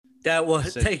That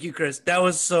was thank you, Chris. That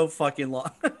was so fucking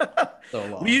long. So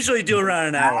long. We usually do around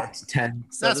an hour. That's 10.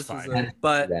 So That's this was fine.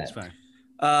 but That's fine.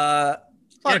 uh, A lot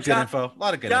of good John- info. A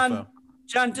lot of good John, info.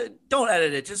 John, don't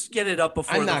edit it. Just get it up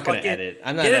before I'm not the gonna fucking. edit.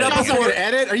 I'm not Get it up John's not before. gonna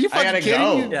edit. Are you I fucking gotta kidding?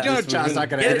 go. You Yeah. know John's not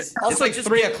gonna Get edit. it. It's Also, like just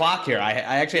 3:00 here. I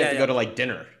actually have to go to like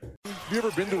dinner. You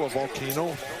ever been to a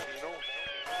volcano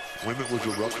when it was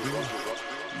erupting?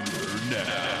 You're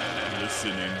now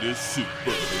listening to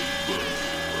Super Hoopers.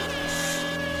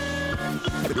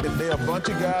 They're a bunch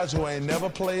of guys who ain't never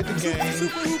played the game.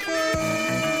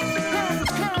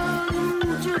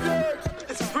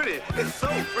 It's pretty. It's so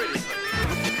pretty.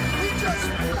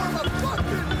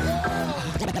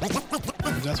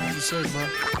 That's what you say, man.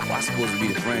 I'm supposed to be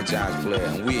the franchise player,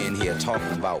 and we're in here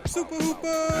talking about Super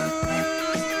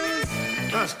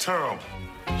That's terrible.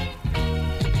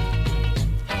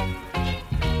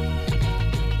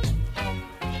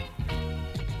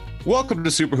 Welcome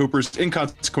to Super Hoopers,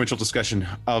 inconsequential discussion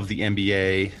of the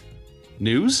NBA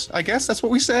news. I guess that's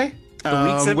what we say. The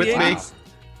week's With NBA me, news.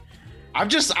 I'm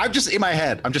just in my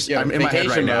head. I'm in my head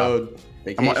right Vacation now. mode.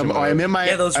 Vacation mode. I'm in my.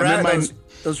 Yeah, those, I'm in my-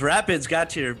 those rapids got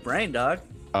to your brain, dog.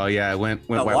 Oh yeah, I went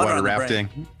Got water whitewater on the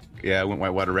rafting. Yeah, I went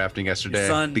whitewater rafting yesterday. Your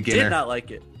son Beginner. did not like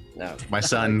it. No. My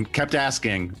son kept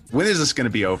asking, "When is this going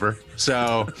to be over?"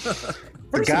 So the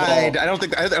First of guide, all- I don't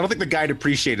think the guide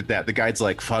appreciated that. The guide's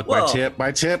like, "Fuck, Well-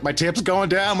 my tip's going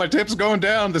down. My tip's going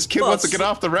down. This kid Well, wants to get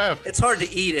off the raft." It's hard to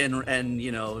eat and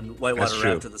whitewater That's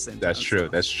true. raft at the same time. That's true. so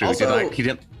That's true. Also- he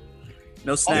didn't.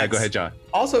 no snacks. Yeah, go ahead, John.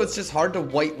 Also, it's just hard to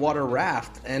whitewater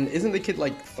raft. And isn't the kid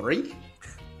like 3?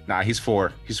 Nah, he's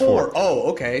 4. He's 4. 4. Oh,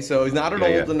 okay. So he's not Yeah,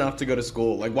 old yeah. enough to go to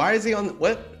school. Like, why is he on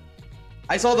what?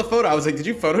 I saw the photo. I was like, did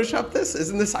you Photoshop this?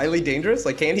 Isn't this highly dangerous?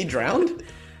 Like, can't he drown?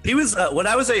 He was when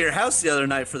I was at your house the other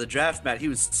night for the draft, Matt. He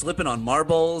was slipping on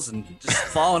marbles and just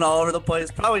falling all over the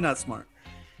place. Probably not smart.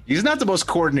 He's not the most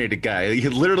coordinated guy. He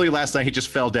literally last night he just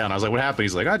fell down. I was like, "What happened?"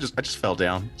 He's like, "I just fell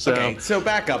down." So Okay, so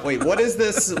back up. Wait, what is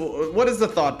this? What is the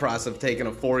thought process of taking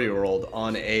a 4-year-old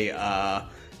on a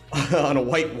on a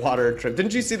whitewater trip?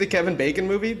 Didn't you see the Kevin Bacon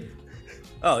movie?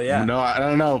 Oh yeah, no, I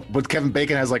don't know. But Kevin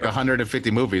Bacon has like 150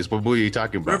 movies. What movie are you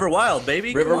talking about? River Wild,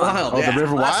 baby. River Come on. Wild. Oh, yeah. the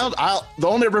River Classic. Wild. The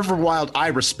only River Wild I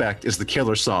respect is the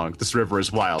Killer song. This river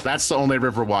is wild. That's the only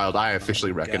River Wild I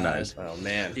officially recognize. God. Oh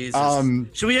man.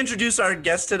 Jesus. Should we introduce our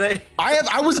guest today?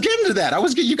 I was getting to that.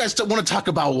 You guys don't want to talk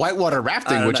about whitewater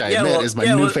rafting, which I Yeah, admit well, is my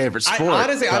yeah, new well, favorite I, sport.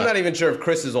 honestly, I'm but- not even sure if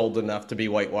Chris is old enough to be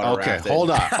whitewater Okay, rafted.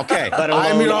 hold on. Okay, Let alone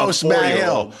I'm your a host, Matt Hill.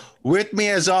 4-year-old. With me,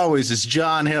 as always, is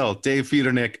John Hill. Dave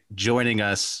Feudernick joining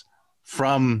us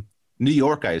from New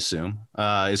York, I assume.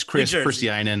 Is Chris New Jersey.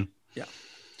 Persianen. Yeah.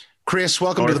 Chris,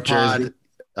 welcome to the North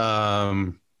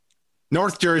pod.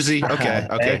 North Jersey. Okay,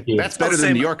 okay. Thank you. That's better All than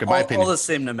same- New York, in my all opinion. the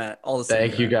same to Matt. All the same.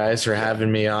 Thank to you Matt. guys for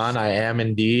having me on. I am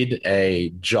indeed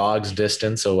a jog's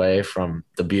distance away from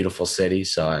the beautiful city,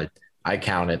 so I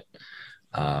count it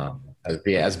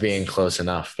as being close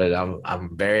enough. But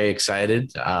I'm very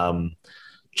excited.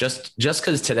 Just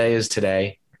because today is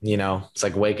today, you know, it's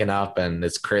like waking up and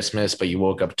it's Christmas, but you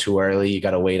woke up too early. You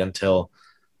got to wait until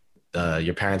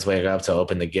your parents wake up to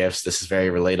open the gifts. This is very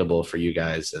relatable for you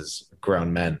guys as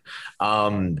grown men.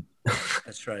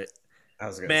 That's right. I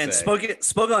was gonna Man, say.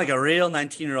 spoken like a real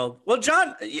 19-year-old. Well,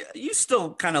 John, you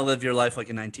still kind of live your life like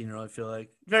a 19-year-old. I feel like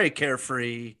very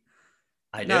carefree.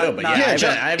 I do, No, but no. yeah, Yeah, I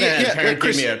John- haven't had yeah, parents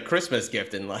Chris- give me a Christmas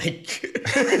gift in like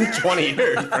 20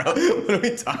 years, bro. What are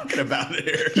we talking about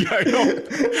here? Yeah, I know.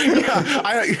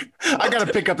 Yeah, I got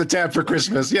to pick up the tab for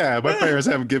Christmas. Yeah, my parents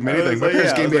haven't given me I was anything. My like,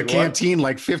 parents yeah, I gave was me a like, what? canteen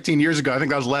like 15 years ago. I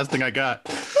think that was the last thing I got.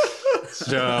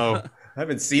 So I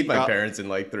haven't seen my parents in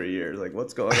like 3 years. Like,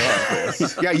 what's going on,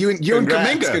 Chris? yeah, you and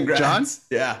Kaminga, John.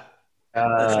 Yeah.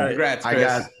 That's right. Congrats, I Chris.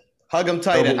 got- Hug them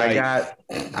tight at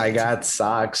night. I got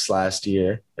socks last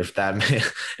year. If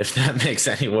that makes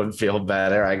anyone feel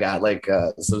better, I got like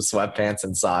some sweatpants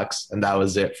and socks, and that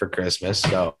was it for Christmas.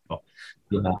 So,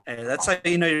 you know, Hey, that's how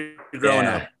you know you're growing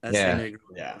Yeah, up. That's yeah. how you know you're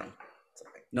growing Yeah. up.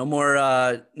 No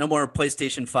more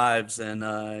PlayStation 5s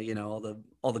and you know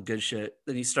all the good shit.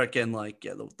 Then you start getting like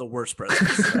the worst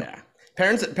presents. Yeah.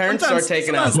 Parents start Sometimes-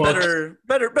 taking out. sometimes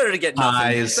better to get nothing.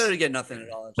 Ties. Better to get nothing at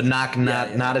all. but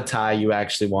not a tie you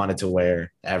actually wanted to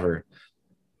wear ever.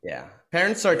 Yeah.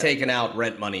 Parents start taking out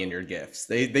rent money in your gifts.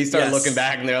 They start Yes. looking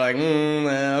back and they're like,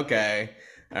 okay.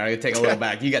 All right, take a little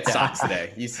back. You got socks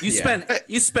today. You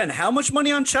yeah. spent how much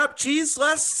money on chopped cheese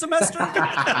last semester?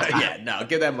 Yeah, no,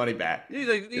 give that money back. You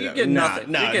get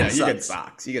nothing. No, You're getting you get socks.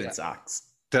 socks. You get socks.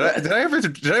 Did I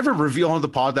ever reveal on the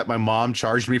pod that my mom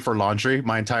charged me for laundry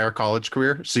my entire college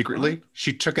career secretly?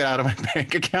 She took it out of my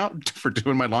bank account for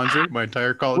doing my laundry my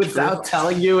entire college career. Without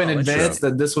telling you in Oh, advance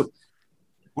that this would.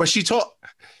 Well, she told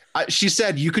She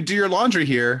said you could do your laundry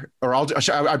here, or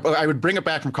I would bring it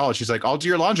back from college. She's like, I'll do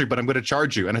your laundry, but I'm going to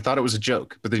charge you. And I thought it was a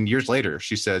joke. But then years later,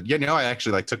 she said, yeah, no, I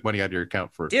actually like took money out of your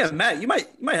account for. Yeah, Matt, you might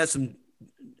have some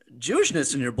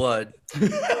Jewishness in your blood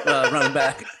running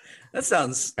back. That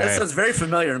sounds very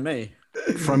familiar to me.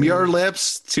 From your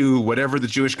lips to whatever the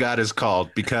Jewish God is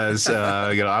called, because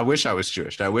I wish I was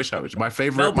Jewish. I wish I was my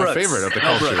favorite of the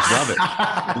cultures. Love it.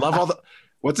 Love all the.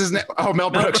 What's his name? Oh, Mel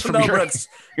Brooks. Mel Brooks.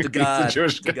 The God. He's the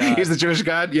Jewish God. He's the Jewish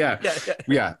God. Yeah.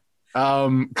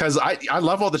 Because I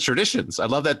love all the traditions. I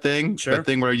love that thing. Sure. That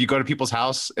thing where you go to people's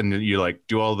house and you like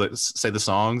do all the say the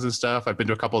songs and stuff. I've been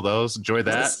to a couple of those. Enjoy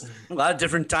that. A lot of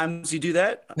different times you do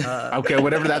that. Okay,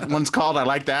 whatever that one's called. I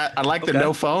like that. I like the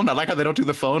no phone. I like how they don't do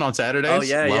the phone on Saturdays. Oh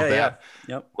yeah, love that.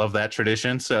 Yep. Love that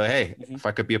tradition. So hey, if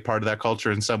I could be a part of that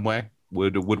culture in some way,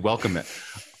 would welcome it.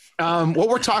 What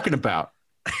we're talking about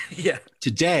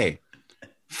today.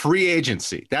 Free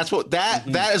agency. That's what that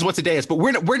is what today is. But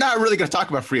we're not really going to talk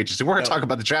about free agency. We're going to talk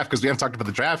about the draft because we haven't talked about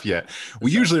the draft yet.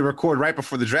 We usually record right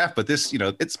before the draft, but this,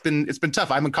 it's been tough.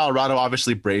 I'm in Colorado,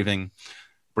 obviously braving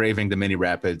the mini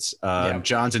rapids.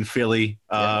 John's in Philly,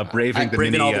 braving the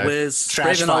mini all the whiz,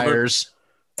 trash fires.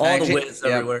 All the whiz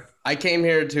everywhere. I came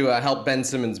here to help Ben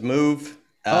Simmons move.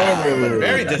 But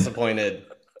very disappointed.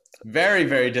 Very,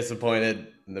 very disappointed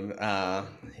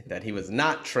that he was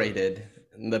not traded.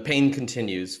 The pain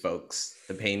continues, folks.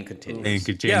 The pain continues.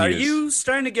 Yeah, are you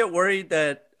starting to get worried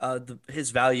that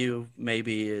his value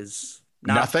maybe is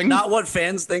nothing? Not what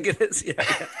fans think it is?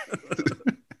 Yeah.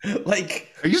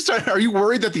 Like, are you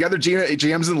worried that the other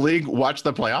GMs in the league watch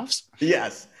the playoffs?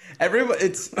 Yes. Everyone,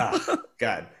 it's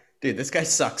God, dude, this guy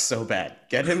sucks so bad.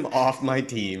 Get him off my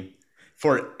team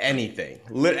for anything.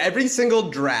 Every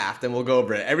single draft, and we'll go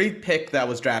over it. Every pick that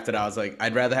was drafted, I was like,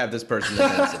 I'd rather have this person than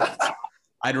Ben Simmons.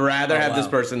 I'd rather have this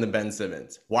person than Ben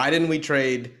Simmons. Why didn't we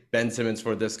trade Ben Simmons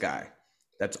for this guy?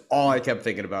 That's all I kept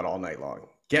thinking about all night long.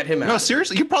 Get him out. No,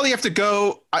 seriously, you probably have to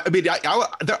go. I mean,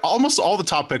 almost all the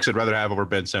top picks I'd rather have over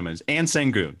Ben Simmons and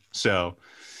Sengun. So,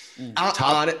 just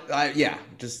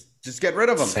get rid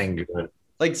of him. Sengun.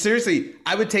 Like, seriously,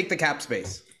 I would take the cap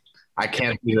space. I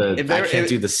can't do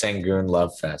the Sengun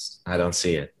love fest. I don't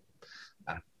see it.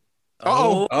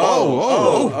 Chris.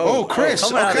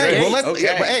 Okay. Well,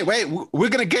 hey, wait. We're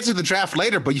gonna get to the draft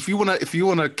later, but if you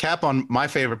wanna cap on my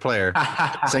favorite player,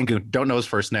 Sengun, don't know his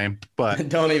first name, but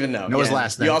don't even know his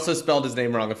last name. You also spelled his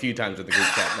name wrong a few times with the group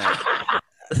chat.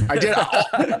 I did.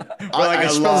 I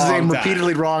spelled his name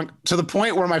repeatedly wrong to the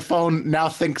point where my phone now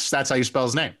thinks that's how you spell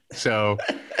his name. So,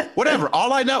 whatever.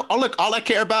 All I know. All I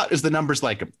care about is the numbers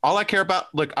like him. All I care about.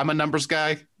 Look, I'm a numbers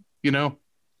guy.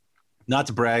 Not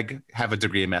to brag, have a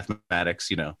degree in mathematics,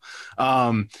 but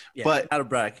not a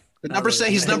brag. The numbers say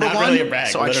he's number not one, really a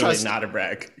brag, so I trust. Not a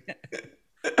brag.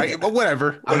 Well,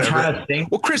 whatever. I'm trying to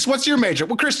think. Well, Chris, what's your major?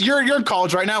 Well, Chris, you're in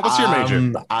college right now. What's your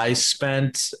major? I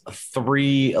spent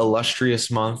 3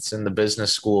 illustrious months in the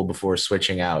business school before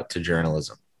switching out to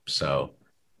journalism. So,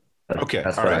 okay,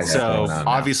 all right. So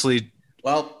obviously,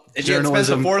 well. If you had spent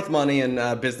the fourth money in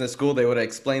business school, they would have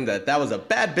explained that was a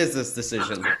bad business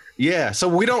decision. Yeah, so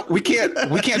we can't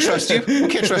trust you. We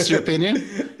can't trust your opinion.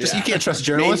 You can't trust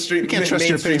journalists. You can't trust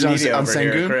your opinions on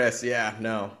Sengun. Chris,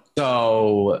 no.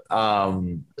 So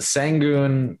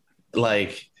Sengun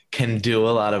can do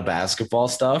a lot of basketball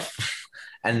stuff,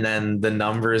 and then the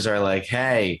numbers are like,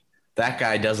 hey, that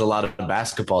guy does a lot of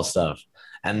basketball stuff,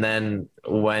 and then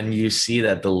when you see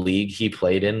that the league he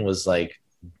played in was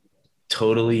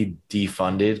totally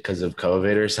defunded because of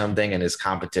COVID or something, and his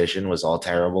competition was all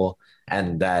terrible,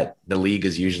 and that the league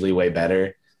is usually way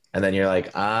better, and then you're like,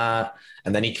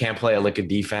 and then he can't play a lick of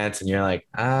defense, and you're like,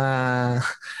 and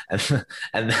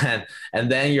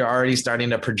then you're already starting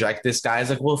to project this guy. It's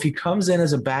like, well, if he comes in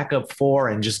as a backup 4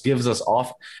 and just gives us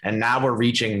off, and now we're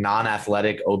reaching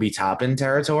non-athletic Obi Toppin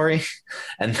territory,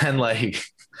 and then I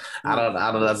don't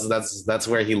know, that's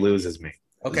where he loses me.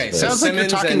 Okay, so sounds like you're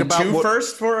talking about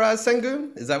first for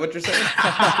Sengun. Is that what you're saying?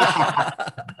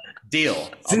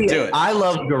 Deal. I'll do it. I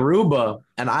love Garuba,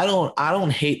 and I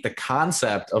don't hate the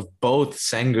concept of both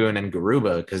Sengun and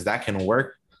Garuba because that can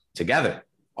work together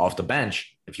off the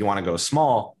bench if you want to go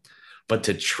small. But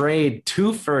to trade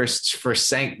 2 firsts for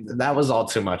Sengun, that was all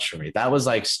too much for me. That was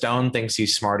like Stone thinks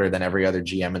he's smarter than every other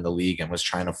GM in the league and was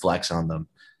trying to flex on them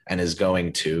and is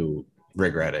going to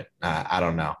regret it. I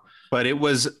don't know. But it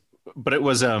was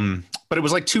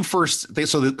like 2 firsts.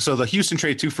 So the Houston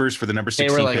traded 2 firsts for the number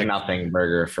 16. They were pick. nothing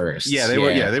burger firsts. Yeah, they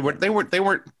were. Yeah, they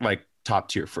weren't like top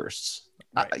tier firsts.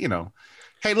 Right.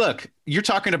 Hey, look, you're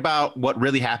talking about what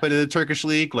really happened in the Turkish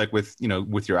league, like with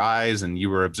your eyes, and you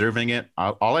were observing it.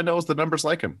 All I know is the numbers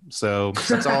like him. So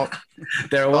that's all.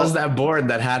 There was that board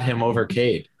that had him over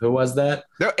Cade. Who was that?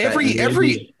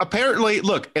 Every apparently,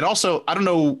 look, and also, I don't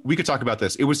know, we could talk about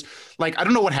this. It was like, I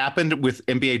don't know what happened with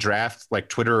NBA draft, like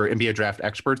Twitter or NBA draft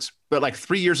experts, but like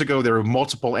 3 years ago, there were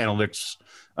multiple analytics,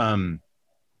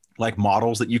 like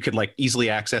models that you could like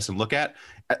easily access and look at.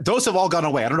 Those have all gone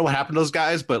away. I don't know what happened to those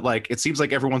guys, but like, it seems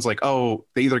like everyone's like, oh,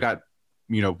 they either got,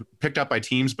 picked up by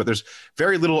teams, but there's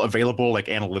very little available like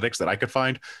analytics that I could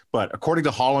find. But according to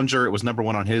Hollinger, it was number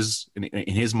one on in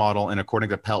his model. And according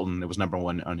to Pelton, it was number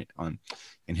one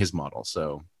in his model.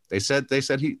 So they said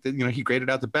he graded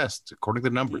out the best according to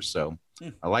the numbers. So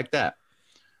I like that.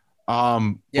 I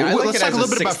like it as a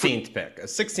 16th pick. A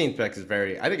 16th pick is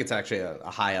I think it's actually a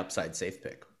high upside safe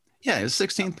pick. Yeah, it's a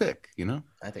 16th pick,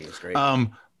 I think it's great.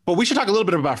 But we should talk a little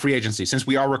bit about free agency since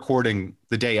we are recording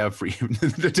the day of free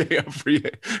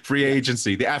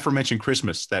agency, the aforementioned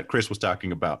Christmas that Chris was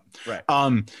talking about. Right.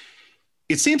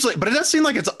 It seems like, but it does seem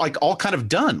like it's like all kind of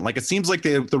done. Like it seems like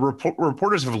the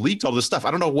reporters have leaked all this stuff.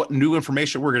 I don't know what new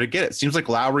information we're going to get. It seems like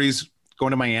Lowry's going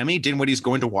to Miami. Dinwiddie's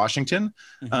going to Washington.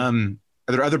 Mm-hmm.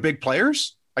 Are there other big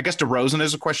players? I guess DeRozan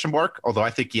is a question mark, although I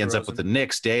think he ends up with the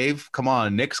Knicks. Dave, come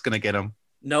on, Knicks going to get him.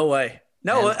 No way.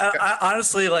 No, I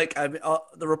honestly, like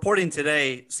the reporting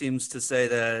today seems to say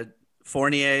that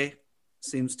Fournier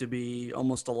seems to be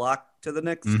almost a lock to the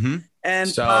Knicks, and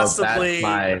so possibly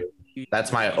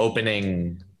that's my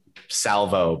opening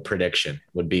salvo prediction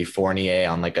would be Fournier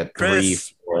on like a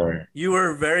Chris, 3-4. You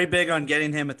were very big on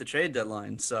getting him at the trade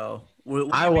deadline, so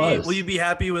will you be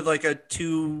happy with like a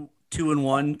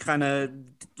 2-1 kind of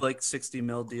like $60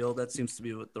 million deal? That seems to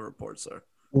be what the reports are.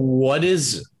 What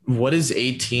is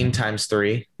 18 times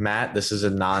 3, Matt? This is a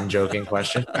non-joking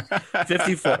question.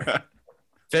 54.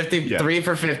 53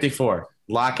 for 54.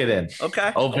 Lock it in.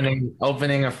 Okay.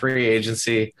 Opening a free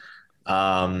agency.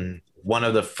 One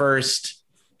of the first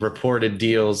reported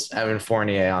deals, Evan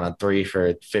Fournier on a 3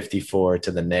 for 54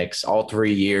 to the Knicks. All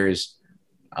 3 years.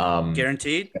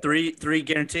 Guaranteed? Three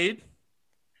guaranteed?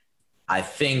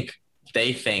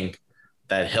 They think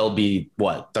that he'll be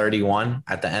 31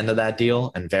 at the end of that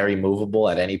deal and very movable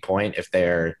at any point if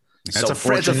they're that's a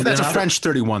French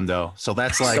 31 though, so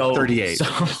that's like 38. It's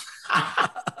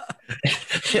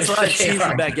a lot of cheese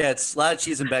and baguettes. A lot of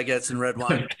cheese and baguettes and red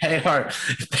wine.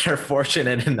 They're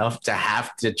fortunate enough to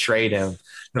have to trade him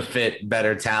to fit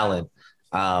better talent.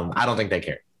 I don't think they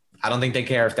care. I don't think they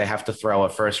care if they have to throw a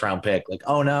first round pick. Like,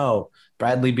 oh no,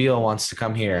 Bradley Beal wants to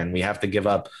come here and we have to give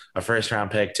up a first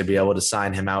round pick to be able to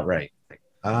sign him outright.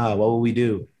 What will we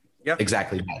do? Yeah,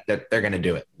 exactly. They're going to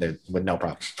do it with no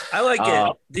problem. I like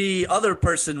it. The other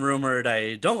person rumored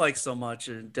I don't like so much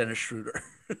is Dennis Schroeder.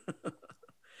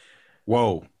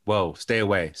 Whoa. Stay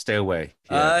away.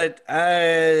 Yeah.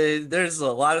 There's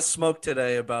a lot of smoke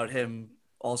today about him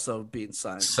also being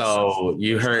signed. So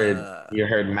you heard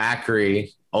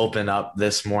Macri open up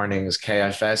this morning's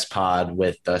KFS pod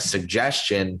with the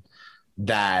suggestion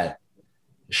that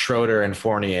Schroeder and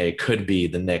Fournier could be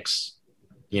the Knicks.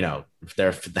 How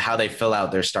they fill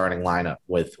out their starting lineup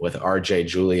with RJ,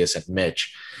 Julius, and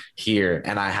Mitch here.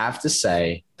 And I have to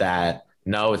say that,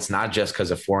 no, it's not just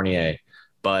because of Fournier,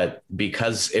 but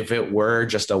because if it were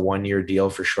just a 1-year deal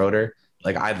for Schroeder,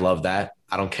 like I'd love that.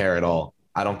 I don't care at all.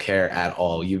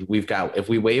 We've got, if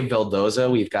we waive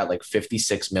Vildoza, we've got like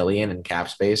 56 million in cap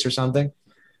space or something.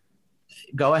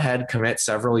 Go ahead, commit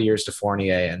several years to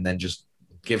Fournier and then just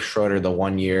give Schroeder the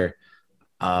 1-year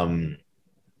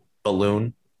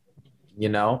balloon,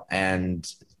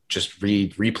 and just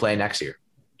replay next year.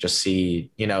 Just see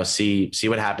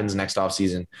what happens next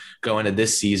offseason. Go into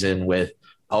this season with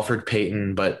Elfrid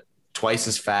Payton, but twice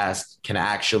as fast, can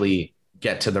actually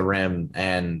get to the rim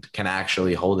and can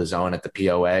actually hold his own at the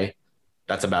POA.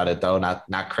 That's about it though.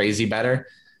 Not crazy better.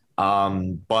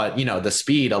 But the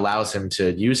speed allows him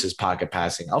to use his pocket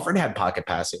passing. Elfrid had pocket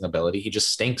passing ability. He just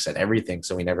stinks at everything.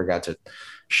 So he never got to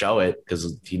show it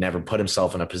because he never put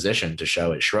himself in a position to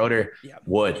show it. Schroeder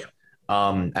would.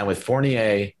 And with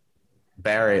Fournier,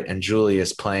 Barrett, and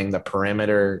Julius playing the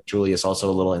perimeter, Julius also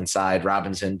a little inside,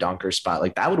 Robinson, dunker spot,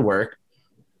 like that would work.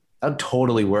 That would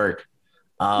totally work.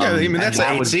 That's the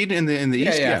 8th seed in the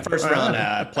East. Yeah. First round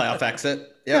playoff exit.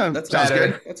 Yeah, that sounds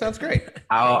good. That sounds great.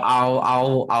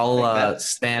 I'll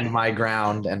stand my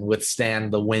ground and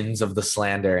withstand the winds of the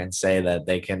slander and say that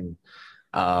they could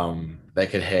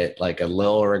hit like a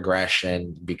little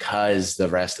regression because the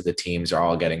rest of the teams are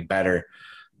all getting better,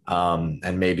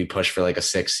 and maybe push for like a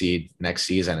 6th seed next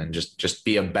season and just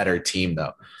be a better team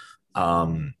though.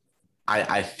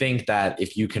 I think that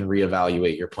if you can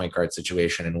reevaluate your point guard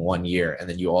situation in 1 year and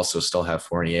then you also still have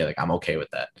Fournier, like I'm okay with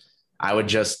that. I would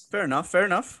just fair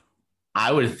enough.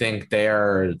 I would think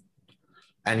they're,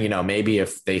 and maybe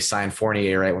if they sign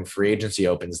Fournier right when free agency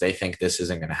opens, they think this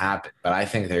isn't going to happen. But I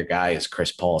think their guy is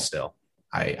Chris Paul still.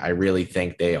 I really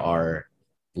think they are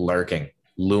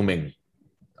looming,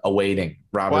 awaiting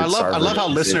Robert. Well, I love how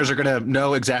listeners are going to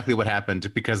know exactly what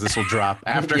happened because this will drop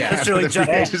after. John's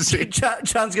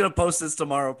going to post this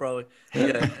tomorrow, probably.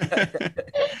 Yeah,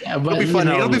 it'll be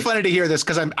funny. It'll be funny to hear this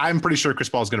because I'm pretty sure Chris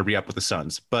Paul is going to re-up with the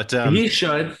Suns, but he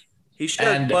should. He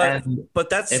should, but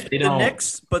that's the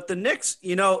Knicks. But the Knicks,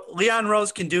 Leon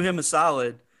Rose can do him a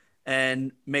solid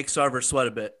and make Sarver sweat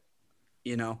a bit.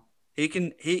 They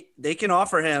can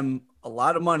offer him a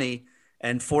lot of money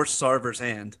and force Sarver's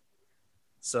hand.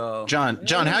 So John,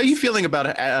 how are you feeling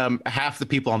about half the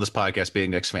people on this podcast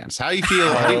being Knicks fans? How do you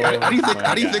feel?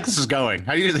 How do you think this is going?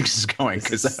 How do you think this is going?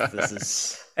 This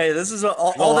is. Hey, this is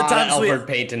all the times Albert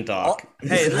Payton talk.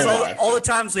 This is all the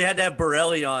times we had to have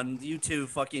Borelli on. You two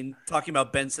fucking talking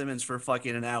about Ben Simmons for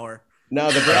fucking an hour.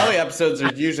 No, the Borelli episodes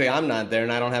are usually I'm not there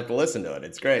and I don't have to listen to it.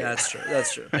 It's great. That's true.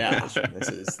 Yeah,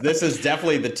 this is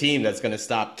definitely the team that's going to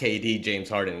stop KD, James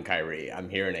Harden, and Kyrie. I'm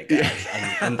hearing it, guys.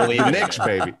 I'm believing Knicks,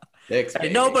 baby. Knicks, baby.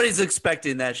 Hey, nobody's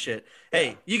expecting that shit.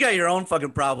 Hey, you got your own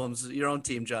fucking problems, your own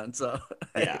team, John. So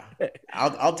yeah,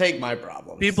 I'll take my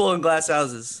problems. People in glass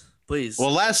houses. Please.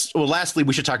 Well, lastly,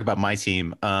 we should talk about my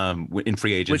team in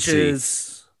free agency,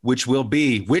 which will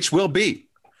be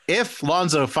if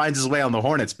Lonzo finds his way on the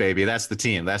Hornets, baby. That's the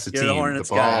team. That's the team. The Hornets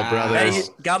the Ball brothers.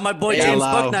 Hey, got my boy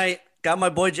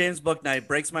James Bouknight.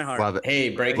 Breaks my heart. Love it. Hey,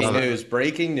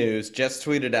 breaking news. Just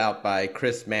tweeted out by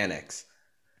Chris Mannix.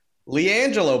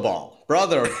 LiAngelo Ball,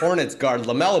 brother of Hornets guard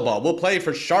LaMelo Ball, will play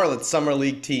for Charlotte's Summer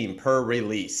League team per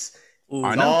release.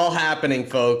 It's all happening,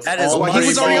 folks. That is why he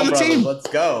was already on the team. Let's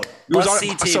go.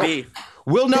 CTV.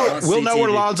 We'll know where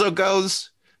Lonzo goes.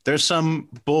 There's some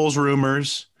Bulls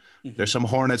rumors. Mm-hmm. There's some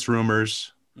Hornets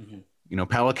rumors. Mm-hmm.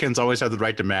 Pelicans always have the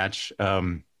right to match.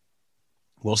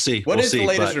 We'll see. What is the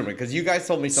latest rumor? Because you guys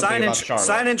told me something about Charlotte.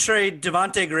 Sign and trade.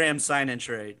 Devontae Graham sign and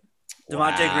trade.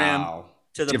 Devontae Graham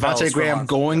to the Devontae Graham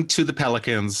going to the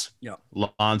Pelicans. Yeah.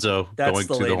 Lonzo going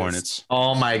to the Hornets.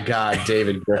 Oh my God,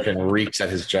 David Griffin reeks at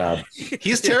his job.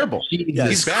 He's terrible.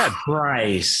 He's bad.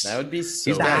 Christ, that would be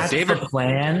so bad. David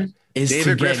plan is David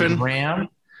to Griffin. Get Graham.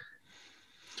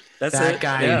 That's that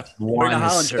guy. Yeah. One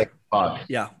sick fuck.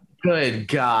 Yeah. Good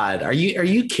God, are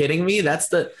you kidding me? That's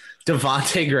the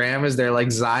Devontae Graham is there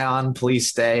like Zion, please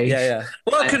stay. Yeah.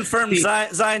 Well, confirmed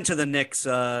Zion to the Knicks.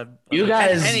 You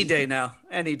guys, any day now,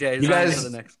 any day. You Zion guys, to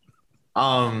the Knicks.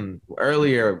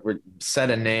 Earlier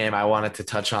said a name I wanted to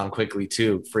touch on quickly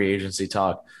too. Free agency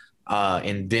talk.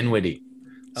 In Dinwiddie.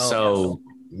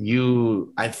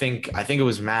 I think it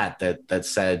was Matt that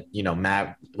said,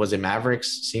 Matt, was it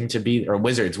Mavericks seemed to be, or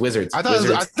Wizards? I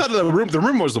thought the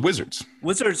rumor was the Wizards.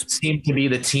 Wizards seemed to be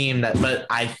the team that, but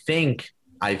I think,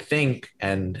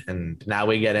 and now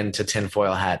we get into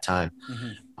tinfoil hat time.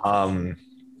 Mm-hmm.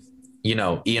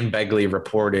 Ian Begley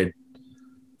reported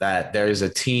that there's a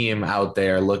team out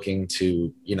there looking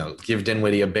to, give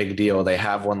Dinwiddie a big deal. They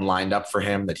have one lined up for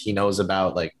him that he knows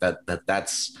about, like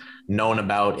that's known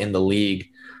about in the league.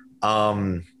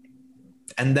 And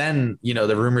then,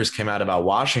 the rumors came out about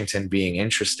Washington being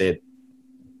interested.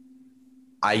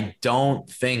 I don't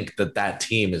think that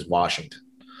team is Washington.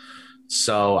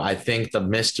 So I think the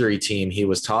mystery team he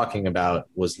was talking about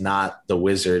was not the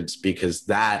Wizards, because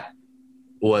that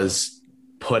was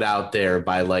put out there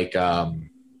by like a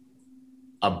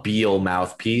Beal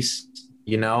mouthpiece,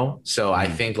 So I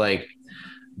think like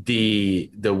the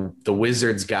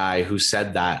Wizards guy who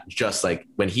said that, just like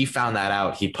when he found that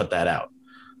out, he put that out.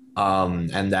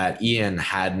 And that Ian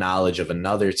had knowledge of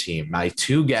another team. My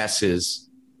two guesses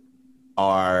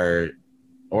are,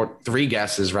 or three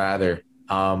guesses rather.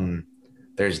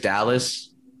 There's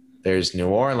Dallas, there's New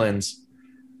Orleans,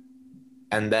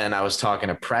 and then I was talking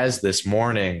to Prez this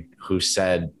morning, who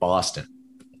said Boston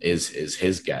is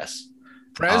his guess.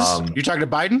 Prez, you're talking to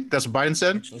Biden? That's what Biden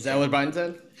said? Is that what Biden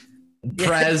said?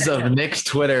 Prez of Knicks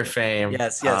Twitter fame.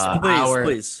 Yes,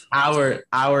 please.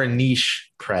 Our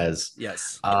niche Prez.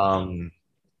 Yes.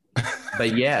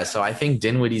 But yeah, so I think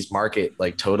Dinwiddie's market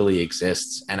like totally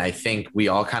exists, and I think we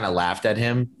all kind of laughed at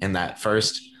him in that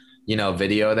first,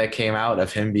 video that came out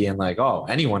of him being like, "Oh,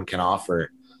 anyone can offer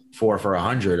 4 for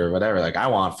 100 or whatever. Like I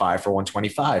want 5 for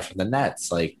 125 from the Nets."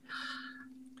 Like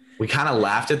we kind of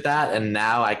laughed at that, and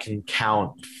now I can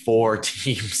count 4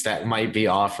 teams that might be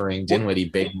offering Dinwiddie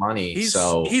big money. He's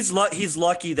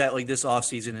lucky that like this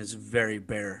offseason is very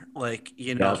bare. Like,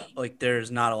 like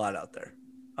there's not a lot out there.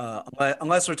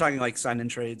 unless we're talking like sign-in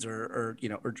trades or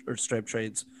stripe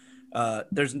trades.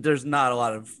 There's not a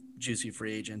lot of juicy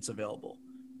free agents available.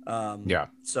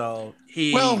 So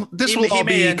this will all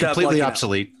be completely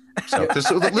obsolete. So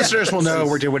the listeners will know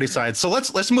we're doing what he signed. So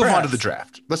let's move on to the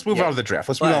draft. Let's move on to the draft.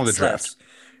 Let's move on to the draft.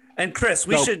 And Chris,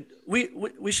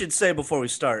 we should say before we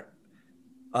start,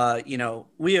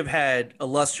 we have had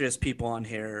illustrious people on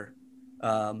here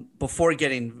before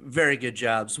getting very good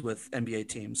jobs with NBA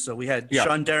teams. So we had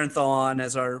Sean Darenthal on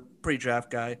as our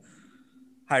pre-draft guy,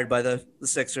 hired by the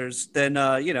Sixers. Then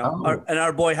our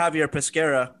boy Javier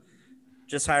Pesquera,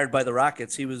 just hired by the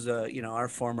Rockets. He was our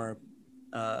former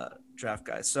draft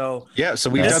guy. So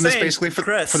we've done this basically for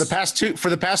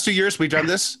the past 2 years. We've done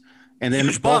this, and then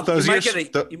both those years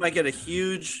you might get a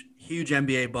huge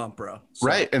NBA bump, bro. So.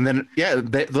 Right, and then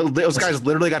those guys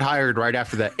literally got hired right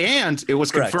after that, and it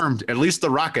was confirmed. At least the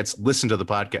Rockets listened to the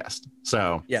podcast.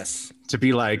 So yes, to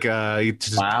be like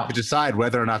to decide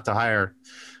whether or not to hire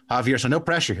Javier. So no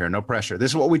pressure here, no pressure.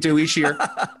 This is what we do each year.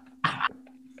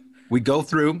 We go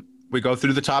through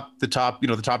the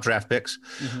top draft picks,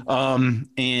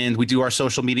 and we do our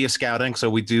social media scouting. So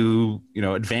we do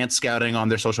advanced scouting on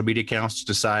their social media accounts to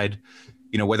decide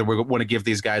whether we want to give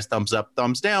these guys thumbs up,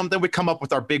 thumbs down. Then we come up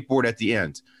with our big board at the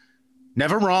end.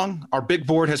 Never wrong. Our big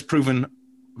board has proven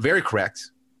very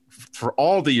correct for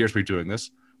all the years we're doing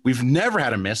this. We've never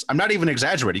had a miss. I'm not even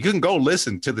exaggerating. You can go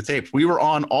listen to the tapes. We were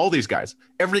on all these guys.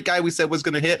 Every guy we said was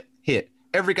going to hit.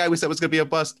 Every guy we said was going to be a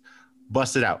bust,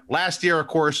 busted out. Last year, of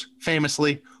course,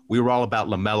 famously, we were all about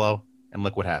LaMelo, and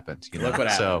look what happened. Look what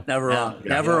happened. So never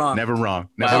wrong. Never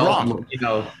wrong.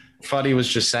 Fuddy was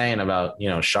just saying about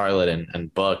Charlotte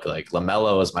and Book. Like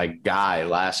LaMelo was my guy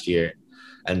last year,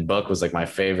 and Book was like my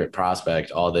favorite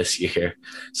prospect all this year.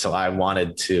 So I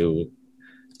wanted to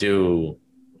do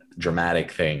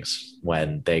dramatic things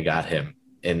when they got him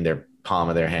in their palm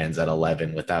of their hands at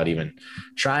 11 without even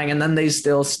trying, and then they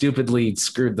still stupidly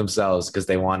screwed themselves because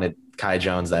they wanted Kai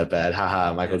Jones that bad.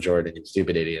 Haha, Michael Jordan, you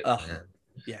stupid idiot.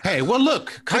 Yeah. Hey, well,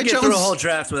 look, Kai Jones through a whole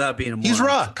draft without being a moron. He's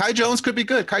raw. Kai Jones could be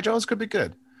good.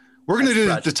 We're going to do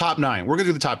the top 9. We're going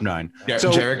to do the top 9. Yeah,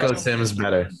 so Jericho Sims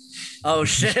better. Oh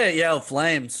shit! Yeah,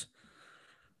 Flames.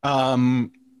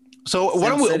 So why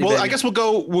don't we? I guess we'll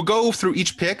go through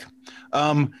each pick,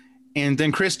 and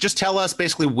then Chris, just tell us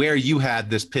basically where you had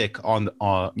this pick on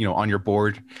your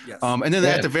board. Yes. And then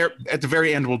at the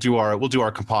very end we'll do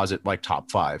our composite like top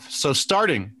 5. So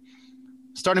starting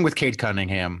with Cade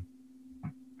Cunningham,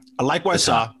 I like what I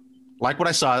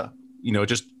saw.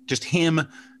 Just him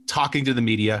talking to the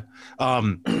media,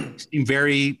 seemed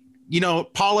very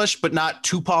polished but not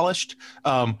too polished.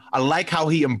 I like how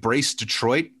he embraced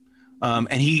Detroit,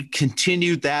 and he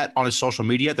continued that on his social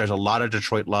media. There's a lot of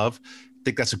Detroit love. I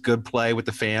think that's a good play with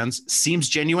the fans. Seems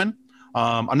genuine.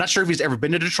 I'm not sure if he's ever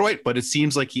been to Detroit, but it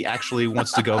seems like he actually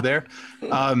wants to go there.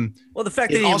 Well, the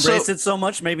fact that he embraced it so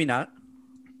much, maybe not.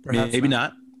 Maybe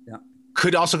not. Yeah.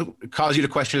 Could also cause you to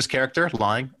question his character,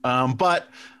 lying. But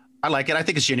I like it. I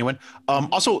think it's genuine.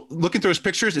 Also, looking through his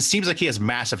pictures, it seems like he has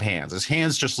massive hands. His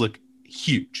hands just look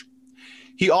huge.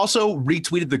 He also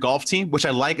retweeted the golf team, which I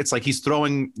like. It's like he's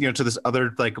throwing, to this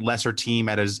other like lesser team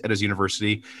at his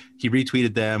university. He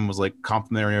retweeted them, was like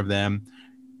complimentary of them.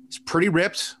 He's pretty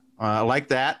ripped. I like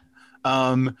that.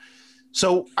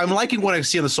 So I'm liking what I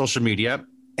see on the social media.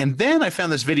 And then I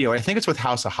found this video. I think it's with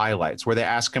House of Highlights, where they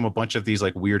ask him a bunch of these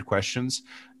like weird questions,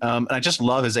 and I just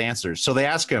love his answers. So they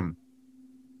ask him.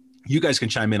 You guys can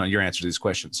chime in on your answer to these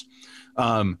questions.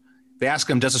 They ask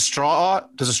him, does a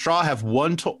straw have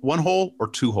one hole or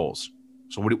 2 holes?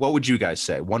 So what would you guys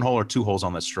say? 1 hole or 2 holes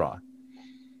on that straw?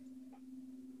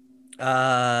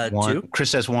 2.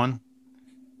 Chris says 1.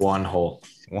 1 hole.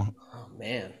 1. Oh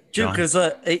man, 2 because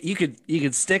you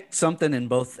could stick something in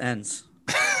both ends.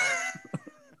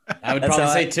 I would probably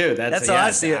say 2. That's how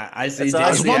I see it. I see.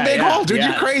 That's one big hole, dude.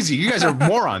 You're crazy. You guys are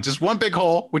morons. Just one big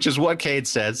hole, which is what Cade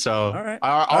said. So right.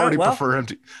 I already prefer him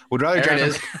to. Would rather there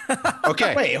draft him.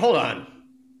 Okay. Wait, hold on.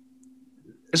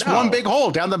 It's one big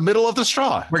hole down the middle of the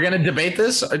straw. We're gonna debate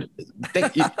this.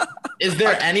 Is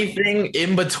there anything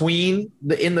in between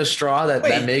in the straw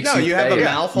that makes? No, you have a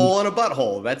mouth hole and a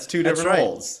butthole. That's 2 different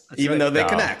holes, even though they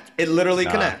connect. It literally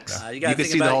connects. You can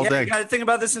see the whole thing. You got to think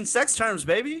about this in sex terms,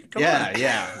 baby. Come on.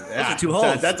 Yeah. Those are 2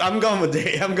 holes. I'm going with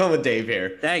Dave. I'm going with Dave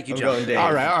here. Thank you, John.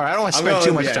 All right. I don't want to spend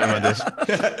too much time on this.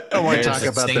 I don't want to talk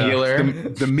about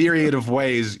the myriad of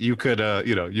ways you could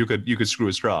screw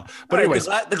a straw. But anyways,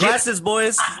 the glasses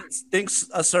boys thinks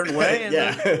a certain way, and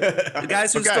the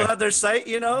guys who still have their sight,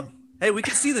 hey, we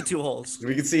can see the 2 holes.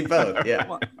 We can see both. Yeah.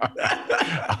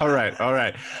 All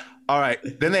right.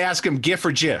 Then they ask him GIF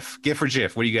or GIF. GIF or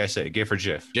GIF. What do you guys say? GIF or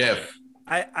GIF? GIF.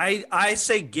 I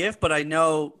say GIF, but I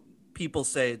know people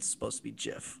say it's supposed to be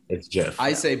GIF. It's GIF.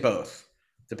 I say both,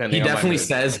 depending. He definitely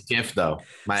says GIF though.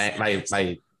 My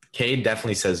Cade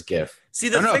definitely says GIF. See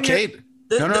the thing Cade.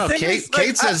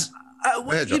 Cade says.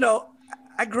 You know,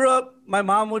 I grew up. My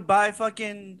mom would buy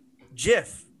fucking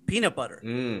Jif peanut butter.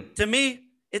 To me,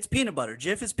 it's peanut butter.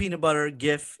 Jif is peanut butter.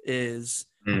 GIF is.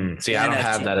 See, I don't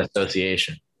have that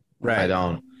association. Right. I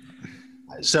don't.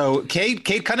 So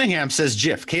Cade Cunningham says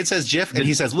GIF. Cade says GIF, and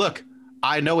he says, "Look,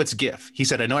 I know it's GIF." He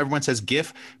said, "I know everyone says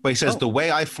GIF, but he says the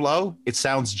way I flow, it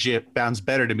sounds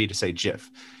better to me to say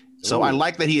GIF." So I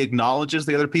like that he acknowledges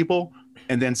the other people,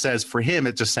 and then says, "For him,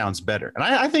 it just sounds better." And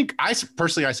I think I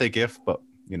personally say GIF, but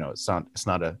you know, it's not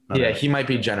a. He might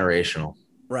be generational.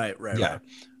 Right.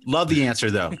 Love the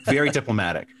answer though. Very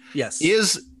diplomatic. Yes.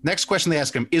 Next question they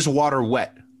ask him, is water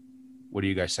wet? What do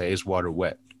you guys say? Is water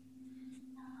wet?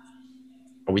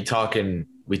 Are we talking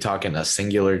a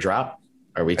singular drop?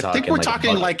 Are we talking? I think we're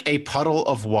talking like a puddle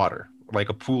of water, like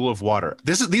a pool of water.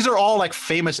 These are all like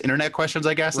famous internet questions,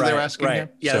 I guess, that they're asking him.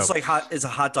 Yeah, it's like is a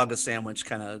hot dog a sandwich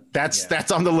kind of.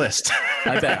 That's on the list.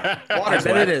 I bet. I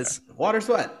bet it is. Water's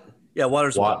wet. Yeah,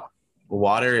 water's wet.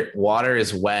 Water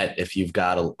is wet if you've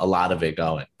got a lot of it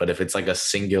going, but if it's like a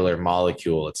singular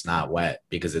molecule, it's not wet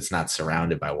because it's not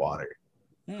surrounded by water.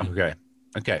 Okay.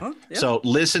 Huh? Yeah. So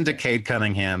listen to Cade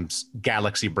Cunningham's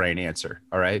galaxy brain answer.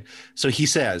 All right. So he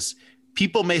says,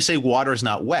 people may say water is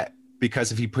not wet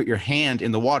because if you put your hand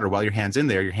in the water while your hand's in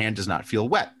there, your hand does not feel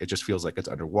wet. It just feels like it's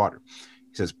underwater.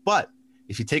 He says, but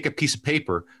if you take a piece of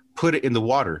paper, put it in the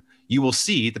water, you will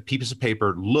see the piece of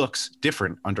paper looks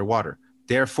different underwater.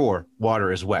 Therefore,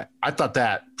 water is wet. I thought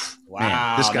that,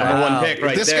 man, this guy. Number one pick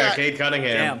right there, Cade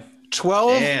Cunningham. Damn.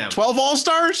 12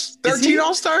 All-Stars? 13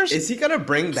 All-Stars? Is he going to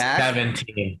bring back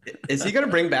 17? Is he going to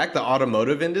bring back the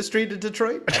automotive industry to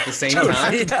Detroit at the same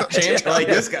time?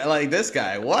 This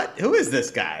guy. What? Who is this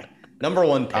guy? Number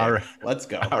one pick. All right. Let's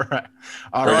go. All right.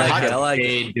 I like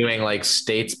it. Doing like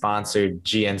state-sponsored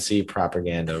GNC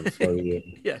propaganda for you.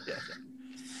 Yeah.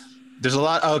 There's a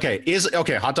lot. Okay.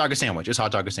 Hot dog a sandwich? Is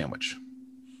hot dog a sandwich?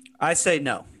 I say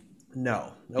no.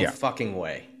 No fucking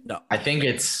way. No. I think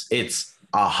it's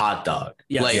a hot dog.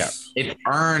 Yes. Like it's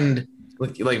earned.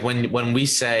 Like when we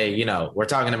say, you know, we're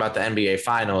talking about the NBA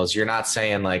Finals, you're not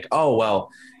saying like, oh well,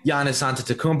 Giannis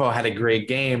Antetokounmpo had a great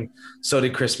game, so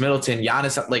did Chris Middleton.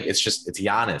 Giannis, like it's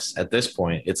Giannis at this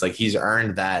point. It's like he's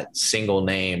earned that single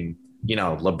name. You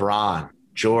know, LeBron,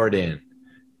 Jordan,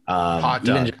 hot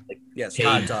dog.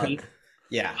 Hot dog.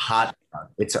 Yeah, hot dog.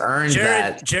 It's earned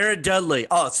Jared Dudley.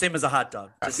 Oh, same as a hot dog.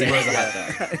 Same as a hot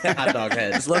dog. Hot dog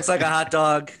head. Just looks like a hot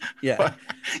dog. Yeah.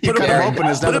 You cut him open.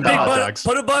 It's not about hot dogs.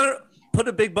 Put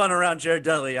a big bun around Jared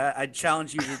Dudley. I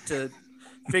challenge you to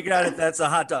figure out if that's a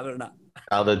hot dog or not.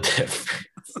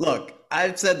 Look,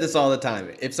 I've said this all the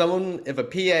time. If a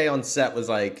PA on set was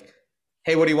like,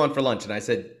 "Hey, what do you want for lunch?" and I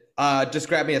said, "Just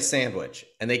grab me a sandwich,"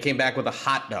 and they came back with a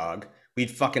hot dog, we'd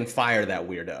fucking fire that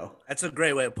weirdo. That's a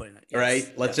great way of putting it. Yes.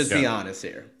 Right? Let's just be honest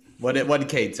here. What did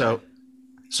Cade say?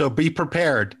 So be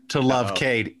prepared to love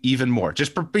Cade even more.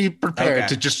 Just be prepared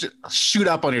to just shoot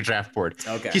up on your draft board.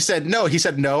 Okay. He said no,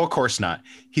 of course not.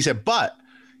 He said, but,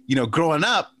 you know, growing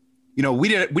up, you know, we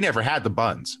never had the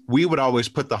buns. We would always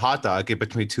put the hot dog in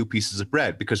between two pieces of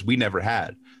bread because we never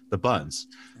had the buns.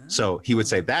 So he would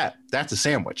say that's a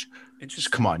sandwich.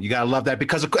 Just come on, you gotta love that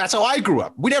because that's how I grew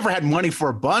up. We never had money for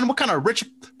a bun. What kind of rich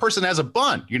person has a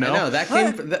bun? You know, I know that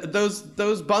came.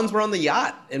 Those buns were on the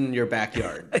yacht in your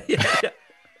backyard. Yeah.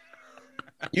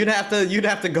 You'd have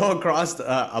to go across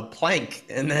a plank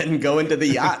and then go into the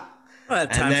yacht. I don't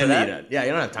have time for that. Yeah,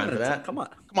 you don't have time for that. Come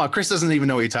on. Chris doesn't even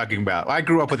know what you're talking about. I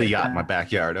grew up with a yacht in my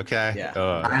backyard. Okay. Yeah.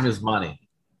 Time is money.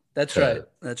 That's right.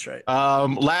 That's right.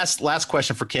 Last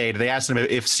question for Cade. They asked him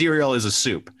if cereal is a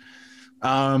soup.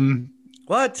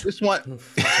 What? This one.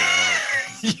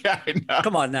 Yeah, I know.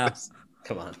 Come on now.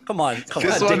 Come on.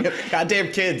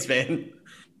 Goddamn kids, man.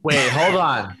 Wait, hold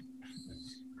on.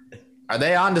 Are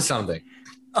they onto something?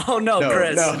 Oh no,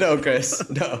 Chris. No, Chris.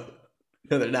 No,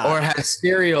 they're not. Or has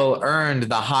cereal earned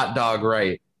the hot dog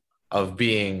right of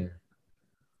being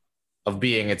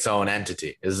its own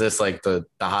entity? Is this like the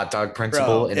hot dog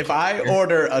principle? Bro, if I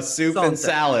order a soup and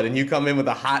salad and you come in with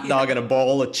a hot dog and a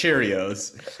bowl of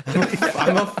Cheerios,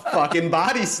 I'm a fucking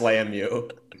body slam you.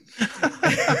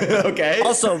 Okay.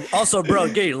 Also,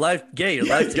 bro, get your life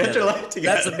together. Get your life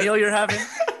together. That's a meal you're having?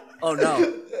 Oh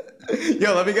no.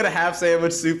 Yo, let me get a half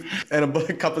sandwich soup and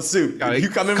a cup of soup. You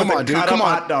come in with a cut up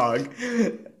hot dog.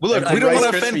 Well, look, we don't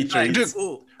want to offend.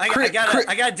 I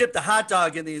gotta dip the hot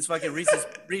dog in these fucking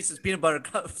Reese's peanut butter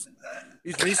cups.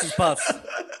 These Reese's Puffs.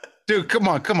 Dude, come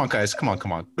on, guys, come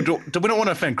on. We don't want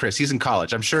to offend Chris. He's in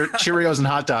college. I'm sure Cheerios and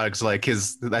hot dogs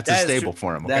that's a staple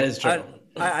for him. Okay? That is true.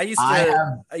 I used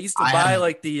to buy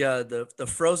like the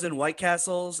frozen White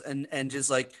Castles and just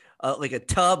like a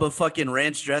tub of fucking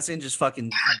ranch dressing, just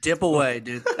fucking dip away,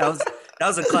 dude. That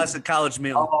was a classic college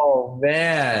meal. Oh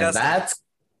man,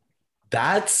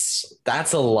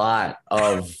 that's a lot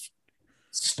of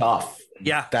stuff.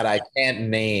 Yeah, that I can't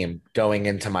name going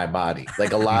into my body.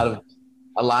 Like a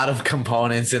lot of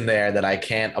components in there that I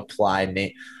can't apply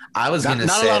name. I was gonna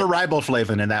not say a lot of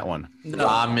riboflavin in that one. No.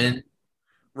 Ramen.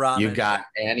 You got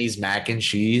Annie's mac and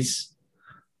cheese.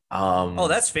 Oh,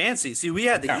 that's fancy. See, we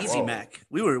had the Easy Mac.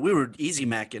 We were Easy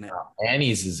Mac in it.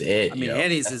 Annie's is it. I mean,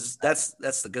 Annie's is that's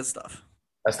the good stuff.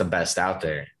 That's the best out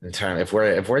there in terms. If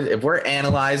we're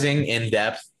analyzing in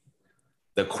depth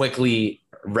the quickly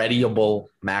readyable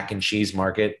mac and cheese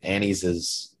market, Annie's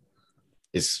is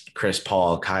Chris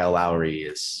Paul, Kyle Lowry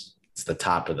it's the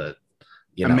top of the.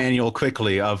 Emmanuel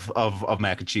Quickly of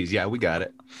mac and cheese. Yeah, we got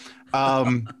it.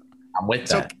 I'm with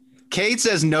that. So Cade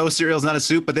says no, cereal's not a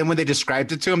soup, but then when they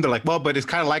described it to him, they're like, well, but it's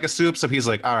kind of like a soup. So he's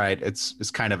like, all right, it's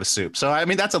kind of a soup. So I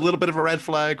mean, that's a little bit of a red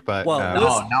flag, but no,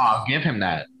 I'll give him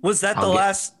that. Was that the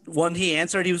last one he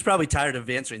answered? He was probably tired of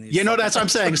answering these. That's what I'm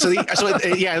saying. So he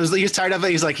was tired of it.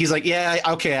 He's like, yeah,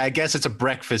 okay, I guess it's a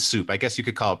breakfast soup. I guess you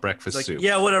could call it breakfast soup.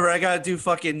 Yeah, whatever. I gotta do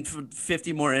fucking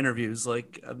 50 more interviews.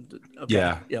 Like, okay.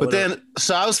 Yeah. But then,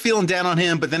 so I was feeling down on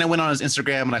him, but then I went on his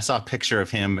Instagram and I saw a picture of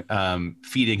him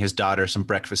feeding his daughter some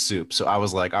breakfast soup. So I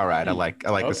was like, all right, I like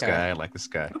this guy. I like this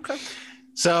guy. Okay.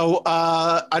 So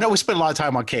I know we spent a lot of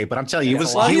time on Kate, but I'm telling you,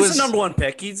 he's the number one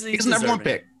pick. He's the number one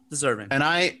pick. Deserving. And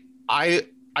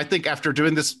I think after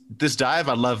doing this dive,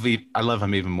 I love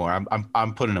him even more.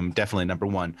 I'm putting him definitely number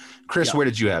one. Chris, where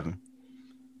did you have him?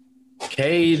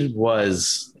 Cade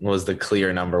was the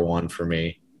clear number one for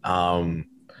me. I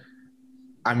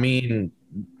mean,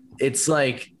 it's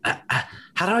like,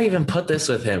 how do I even put this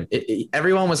with him?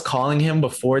 Everyone was calling him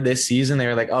before this season. They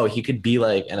were like, oh, he could be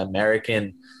like an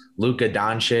American Luka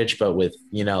Doncic, but with,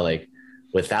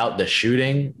 without the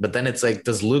shooting. But then it's like,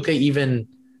 is Luka even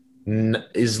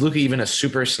a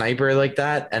super sniper like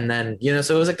that? And then,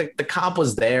 so it was like the comp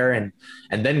was there. And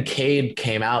then Cade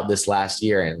came out this last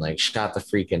year and like shot the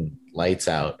freaking lights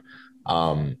out.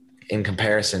 In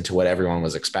comparison to what everyone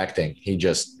was expecting, he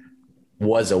just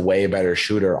was a way better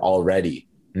shooter already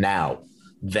now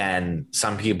than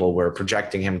some people were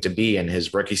projecting him to be in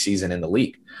his rookie season in the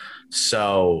league.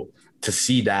 So to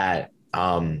see that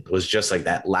was just like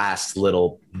that last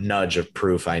little nudge of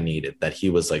proof I needed that he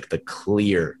was like the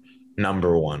clear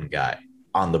number one guy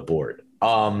on the board.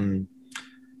 The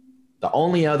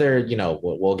only other,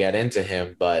 we'll get into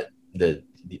him, but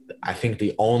I think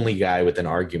the only guy with an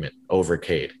argument over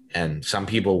Cade, and some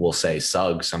people will say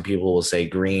Suggs, some people will say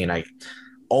Green.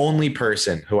 Only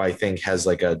person who I think has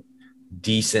like a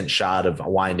decent shot of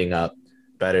winding up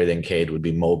better than Cade would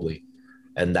be Mobley.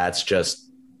 And that's just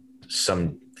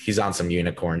he's on some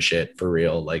unicorn shit for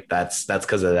real. Like that's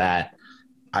because of that.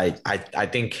 I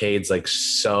think Cade's like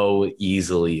so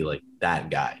easily like that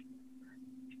guy.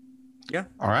 Yeah.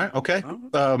 All right. Okay.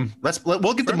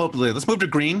 We'll get to Mobley. Let's move to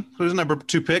Green. Who's the number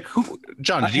two pick?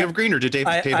 John, did you have Green or did Dave?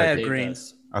 I had Green.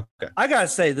 Okay. I gotta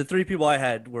say the three people I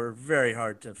had were very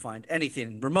hard to find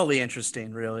anything remotely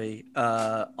interesting really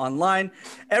online.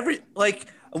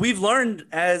 We've learned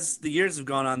as the years have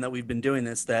gone on that we've been doing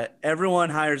this, that everyone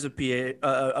hires a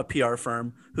PR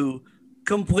firm who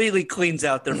completely cleans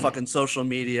out their fucking social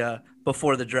media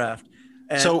before the draft.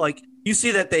 And so you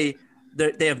see that they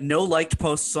have no liked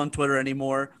posts on Twitter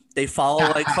anymore. They follow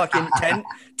like fucking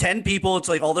 10 people. It's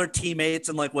like all their teammates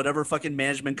and like whatever fucking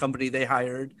management company they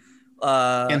hired.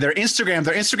 And their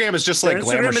Instagram is just like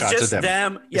glamour shots of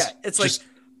them. Yeah. It's like,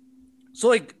 so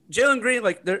like Jalen Green,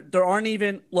 like there aren't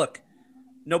even,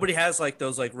 nobody has like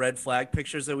those like red flag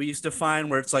pictures that we used to find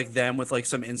where it's like them with like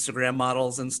some Instagram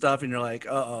models and stuff. And you're like,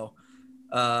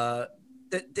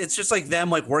 it's just like them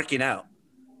like working out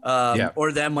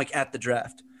or them like at the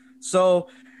draft. So,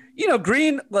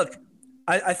 Green, look,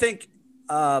 I think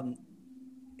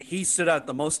he stood out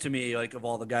the most to me, like of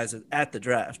all the guys at the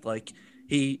draft. Like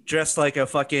he dressed like a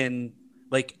fucking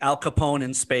like Al Capone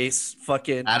in space.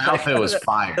 Fucking that outfit was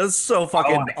fire. It was so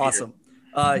fucking awesome.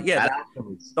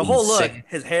 The whole look,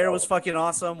 his hair was fucking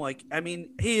awesome. Like, I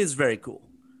mean, he is very cool.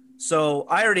 So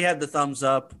I already had the thumbs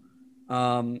up.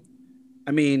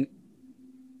 I mean,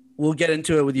 we'll get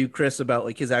into it with you, Chris, about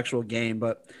like his actual game,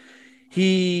 but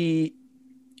he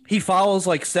follows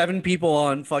like 7 people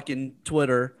on fucking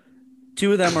Twitter.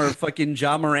 2 of them are fucking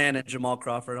Ja Morant and Jamal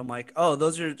Crawford. I'm like, oh,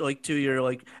 those are like 2 year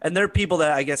like, and they're people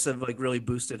that I guess have like really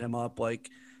boosted him up. Like,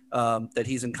 that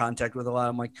he's in contact with a lot.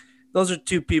 I'm like, those are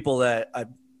two people that I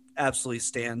absolutely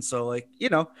stand. So like,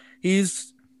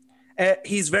 he's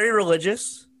very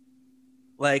religious.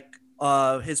 Like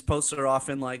his posts are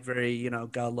often like very,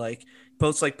 godlike.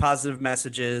 Posts like positive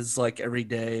messages like every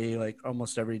day, like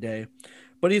almost every day.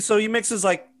 But he mixes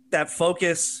like that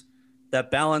focus,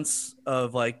 that balance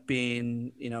of like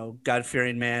being,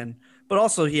 God-fearing man, but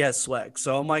also he has swag.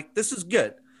 So I'm like, this is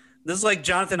good. This is like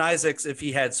Jonathan Isaacs if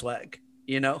he had swag,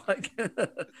 like.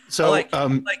 So I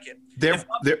like it. They're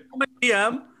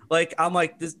PM, like I'm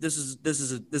like this is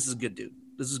a good dude.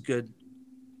 This is good,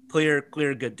 clear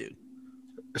good dude.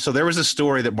 So there was a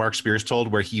story that Mark Spears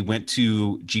told where he went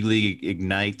to G League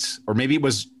Ignite, or maybe it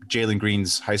was Jalen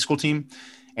Green's high school team,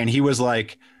 and he was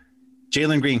like,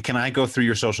 Jalen Green, can I go through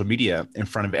your social media in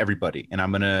front of everybody? And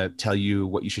I'm going to tell you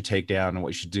what you should take down and what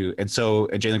you should do. And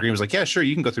Jalen Green was like, yeah, sure,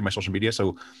 you can go through my social media.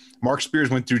 So Mark Spears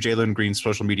went through Jalen Green's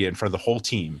social media in front of the whole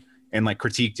team and like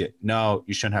critiqued it. No,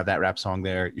 you shouldn't have that rap song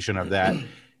there. You shouldn't have that.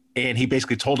 And he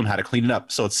basically told him how to clean it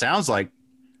up. So it sounds like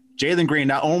Jalen Green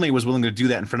not only was willing to do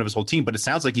that in front of his whole team, but it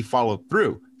sounds like he followed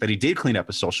through, that he did clean up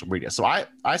his social media. So I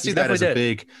see that as a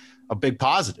big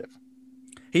positive.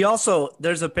 He also,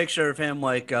 there's a picture of him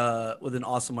like with an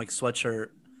awesome like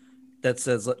sweatshirt that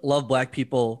says "Love Black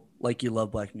people like you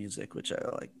love black music," which I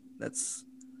like. That's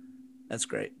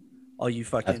great. All you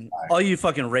fucking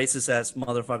racist ass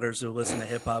motherfuckers who listen to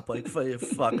hip hop, like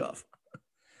fuck off.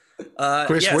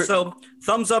 Chris, so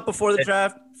thumbs up before the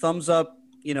draft, thumbs up,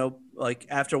 like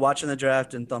after watching the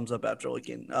draft, and thumbs up after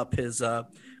looking up his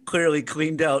clearly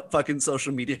cleaned out fucking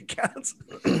social media accounts.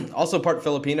 Also part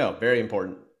Filipino, very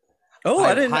important. Oh,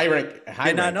 I did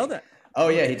not know that. Oh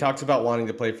yeah, he talks about wanting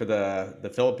to play for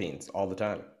the Philippines all the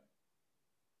time.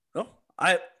 Oh,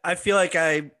 I feel like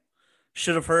I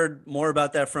should have heard more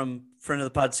about that from friend of the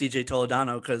pod CJ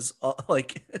Toledano, because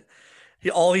like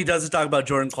all he does is talk about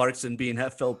Jordan Clarkson being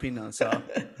half Filipino. So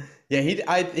yeah,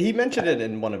 he mentioned it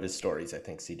in one of his stories. I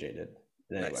think CJ did.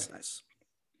 Anyway. Nice.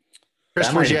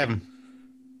 Chris, where'd you have him?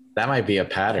 That might be a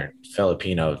pattern.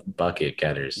 Filipino bucket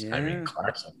getters. Yeah. I mean,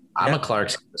 Clarkson. I'm a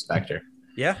Clarkson respecter.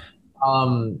 Yeah.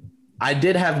 I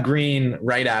did have Green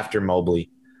right after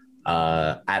Mobley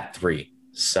at 3.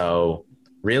 So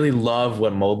really love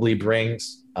what Mobley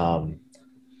brings. And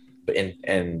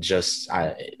just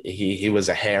he was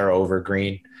a hair over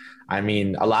Green. I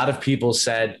mean, a lot of people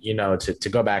said, to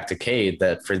go back to Cade,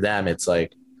 that for them it's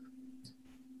like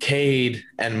Cade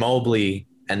and Mobley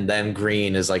and then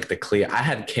Green is like the clear. I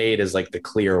had Cade as like the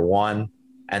clear 1,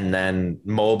 and then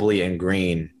Mobley and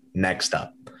Green next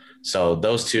up. So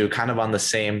those two kind of on the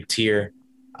same tier.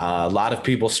 A lot of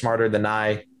people smarter than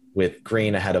I with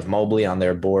Green ahead of Mobley on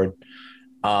their board.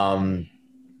 For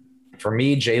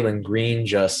me, Jalen Green,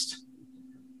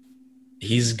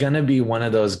 he's going to be one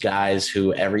of those guys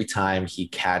who every time he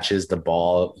catches the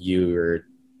ball, you're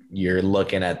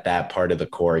looking at that part of the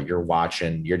court, you're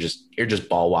watching, you're just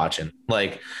ball watching.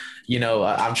 Like,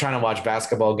 I'm trying to watch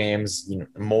basketball games,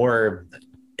 more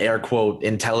air quote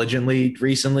intelligently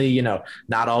recently,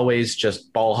 not always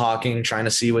just ball hawking, trying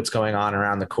to see what's going on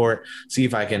around the court, see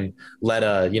if I can let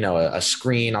a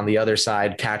screen on the other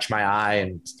side catch my eye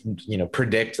and,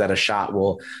 predict that a shot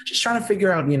will, just trying to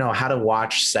figure out, how to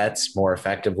watch sets more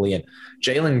effectively. And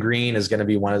Jalen Green is going to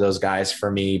be one of those guys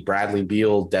for me. Bradley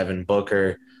Beal, Devin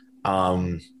Booker,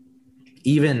 I'll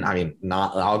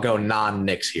go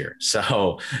non-Knicks here.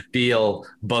 So Beal,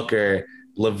 Booker,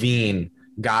 Levine,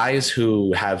 guys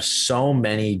who have so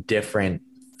many different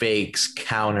fakes,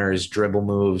 counters, dribble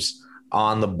moves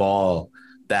on the ball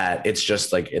that it's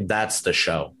just like, that's the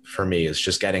show for me. It's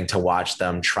just getting to watch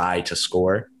them try to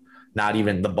score, not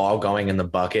even the ball going in the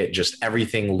bucket, just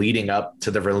everything leading up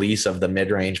to the release of the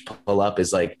mid-range pull-up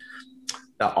is like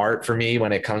the art for me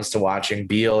when it comes to watching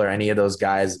Beal or any of those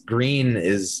guys. Green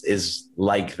is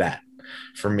like that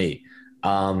for me.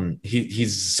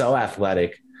 He's so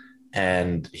athletic,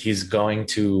 and he's going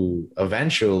to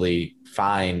eventually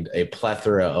find a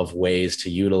plethora of ways to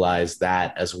utilize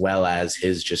that, as well as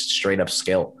his just straight up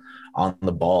skill on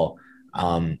the ball,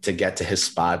 to get to his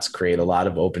spots, create a lot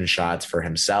of open shots for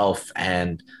himself.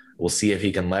 And we'll see if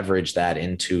he can leverage that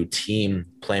into team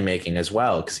playmaking as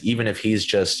well. Because even if he's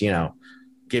just,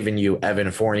 giving you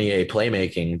Evan Fournier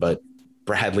playmaking, but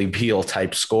Bradley Beal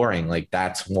type scoring, like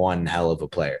that's one hell of a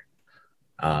player.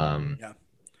 Yeah.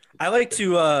 I like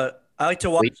to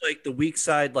watch like the weak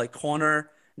side, like corner,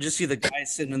 and just see the guy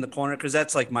sitting in the corner, because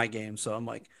that's like my game. So I'm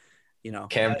like,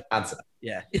 Cam Johnson.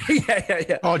 Yeah.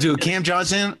 yeah. Oh, dude, Cam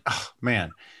Johnson. Oh,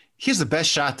 man, he's the best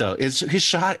shot though. His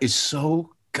shot is so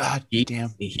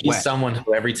goddamn. He's someone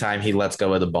who every time he lets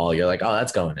go of the ball, you're like, oh,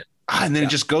 that's going in. And then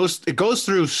it goes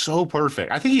through so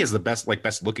perfect. I think he has the best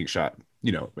looking shot,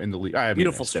 in the league. I mean,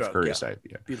 beautiful Steph stroke. Curry side.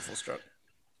 Yeah. Beautiful stroke.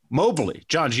 Mobley.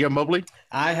 John, do you have Mobley?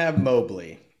 I have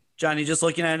Mobley. John, you just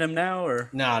looking at him now, or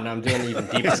no? I'm doing even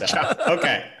deeper down.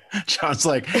 Okay. John's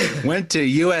like, went to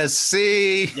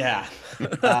USC. Yeah.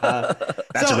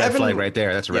 That's a red flag right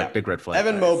there. That's a big red flag.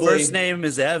 Evan Mobley. First name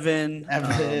is Evan.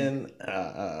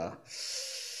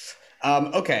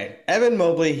 Okay. Evan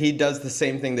Mobley, he does the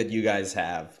same thing that you guys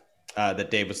have,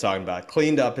 that Dave was talking about.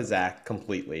 Cleaned up his act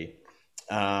completely.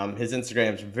 His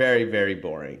Instagram's very, very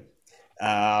boring.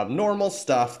 Normal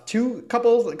stuff. A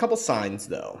couple signs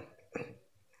though.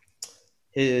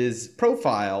 His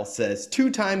profile says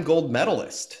 2-time gold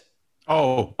medalist.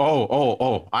 Oh!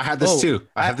 I had this too.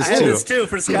 I had this too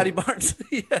for Scotty Barnes.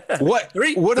 Yeah. What are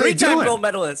they doing? Three-time gold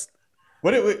medalist.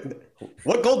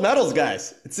 What gold medals,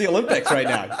 guys? It's the Olympics right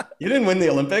now. You didn't win the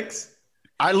Olympics.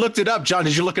 I looked it up, John.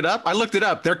 Did you look it up? I looked it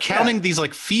up. They're counting these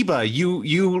like FIBA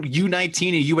U19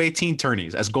 and U18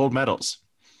 tourneys as gold medals.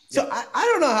 So I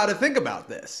don't know how to think about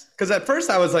this, because at first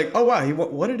I was like, oh wow,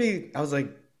 what did he? I was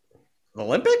like, the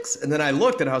Olympics, and then I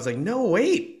looked and I was like, no,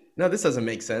 this doesn't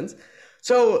make sense.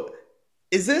 So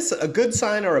is this a good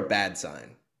sign or a bad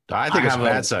sign? I think it's a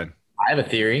bad sign. I have a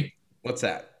theory. What's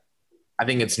that? I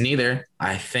think it's neither.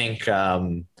 I think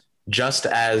just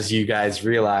as you guys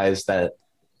realize that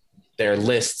their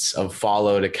lists of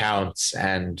followed accounts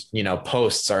and,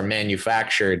 posts are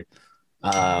manufactured,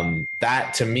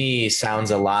 that to me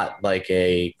sounds a lot like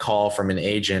a call from an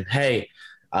agent. Hey,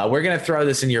 we're going to throw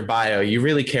this in your bio. You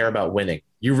really care about winning.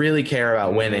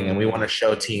 And we want to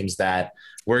show teams that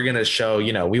we're going to show,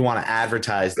 we want to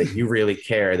advertise that you really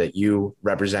care, that you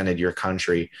represented your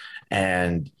country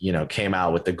and, came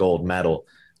out with the gold medal.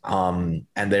 And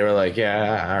they were like,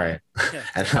 yeah, all right.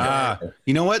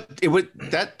 You know what?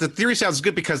 The theory sounds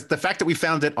good, because the fact that we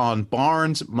found it on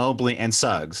Barnes, Mobley, and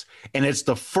Suggs, and it's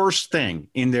the first thing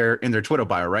in their Twitter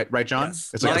bio, right, John?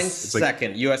 Yes. Mine's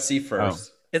second, USC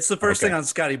first. It's the first thing on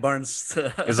Scotty Barnes.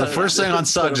 It's the first thing on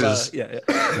Suggs. Yeah.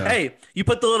 Hey, you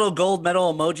put the little gold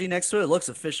medal emoji next to it. It looks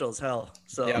official as hell.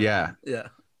 So yeah.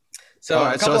 So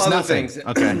a couple other nothing. things.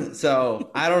 Okay.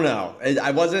 So I don't know.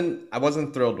 I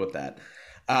wasn't thrilled with that.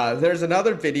 There's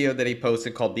another video that he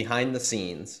posted called Behind the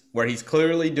Scenes, where he's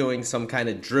clearly doing some kind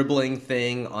of dribbling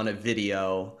thing on a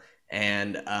video,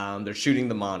 and they're shooting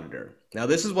the monitor. Now,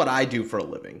 this is what I do for a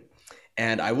living.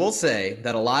 And I will say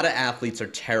that a lot of athletes are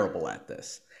terrible at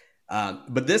this.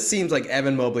 But this seems like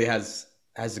Evan Mobley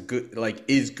is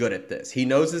good at this. He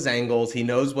knows his angles, he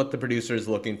knows what the producer is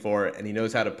looking for, and he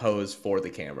knows how to pose for the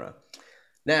camera.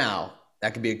 Now,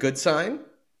 that could be a good sign.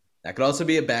 That could also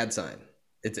be a bad sign.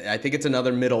 I think it's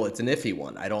another middle. It's an iffy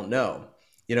one. I don't know.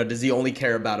 Does he only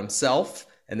care about himself,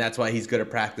 and that's why he's good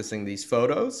at practicing these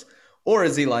photos? Or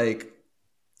is he like,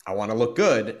 I want to look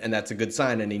good, and that's a good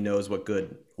sign, and he knows what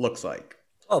good looks like?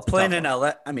 Well, playing in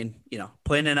LA,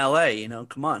 playing in LA,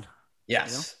 come on.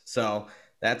 Yes. So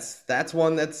that's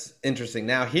one that's interesting.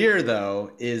 Now here,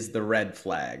 though, is the red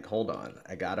flag. Hold on.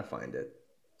 I got to find it.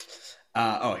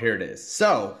 Here it is.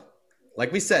 So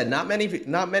like we said, not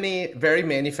many, very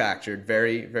manufactured,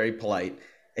 very, very polite,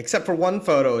 except for one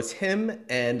photo. It's him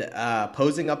and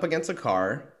posing up against a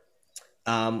car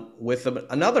with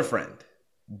another friend,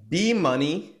 B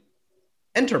Money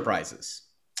Enterprises.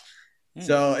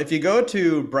 So if you go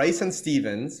to Bryson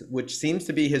Stevens, which seems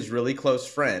to be his really close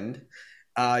friend,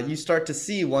 you start to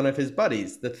see one of his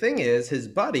buddies. The thing is, his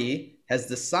buddy has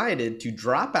decided to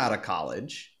drop out of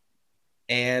college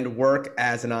and work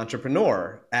as an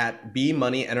entrepreneur at B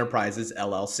Money Enterprises,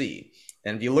 LLC.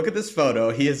 And if you look at this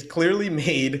photo, he has clearly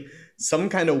made some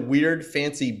kind of weird,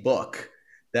 fancy book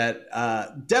that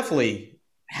definitely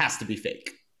has to be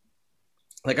fake.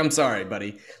 Like, I'm sorry,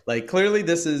 buddy. Like, clearly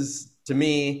this is, to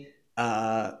me,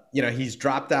 he's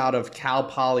dropped out of Cal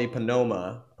Poly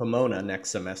Pomona next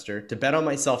semester to bet on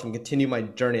myself and continue my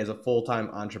journey as a full-time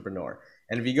entrepreneur.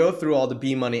 And if you go through all the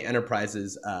B Money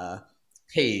Enterprises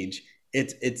page,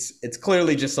 it's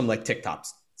clearly just some like TikTok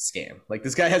scam. Like,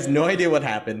 this guy has no idea what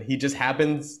happened. He just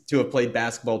happens to have played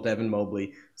basketball with Evan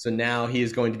Mobley. So now he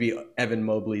is going to be Evan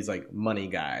Mobley's like money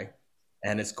guy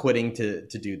and is quitting to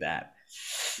do that.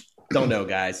 Don't know,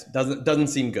 guys. Doesn't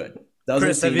seem good.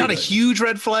 Chris, not a huge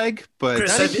red flag, but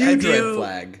Chris, not a huge red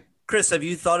flag. Chris, have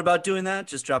you thought about doing that?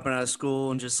 Just dropping out of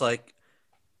school and just like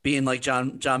being like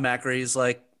John McRae's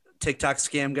like TikTok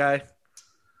scam guy?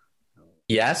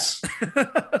 Yes.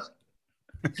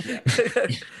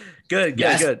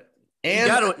 Good.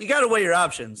 And you gotta weigh your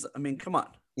options. I mean, come on.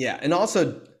 Yeah,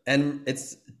 and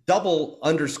it's double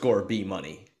underscore B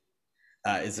Money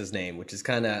is his name, which is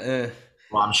kind of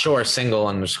Well, I'm sure single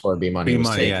underscore B Money. B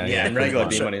Money, yeah, and regular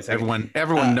B Money.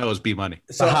 Everyone knows B Money.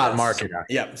 So a hot market.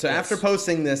 Yeah. So after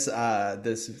posting this,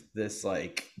 this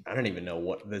like I don't even know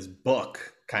what this book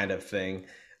kind of thing,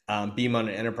 B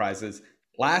Money Enterprises.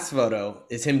 Last photo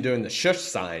is him doing the shush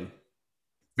sign.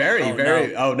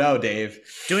 Oh no, Dave.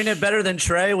 Doing it better than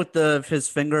Trey with his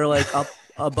finger like up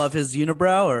above his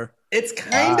unibrow, or it's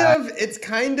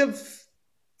kind of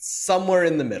somewhere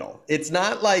in the middle. It's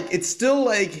not like it's still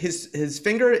like his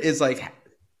finger is like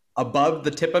above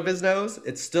the tip of his nose.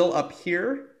 It's still up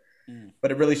here, but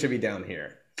it really should be down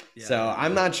here. Yeah. So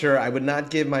I'm not sure. I would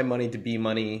not give my money to B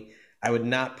Money. I would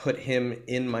not put him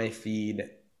in my feed.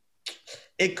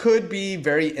 It could be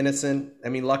very innocent. I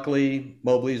mean, luckily,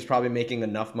 Mobley is probably making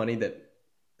enough money that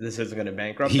this isn't going to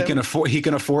bankrupt him. He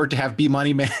can afford to have B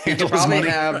Money man. He can probably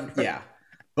have, yeah.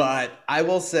 But I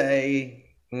will say,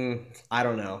 I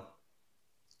don't know.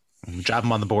 Drop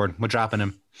him on the board. We're dropping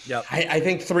him. Yep. I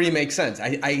think 3 makes sense.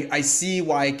 I see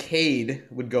why Cade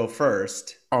would go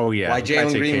first. Oh yeah. Why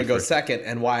Jalen Green would go second,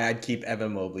 and why I'd keep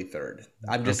Evan Mobley third.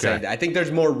 I'm just saying that. I think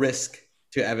there's more risk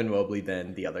to Evan Mobley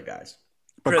than the other guys.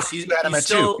 Chris, you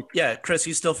still, Chris,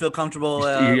 you still feel comfortable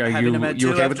having him at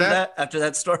 2 okay after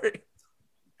that story?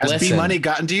 Has B Money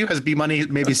gotten to you? Has B Money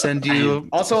maybe send you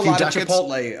also a lot ducats?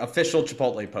 Of official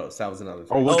Chipotle posts? That was another thing.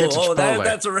 Oh, we'll get to Chipotle.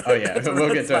 That's a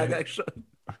we'll get to it. Actually.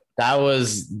 That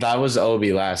was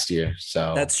Obi last year.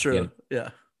 So that's true. Yeah.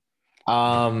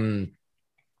 I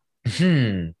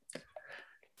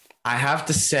have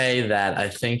to say that I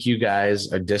think you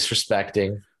guys are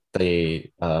disrespecting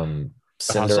the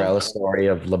Cinderella story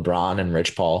of LeBron and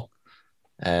Rich Paul.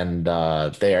 And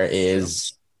I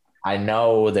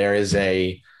know there is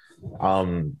a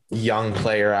young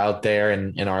player out there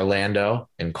in Orlando,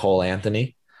 in Cole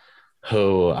Anthony,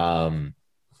 who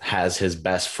has his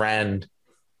best friend,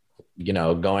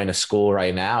 going to school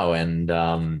right now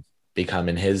and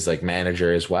becoming his like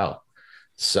manager as well.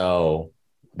 So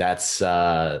that's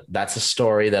a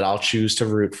story that I'll choose to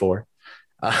root for,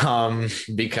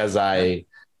 because I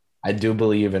do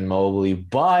believe in Mobley,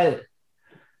 but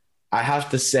I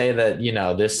have to say that,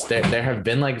 there have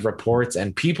been like reports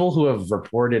and people who have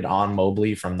reported on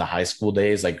Mobley from the high school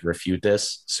days, like refute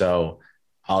this. So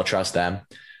I'll trust them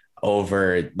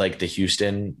over like the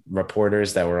Houston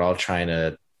reporters that were all trying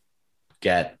to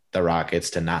get the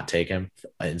Rockets to not take him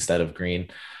instead of Green.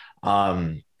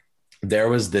 There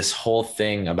was this whole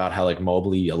thing about how like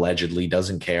Mobley allegedly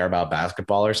doesn't care about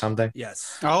basketball or something.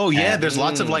 Yes. Oh yeah. There's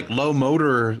lots of like low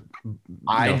motor.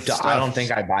 I don't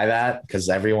think I buy that, because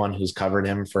everyone who's covered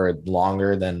him for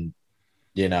longer than,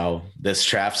 this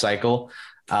draft cycle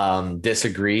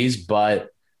disagrees, but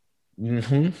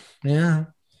yeah.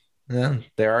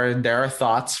 There are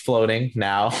thoughts floating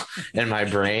now in my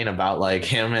brain about like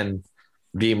him and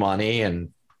B Money and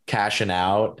cashing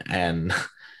out, and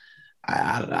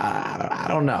I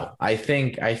don't know. I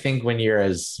think when you're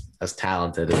as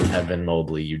talented as Evan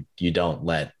Mobley, you don't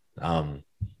let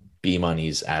B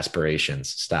Money's aspirations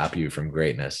stop you from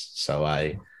greatness. So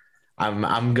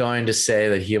I'm going to say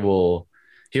that he will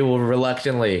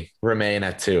reluctantly remain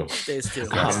at 2. Stays 2.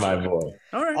 My boy.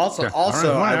 All right. Also,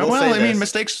 right. I will say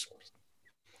mistakes.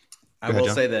 I will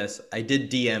say this. I did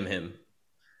DM him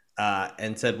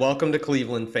and said, "Welcome to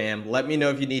Cleveland, fam. Let me know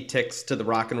if you need tickets to the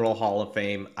Rock and Roll Hall of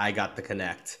Fame. I got the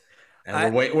connect."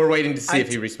 And we're waiting to see if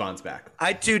he responds back.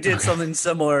 I too did something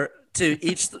similar to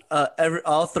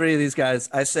all 3 of these guys.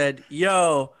 I said,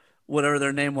 "Yo, whatever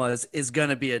their name was, is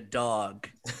gonna be a dog."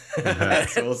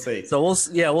 So we'll see. So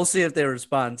we'll see if they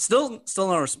respond. Still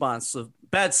no response. So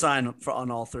bad sign on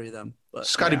all 3 of them. But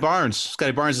Scotty Barnes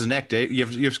is neck, Dave. You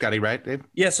have Scotty, right, Dave?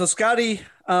 Yeah. So Scotty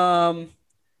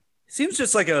seems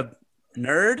just like a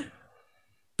nerd.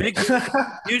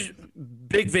 Huge,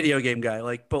 big video game guy.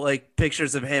 But like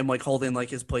pictures of him like holding like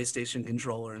his PlayStation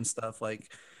controller and stuff.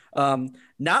 Like,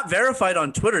 not verified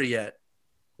on Twitter yet.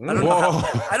 I don't know.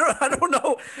 I don't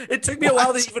know. It took me a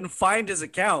while to even find his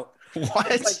account. What?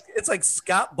 It's like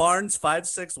Scott Barnes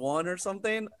 561 or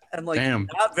something, and like Damn.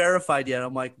 Not verified yet.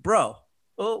 I'm like, bro,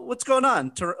 well, what's going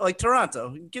on?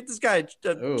 Toronto, get this guy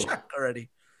a check already.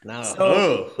 No.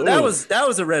 So that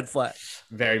was a red flag.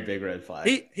 Very big red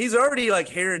flag. He's already like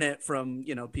hearing it from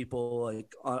people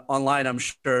like online. I'm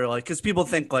sure because people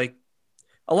think like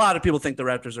a lot of people think the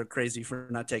Raptors are crazy for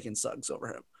not taking Suggs over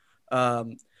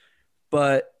him.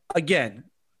 But again,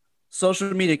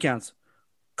 social media accounts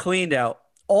cleaned out.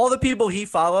 All the people he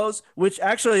follows, which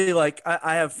actually like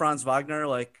I have Franz Wagner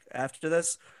like after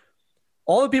this.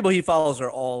 All the people he follows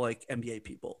are all like NBA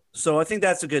people. So I think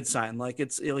that's a good sign. Like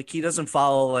it's like he doesn't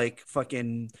follow like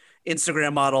fucking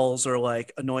Instagram models or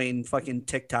like annoying fucking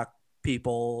TikTok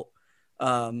people.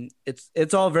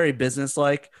 It's all very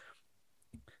businesslike.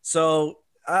 So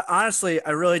honestly,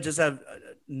 I really just have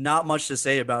not much to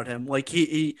say about him. Like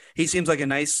he seems like a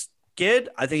nice kid.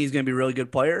 I think he's going to be a really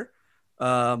good player.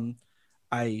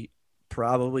 I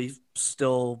probably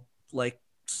still like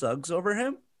Suggs over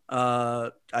him.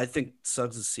 I think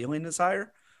Suggs' ceiling is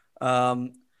higher.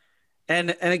 And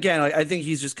again, I think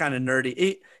he's just kind of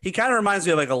nerdy. He kind of reminds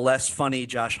me of like a less funny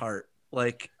Josh Hart,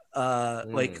 like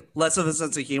less of a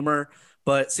sense of humor,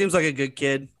 but seems like a good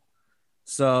kid.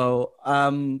 So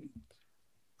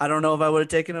I don't know if I would have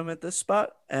taken him at this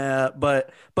spot,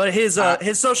 but his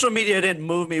social media didn't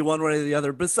move me one way or the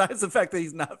other. Besides the fact that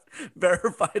he's not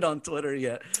verified on Twitter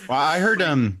yet. Well, I heard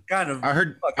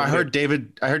I heard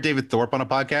David Thorpe on a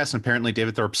podcast, and apparently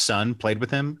David Thorpe's son played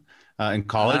with him in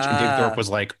college, and David Thorpe was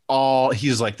like,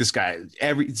 he's like this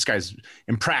guy's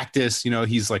in practice. You know,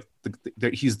 he's like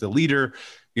he's the leader.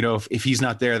 You know, if he's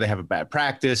not there, they have a bad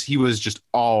practice. He was just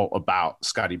all about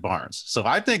Scottie Barnes. So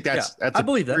I think that's a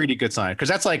pretty good sign, because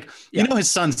that's like, you know, his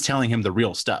son's telling him the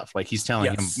real stuff. Like he's telling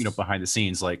him, you know, behind the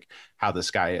scenes, like how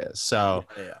this guy is. So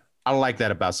I like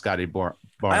that about Scottie Barnes.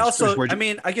 I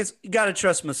mean, I guess you got to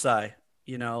trust Masai,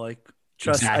 you know, like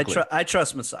I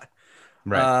trust Masai.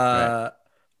 Right.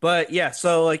 But yeah,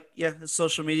 so like,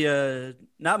 social media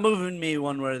not moving me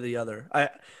one way or the other.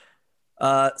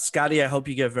 Scotty, I hope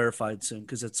you get verified soon,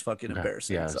 because it's fucking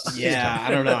embarrassing. Yeah, so. I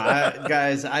don't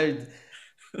know.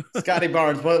 Scottie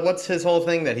Barnes, what's his whole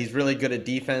thing? That he's really good at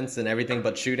defense and everything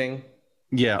but shooting?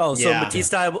 Yeah. Oh, so Matisse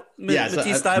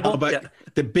Thybulle? But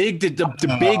the big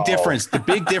difference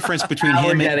between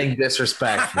him and getting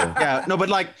disrespectful.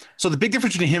 So the big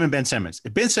difference between him and Ben Simmons.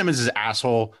 If Ben Simmons is an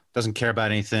asshole, doesn't care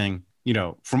about anything, you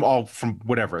know, from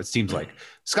whatever it seems like.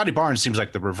 Scottie Barnes seems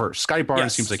like the reverse. Scottie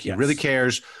Barnes seems like he really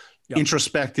cares.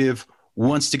 Introspective,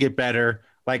 wants to get better,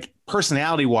 like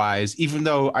personality wise, even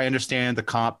though I understand the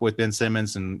comp with Ben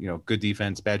Simmons and, you know, good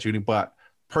defense, bad shooting, but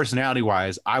personality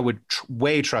wise, I would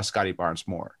way trust Scottie Barnes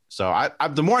more. So I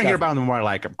the more I hear about him, the more I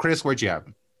like him. Chris, where'd you have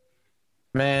him?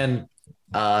 Man,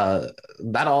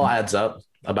 that all adds up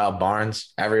about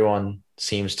Barnes. Everyone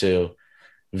seems to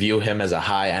view him as a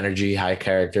high energy, high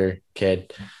character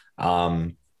kid.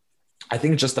 I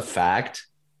think just the fact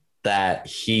that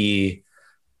he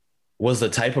was the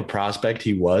type of prospect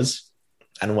he was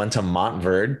and went to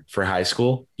Montverde for high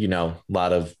school. You know, a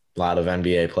lot of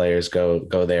NBA players go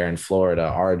there in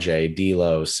Florida. RJ,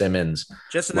 D'Lo, Simmons.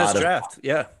 Just in this draft,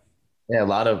 yeah, a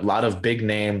lot of big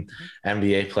name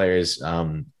NBA players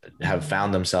have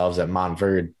found themselves at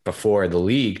Montverde before the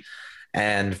league.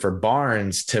 And for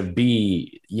Barnes to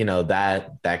be, you know,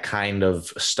 that kind of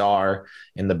star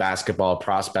in the basketball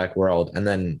prospect world and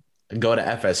then go to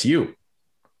FSU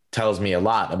tells me a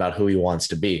lot about who he wants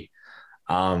to be.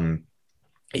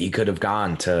 He could have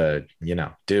gone to, you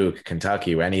know, Duke,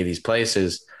 Kentucky, or any of these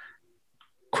places,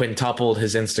 quintupled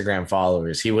his Instagram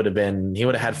followers. He would have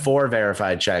had 4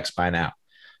 verified checks by now.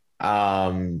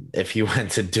 If he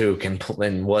went to Duke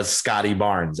and was Scottie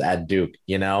Barnes at Duke,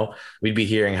 you know, we'd be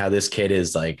hearing how this kid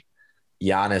is like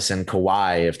Giannis and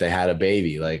Kawhi if they had a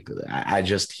baby. Like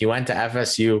he went to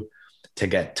FSU to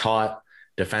get taught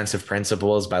defensive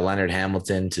principles by Leonard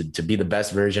Hamilton to be the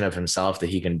best version of himself that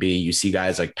he can be. You see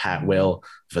guys like Pat Will,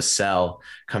 Vassell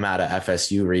come out of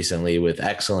FSU recently with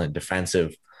excellent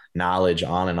defensive knowledge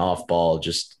on and off ball,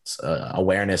 just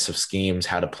awareness of schemes,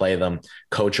 how to play them,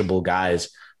 coachable guys.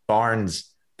 Barnes,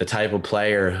 the type of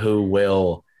player who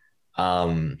will,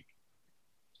 he'll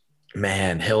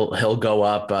go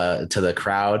up to the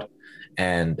crowd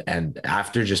and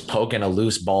after just poking a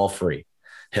loose ball free,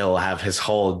 he'll have his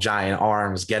whole giant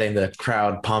arms getting the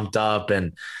crowd pumped up,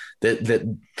 and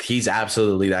that he's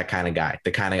absolutely that kind of guy.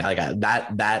 The kind of like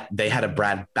that they had a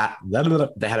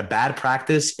bad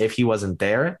practice if he wasn't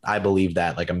there. I believe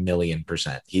that like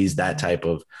 1,000,000%. He's that type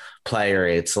of player.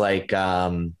 It's like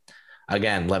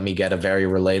again, let me get a very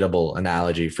relatable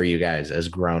analogy for you guys as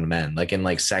grown men. Like in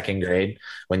like second grade,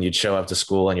 when you'd show up to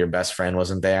school and your best friend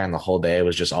wasn't there and the whole day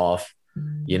was just off.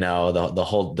 You know,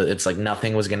 it's like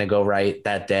nothing was going to go right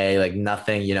that day. Like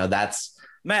nothing, you know, that's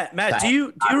Matt, do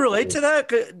you relate to that?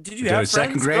 Did you have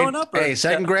friends growing up? Hey,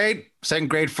 second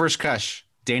grade, first crush,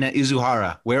 Dana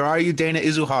Izuhara. Where are you, Dana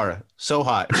Izuhara? So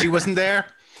hot. She wasn't there.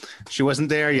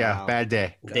 Yeah. Wow. Bad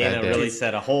day. Dana really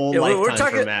set a whole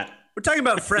lifetime for Matt. We're talking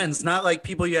about friends, not like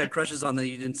people you had crushes on that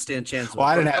you didn't stand a chance with. Well,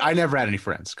 I never had any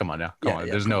friends. Come on now. Come on.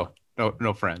 There's no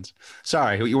friends.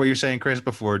 Sorry, what you were saying, Chris,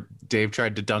 before Dave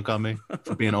tried to dunk on me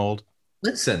for being old?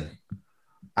 Listen,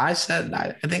 I said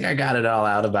I think I got it all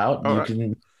out about.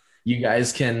 You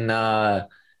guys can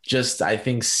just, I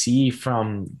think, see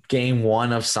from game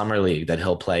 1 of Summer League that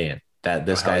he'll play in. that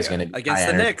this guy's going to be against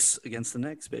the Knicks. Against the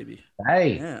Knicks, baby.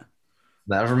 Hey, yeah.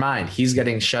 Never mind. He's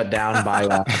getting shut down by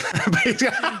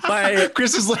by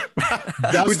Chris's.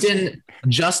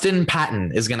 Justin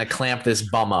Patton is going to clamp this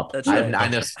bum up. That's right. I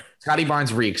know Scotty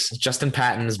Barnes reeks. Justin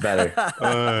Patton is better.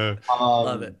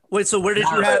 Love it. Wait, so where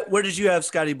did you have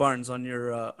Scotty Barnes on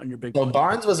your big? So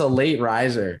Barnes was a late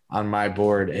riser on my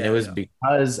board, and it was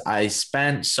because I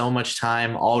spent so much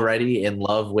time already in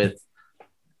love with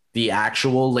the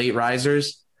actual late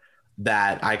risers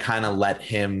that I kind of let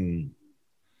him,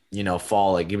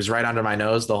 fall. Like he was right under my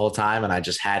nose the whole time, and I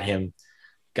just had him.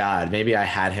 God, maybe I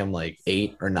had him like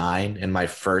 8 or 9 in my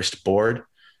first board.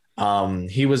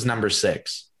 He was number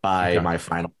 6 by my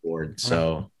final board.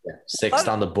 So 6th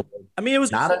on the board. I mean, it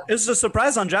was a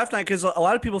surprise on draft night because a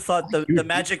lot of people thought the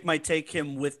Magic might take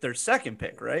him with their second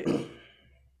pick, right?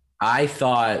 I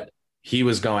thought he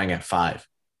was going at 5.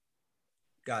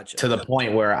 Gotcha. To the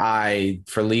point where I,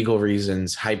 for legal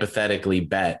reasons, hypothetically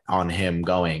bet on him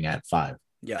going at 5.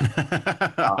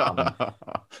 Yeah.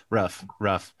 Rough.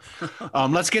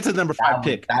 Let's get to the number 5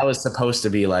 pick. That was supposed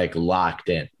to be like locked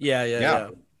in. Yeah.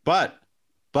 But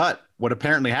what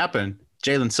apparently happened,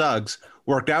 Jalen Suggs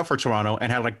worked out for Toronto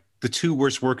and had like the 2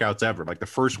 worst workouts ever. Like the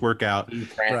first workout.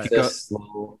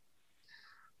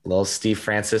 Little Steve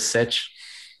Francis sitch.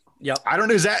 Yep. I don't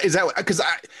know. Is that because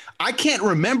I can't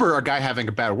remember a guy having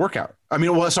a bad workout. I mean,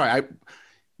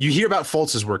 you hear about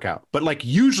Fultz's workout, but like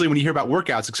usually when you hear about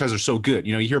workouts, it's because they're so good.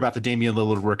 You hear about the Damian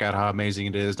Lillard workout, how amazing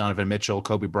it is, Donovan Mitchell,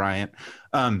 Kobe Bryant.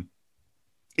 And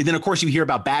then of course you hear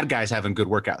about bad guys having good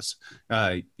workouts.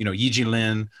 Yiji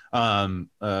Lin,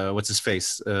 what's his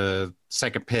face?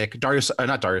 Second pick,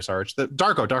 not Dario Saric,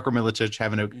 Darko Milicic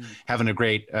having a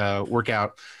great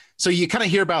workout. So you kind of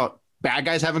hear about bad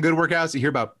guys having good workouts. You hear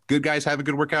about good guys having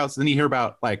good workouts. Then you hear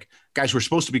about like guys who are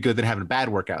supposed to be good that having bad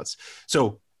workouts.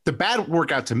 So the bad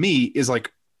workout to me is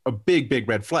like a big, big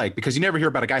red flag because you never hear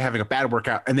about a guy having a bad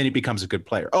workout and then he becomes a good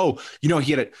player. Oh, he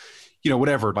had it,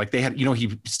 whatever. Like they had,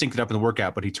 he stinked it up in the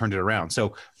workout, but he turned it around.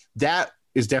 So that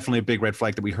is definitely a big red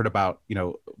flag that we heard about,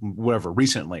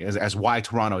 recently as why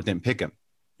Toronto didn't pick him.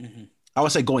 Mm-hmm. I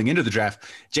would say going into the draft,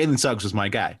 Jalen Suggs was my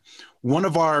guy. One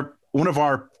of our,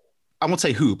 I won't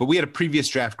say who, but we had a previous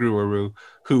draft guru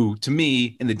who, to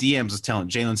me, in the DMs was telling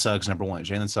Jalen Suggs number 1,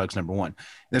 Jalen Suggs number 1.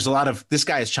 There's a lot of this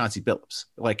guy is Chauncey Billups.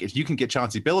 Like if you can get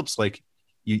Chauncey Billups, like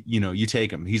you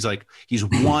take him. He's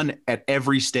won at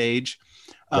every stage.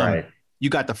 Right. You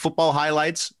got the football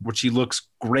highlights, which he looks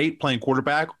great playing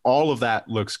quarterback. All of that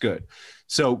looks good.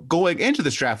 So going into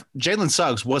this draft, Jalen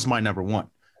Suggs was my number 1.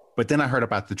 But then I heard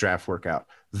about the draft workout.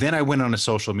 Then I went on his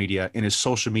social media, and his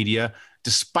social media,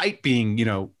 despite being,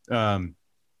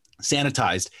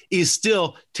 sanitized, is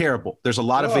still terrible. There's a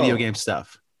lot of video game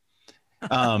stuff.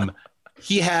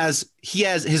 He has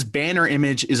his banner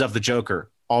image is of the Joker.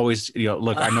 Always,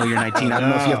 look, I know you're 19. I don't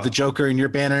know if you have the Joker in your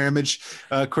banner image,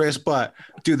 Chris, but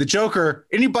dude, the Joker,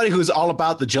 anybody who's all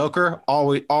about the Joker,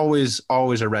 always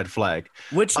a red flag.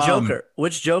 Which Joker?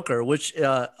 Which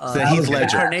the Heath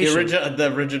Ledger,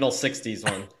 the original 60s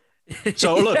one.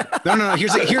 So look, no.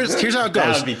 Here's how it goes.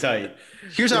 That would be tight.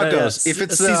 Here's how it goes. If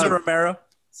it's Cesar Romero.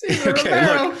 Look,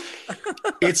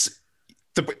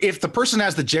 if the person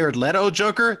has the Jared Leto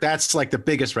Joker, that's like the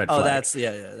biggest red flag. Oh, that's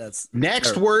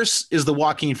next terrible. Worst is the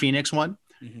Joaquin Phoenix one.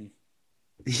 Mm-hmm.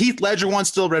 Heath Ledger one,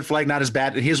 still red flag, not as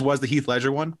bad. His was the Heath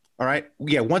Ledger one. All right.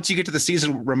 Yeah. Once you get to the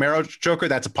Cesar Romero Joker,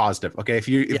 that's a positive. Okay.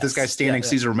 If this guy's standing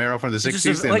Cesar Romero from the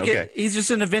 60s, then okay. He's just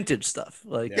into vintage stuff.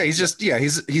 Like he's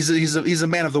a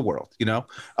man of the world,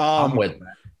 I'm with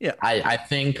that. Yeah. I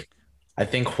think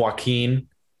Joaquin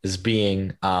is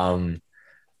being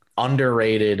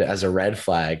underrated as a red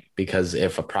flag because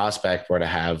if a prospect were to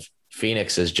have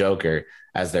Phoenix's Joker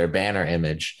as their banner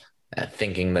image,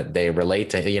 thinking that they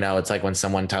relate to, it's like when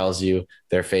someone tells you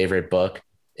their favorite book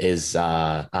is,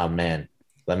 oh man,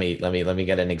 let me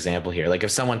get an example here. Like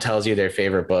if someone tells you their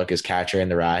favorite book is Catcher in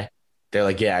the Rye, they're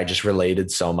like, yeah, I just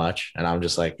related so much. And I'm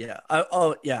just like, yeah.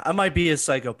 I might be a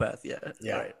psychopath. Yeah.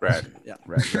 Yeah. Right. Yeah.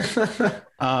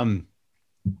 Right.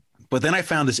 But then I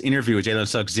found this interview with Jalen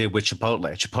Suggs did with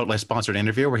Chipotle sponsored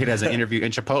interview where he does an interview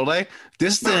in Chipotle.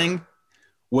 This thing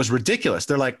was ridiculous.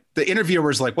 They're like, the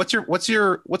interviewer's like, what's your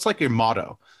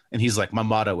motto? And he's like, my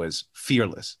motto is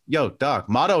fearless. Yo, dog,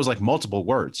 motto is like multiple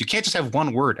words. You can't just have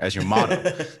one word as your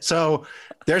motto. So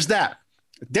there's that.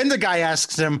 Then the guy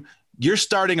asks him, you're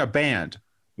starting a band.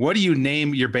 What do you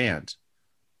name your band?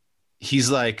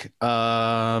 He's like,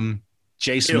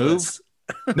 Jay Smooth.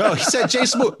 No, he said Jay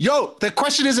Smooth. Yo, the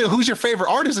question isn't who's your favorite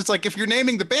artist. It's like if you're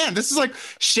naming the band. This is like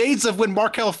shades of when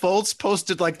Markelle Fultz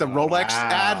posted like the Rolex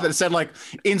ad that said like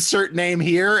insert name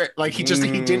here. Like he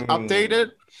didn't update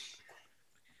it.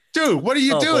 Dude, what are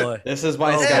you doing? Boy. This is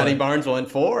why Scotty Barnes went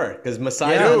 4 because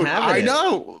Masai didn't have it. I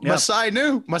know. Yep. Masai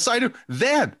knew.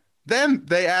 Then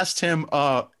they asked him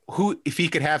who if he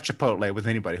could have Chipotle with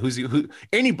anybody. Who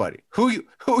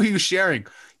are you sharing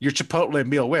your Chipotle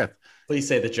meal with? Please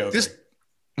say the Joker.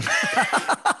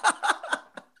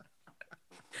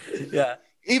 Yeah.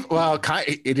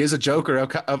 It is a Joker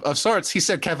of sorts. He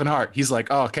said Kevin Hart. He's like,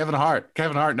 oh, Kevin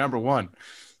Hart, number one.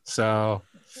 So,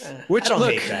 which I don't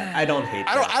hate that. I don't hate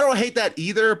that. I don't hate that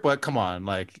either. But come on,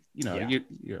 like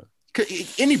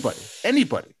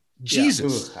anybody.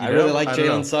 Jesus, I really like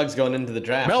Jalen Suggs going into the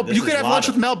draft. You could have lunch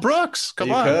with Mel Brooks.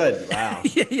 Come on, you could. Wow.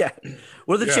 Yeah.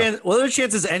 What are the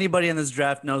chances anybody in this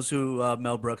draft knows who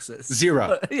Mel Brooks is?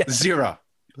 Zero. Zero.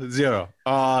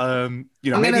 I'm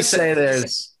gonna say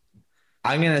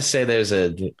there's a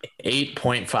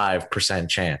 8.5%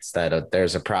 chance that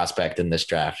there's a prospect in this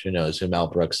draft who knows who Mel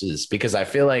Brooks is, because I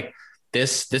feel like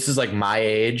this is like my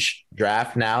age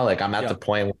draft now. Like I'm at the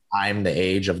point where I'm the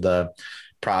age of the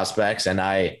prospects, and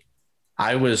I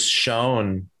was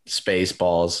shown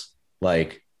Spaceballs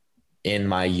like in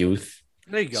my youth.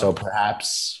 There you go. So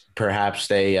perhaps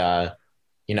they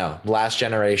last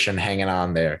generation hanging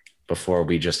on there before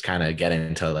we just kind of get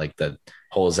into like the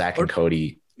whole Zach and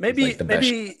Cody. Maybe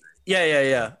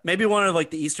maybe one of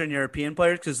like the Eastern European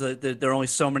players, because there are only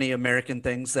so many American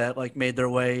things that like made their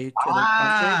way to the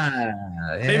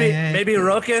country. Maybe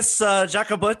Rokas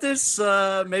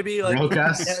Jakobutis, maybe like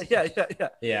Rokas.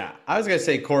 Yeah, I was gonna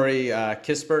say Corey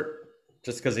Kispert,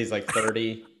 just because he's like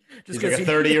 30. He's like a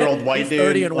 30-year-old white dude.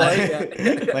 30 and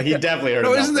white. Like he definitely heard.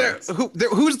 No, about isn't there?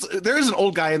 There is an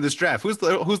old guy in this draft. Who's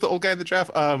the old guy in the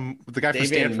draft? The guy from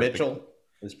Stanford. Mitchell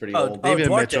is pretty old. David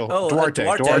Duarte. Mitchell.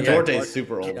 Duarte's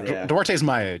super old. Duarte's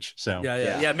my age. So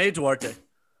yeah, maybe Duarte.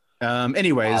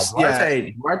 Anyways,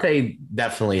 Duarte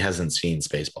definitely hasn't seen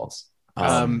Spaceballs.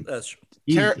 That's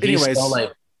true.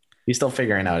 He's still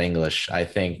figuring out English. I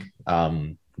think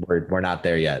we're not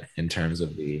there yet in terms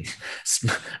of the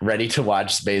ready to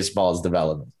watch Spaceballs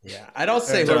development. Yeah, I'd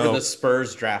also say whoever the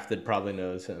Spurs drafted probably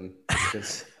knows him.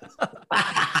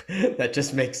 That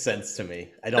just makes sense to me.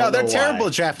 I don't know. No, they're why. terrible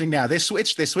at drafting now. They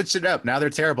switched it up. Now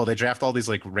they're terrible. They draft all these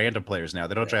like random players now.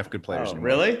 They don't draft good players anymore.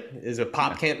 Really? Is it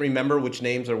Pop can't remember which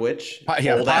names are which?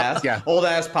 Old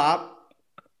ass Pop.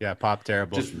 Yeah, Pop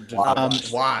terrible. Just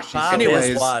washed.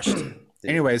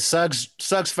 Anyways,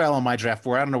 Suggs fell on my draft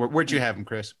board. I don't know where'd you have him,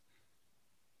 Chris?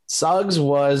 Suggs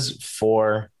was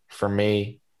 4 for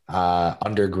me,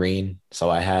 under Green.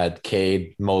 So I had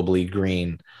Cade, Mobley,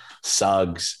 Green,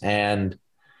 Suggs, and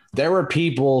there were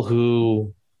people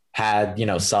who had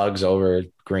Suggs over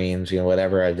Greens,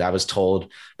 whatever. I was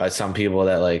told by some people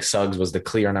that like Suggs was the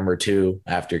clear number 2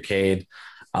 after Cade.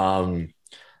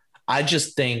 I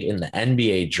just think in the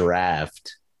NBA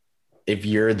draft, if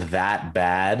you're that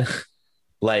bad,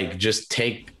 like just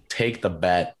take the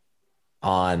bet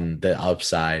on the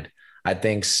upside. I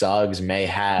think Suggs may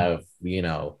have,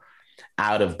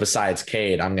 besides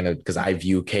Cade, because I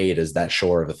view Cade as that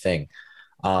shore of a thing.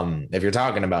 If you're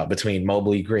talking about between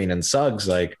Mobley, Green, and Suggs,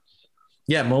 like,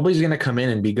 yeah, Mobley's going to come in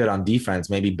and be good on defense,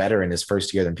 maybe better in his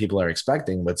first year than people are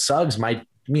expecting, but Suggs might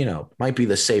be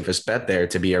the safest bet there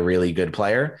to be a really good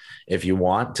player. If you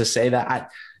want to say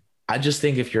that, I just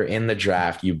think if you're in the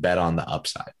draft, you bet on the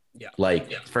upside. Yeah.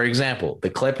 For example,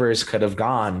 the Clippers could have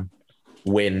gone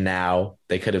win now.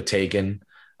 They could have taken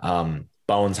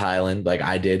Bones Highland like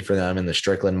I did for them in the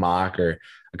Strickland mock, or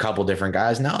a couple different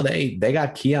guys. No, they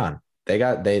got Keon.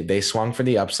 They swung for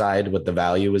the upside. What the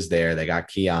value was there. They got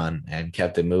Keon and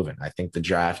kept it moving. I think the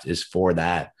draft is for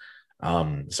that.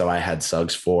 So I had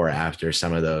Suggs 4 after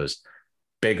some of those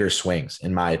bigger swings,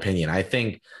 in my opinion. I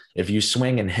think if you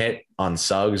swing and hit on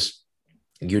Suggs,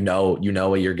 you know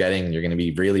what you're getting. You're going to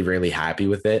be really, really happy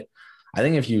with it. I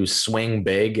think if you swing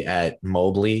big at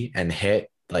Mobley and hit,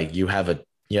 like you have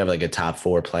like a top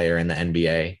 4 player in the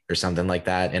NBA or something like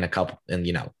that in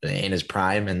in his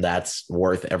prime, and that's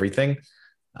worth everything.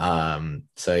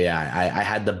 So yeah, I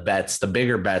had the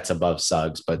bigger bets above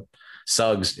Suggs, but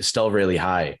Suggs is still really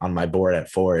high on my board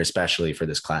at 4, especially for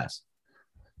this class.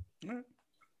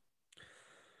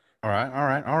 All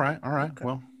right. Okay.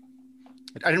 Well,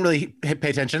 I didn't really pay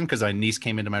attention because my niece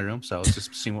came into my room, so I was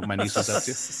just seeing what my niece was up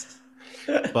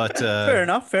to. But fair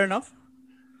enough.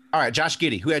 All right, Josh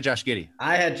Giddey. Who had Josh Giddey?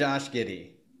 I had Josh Giddey.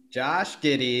 Josh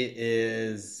Giddey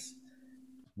is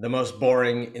the most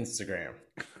boring Instagram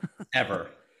ever.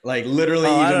 Like literally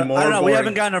even more. I don't know. We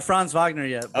haven't gotten to Franz Wagner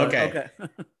yet. Okay.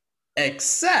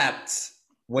 Except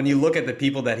when you look at the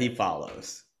people that he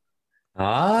follows.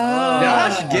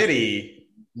 Josh Giddey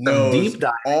knows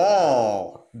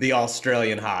all the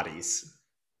Australian hotties.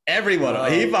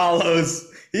 Everyone. He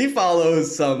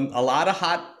follows a lot of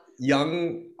hot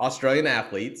young Australian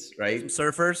athletes, right?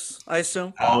 Surfers, I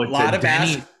assume. A lot of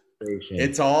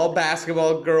it's all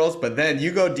basketball girls, but then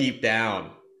you go deep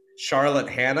down. Charlotte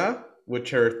Hannah,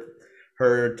 which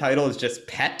her title is just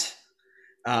pet.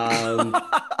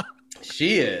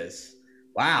 She is.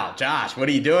 Wow, Josh, what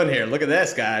are you doing here? Look at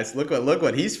this, guys. Look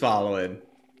what he's following.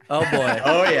 Oh boy.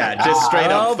 Oh yeah, just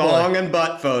straight up thong and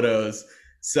butt photos.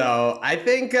 So I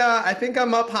think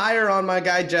I'm up higher on my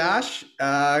guy Josh. He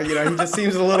just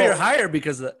seems a little. You're higher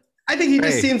because of. I think he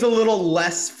just seems a little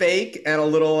less fake and a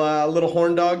little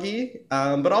horn doggy,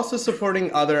 but also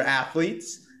supporting other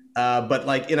athletes, but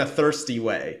like in a thirsty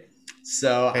way.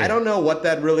 So I don't know what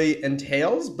that really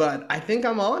entails, but I think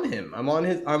I'm on him. I'm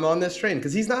on this train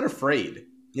because he's not afraid.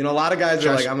 A lot of guys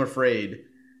are like, I'm afraid,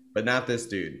 but not this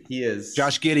dude. He is.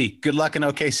 Josh Giddey. Good luck in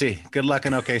OKC. Good luck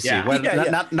in OKC.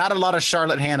 Yeah. Not a lot of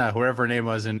Charlotte Hannah, whoever her name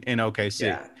was in OKC.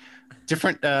 Yeah.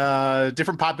 Different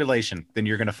population than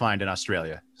you're going to find in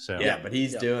Australia. So but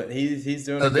he's doing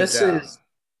so this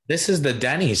is the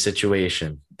Denny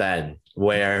situation then,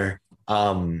 where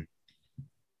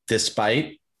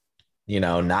despite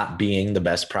not being the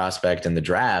best prospect in the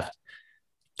draft,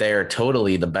 they're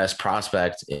totally the best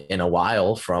prospect in a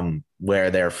while from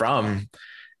where they're from,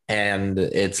 and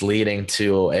it's leading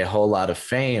to a whole lot of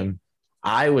fame.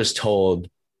 I was told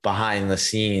behind the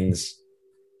scenes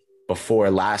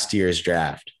before last year's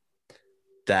draft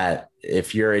that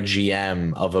if you're a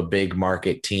GM of a big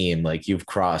market team, like, you've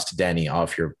crossed Denny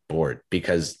off your board,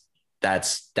 because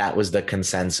that was the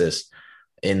consensus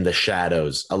in the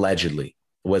shadows, allegedly,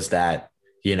 was that,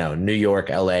 New York,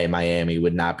 LA, Miami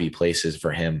would not be places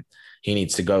for him. He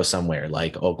needs to go somewhere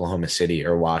like Oklahoma City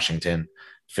or Washington,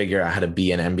 figure out how to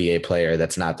be an NBA player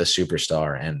that's not the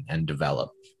superstar and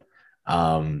develop.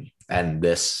 And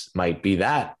this might be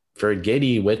that for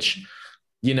Giddey, which,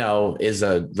 is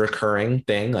a recurring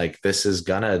thing. Like, this is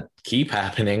going to keep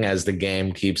happening as the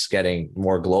game keeps getting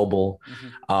more global.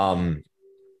 Mm-hmm.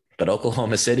 But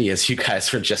Oklahoma City, as you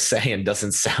guys were just saying,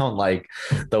 doesn't sound like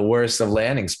the worst of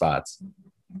landing spots.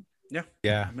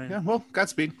 Yeah. Well,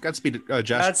 Godspeed,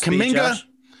 Josh. Kaminga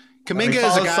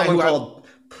is a guy called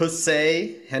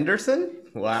Pussy Henderson.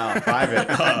 Wow, private.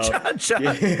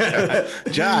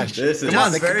 Josh, this is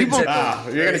come on, people.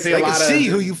 You're going to see a lot of. See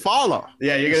who you follow.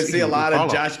 Yeah, you're going to see a lot of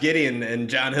Josh Giddey and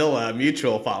John Hill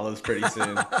mutual follows pretty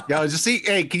soon. Just see.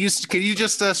 Hey, can you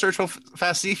just search for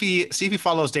fast? See if he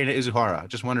follows Dana Izuhara.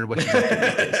 Just wondered what.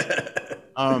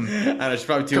 I know, she's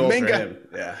probably too old for him.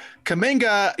 Yeah.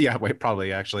 Kaminga,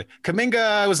 probably actually.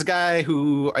 Kaminga was a guy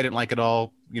who I didn't like at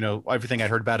all. Everything I'd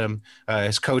heard about him.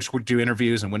 His coach would do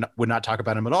interviews and would not talk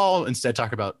about him at all. Instead,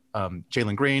 talk about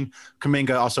Jalen Green.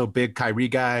 Kaminga, also big Kyrie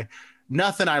guy.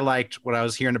 Nothing I liked what I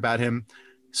was hearing about him.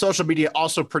 Social media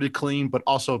also pretty clean, but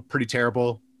also pretty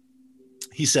terrible.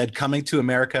 He said Coming to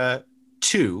America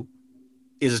 2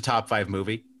 is a top 5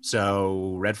 movie.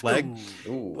 So red flag.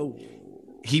 Ooh.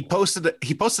 He posted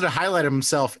a highlight of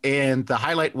himself, and the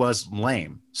highlight was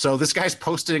lame. So this guy's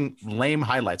posting lame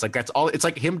highlights. Like, that's all. It's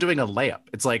like him doing a layup.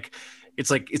 It's like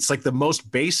the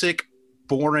most basic,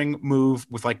 boring move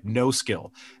with like no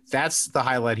skill. That's the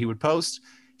highlight he would post.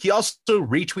 He also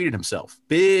retweeted himself.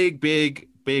 Big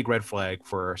red flag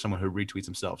for someone who retweets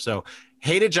himself. So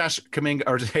hated Josh Kaminga,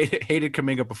 or hated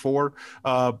Kaminga before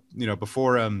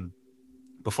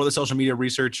the social media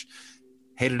research.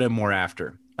 Hated him more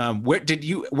after. Where did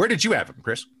you have him,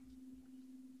 Chris?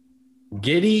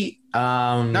 Giddey,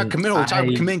 not Camille. We're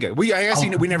talking Kaminga.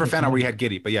 We never found out where you had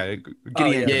Giddey, but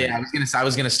Giddey. I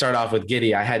was gonna start off with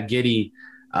Giddey. I had Giddey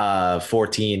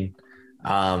 14.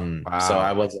 Wow. So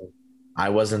I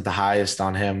wasn't the highest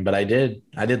on him, but I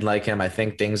did like him. I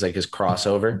think things like his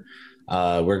crossover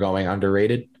were going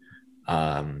underrated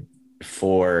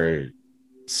for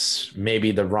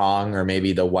maybe the wrong or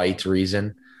maybe the white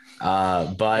reason.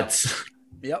 But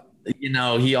yep.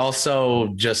 He also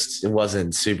just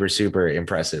wasn't super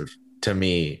impressive to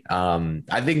me.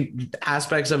 I think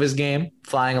aspects of his game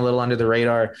flying a little under the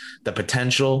radar, the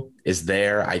potential is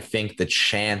there. I think the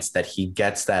chance that he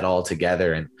gets that all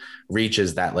together and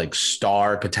reaches that like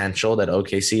star potential that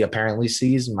OKC apparently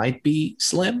sees might be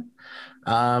slim.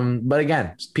 But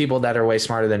again, people that are way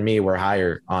smarter than me were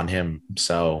higher on him.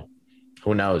 So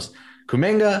who knows?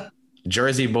 Kuminga,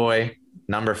 Jersey boy,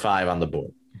 number 5 on the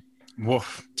board.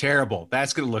 Woof, terrible.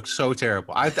 That's going to look so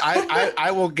terrible.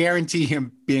 I will guarantee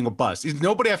him being a bust.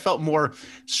 Nobody I felt more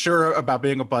sure about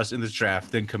being a bust in this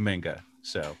draft than Kuminga.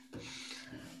 So,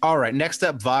 all right. Next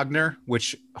up, Wagner,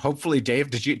 which hopefully Dave,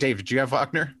 did you have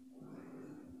Wagner?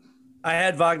 I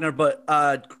had Wagner, but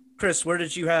Chris, where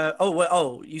did you have?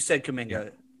 You said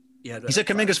Kuminga. Yeah, he said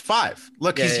Kuminga's 5.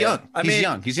 Look, he's young. He's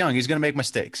young. He's young. He's gonna make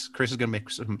mistakes. Chris is gonna make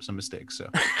some mistakes. So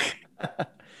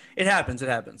it happens. It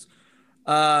happens.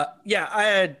 Yeah, I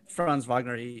had Franz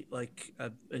Wagner. He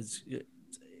is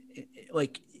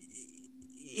like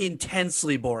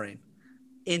intensely boring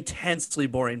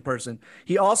person.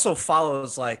 He also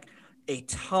follows like a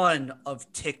ton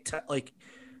of TikTok, like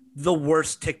the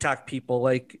worst TikTok people.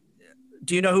 Like,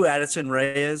 do you know who Addison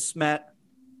Rae is, Matt?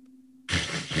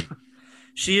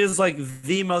 She is like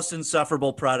the most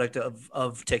insufferable product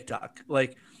of TikTok.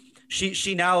 Like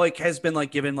she now like has been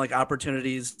like given like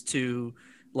opportunities to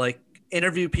like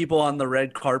interview people on the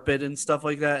red carpet and stuff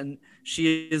like that. And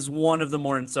she is one of the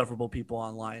more insufferable people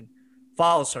online.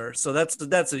 Follows her. So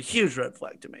that's a huge red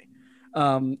flag to me.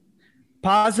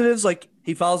 Positives, like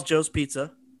he follows Joe's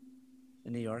Pizza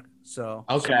in New York. So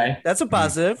okay, that's a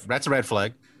positive. That's a red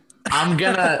flag. I'm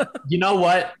gonna, you know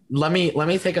what? Let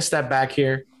me take a step back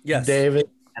here, yes, David,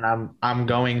 and I'm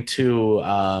going to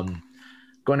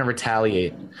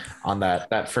retaliate on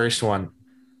that first one.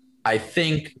 I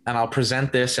think, and I'll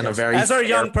present this in a very as our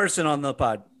young person on the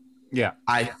pod. Yeah,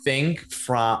 I think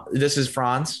this is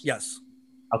Franz. Yes.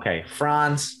 Okay,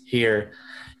 Franz here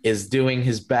is doing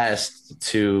his best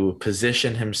to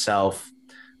position himself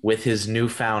with his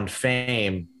newfound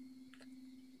fame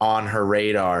on her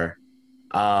radar.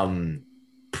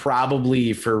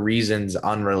 Probably for reasons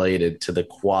unrelated to the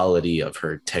quality of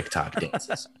her TikTok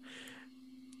dances.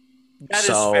 That is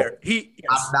fair.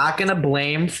 I'm not going to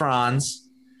blame Franz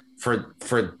for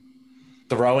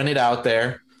throwing it out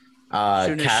there,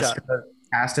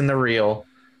 casting the reel,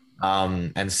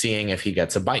 and seeing if he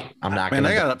gets a bite. I'm not going to.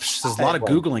 There's a lot of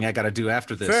Googling I got to do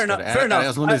after this. Fair enough.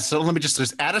 Let me just.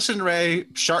 There's Addison Rae.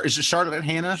 Is it Charlotte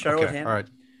Hannah? Hannah. All right.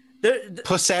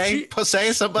 Pussy,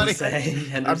 somebody.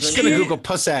 I'm just gonna Google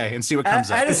pussy and see what comes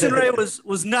up. Addison Rae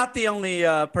was not the only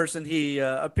person he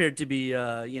appeared to be,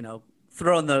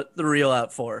 throwing the reel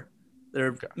out for. There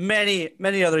are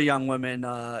many other young women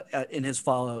in his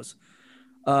follows.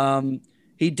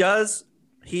 He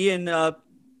and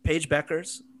Paige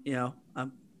Beckers. I'm a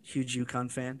huge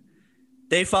UConn fan.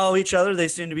 They follow each other. They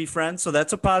seem to be friends, so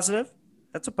that's a positive.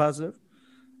 He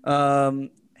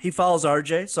follows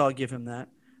RJ, so I'll give him that.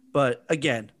 But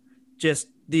again, just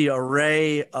the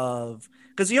array of –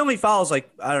 because he only follows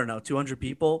 200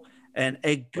 people, and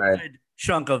a good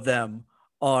chunk of them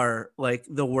are like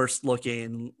the worst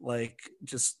looking, like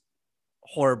just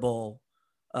horrible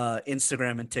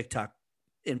Instagram and TikTok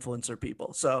influencer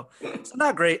people. So it's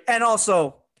not great. And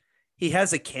also he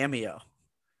has a cameo.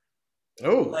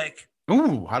 Oh,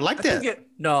 I like that.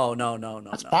 No.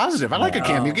 That's positive. I like a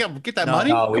cameo. Get that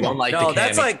money. No, we don't like the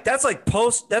cameo. That's like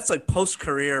post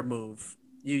career move.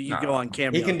 You go on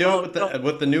cameo. He can do it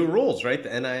with the new rules, right? The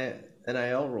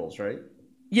NIL rules, right?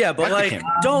 Yeah, but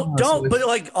don't.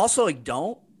 Also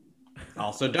don't.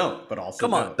 Also don't. But also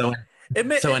come on. Don't.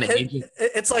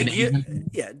 It's like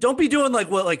don't be doing like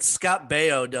what like Scott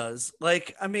Baio does.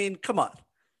 Like, I mean, come on.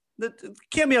 The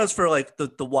cameos for like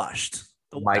the washed.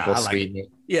 Michael Sweetney.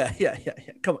 Yeah.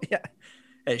 Come on, yeah.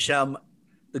 Hey, shout out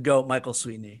the GOAT, Michael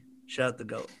Sweetney. Shout out the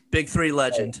GOAT. Big Three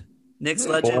legend. Knicks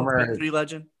legend, Big Three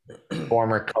legend.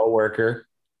 Former co-worker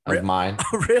of mine.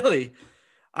 Really?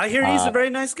 I hear he's a very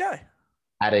nice guy.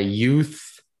 At a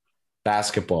youth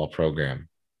basketball program.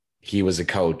 He was a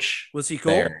coach. Was he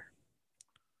cool? There.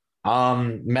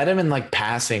 Met him in like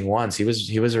passing once. He was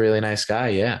a really nice guy.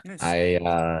 Yeah.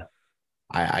 Nice.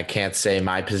 I can't say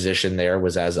my position there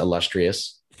was as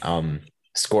illustrious.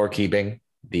 Scorekeeping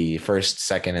the first,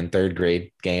 second, and third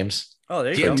grade games. Oh,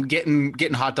 there you go.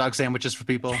 Getting hot dog sandwiches for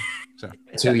people. So.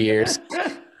 2 years.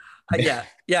 Yeah.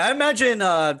 I imagine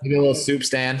maybe a little soup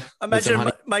stand. I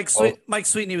imagine Mike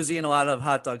Sweetney was eating a lot of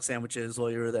hot dog sandwiches while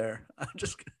you were there. I'm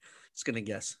just gonna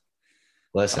guess.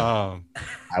 Listen, I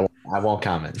won't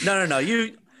comment. No.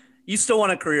 You still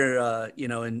want a career,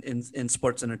 in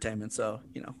sports entertainment. So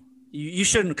you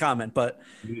shouldn't comment. But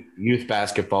youth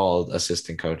basketball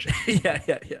assistant coaching. Yeah.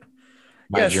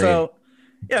 My dream. So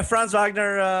Franz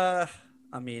Wagner.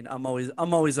 I mean, I'm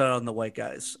always out on the white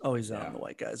guys. Always out on the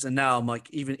white guys. And now I'm like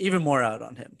even more out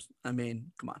on him. I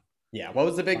mean, come on. Yeah. What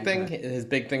was the big thing? His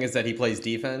big thing is that he plays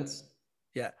defense.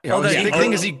 Yeah. The big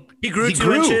thing is he grew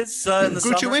 2 inches. In the grew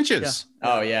summer. 2 inches.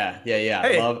 Yeah. Oh yeah.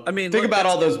 Hey, think about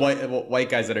all those white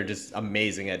guys that are just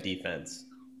amazing at defense.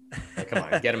 Like, come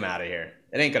on, get them out of here.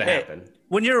 It ain't gonna happen.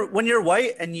 When you're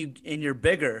white and you're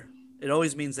bigger, it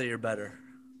always means that you're better.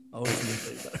 Always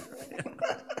means that you're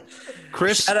better.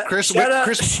 Chris, shout out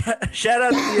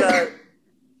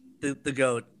the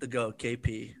GOAT,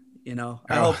 KP.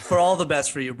 I hope for all the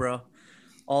best for you, bro.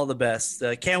 All the best.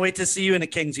 Can't wait to see you in a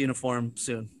Kings uniform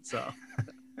soon. So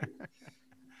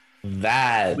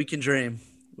That we can dream.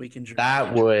 We can dream.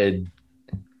 That would,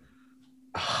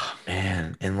 oh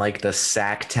man, in like the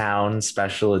Sacktown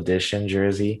special edition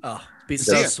jersey. Oh, be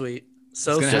so sweet.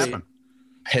 So sweet. Happen.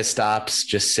 Pistops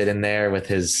just sitting there with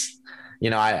his,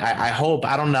 I hope,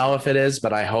 I don't know if it is,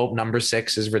 but I hope number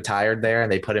 6 is retired there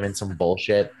and they put him in some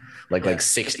bullshit. Like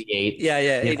 68.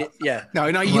 Yeah. No,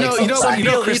 you know,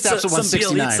 Kristaps at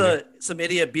 169. Some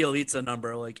idiot Bielitsa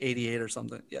number, like 88 or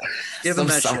something. Yeah. Give him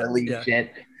that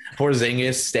shit.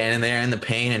 Porzingis standing there in the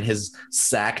paint in his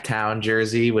Sacktown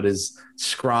jersey with his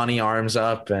scrawny arms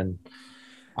up, and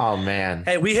oh man.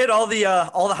 Hey, we hit all the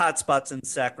hot spots in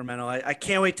Sacramento. I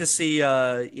can't wait to see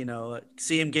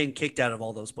see him getting kicked out of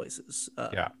all those places.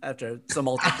 After some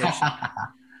altercation.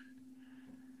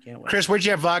 Can't wait. Chris, where'd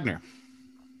you have Wagner?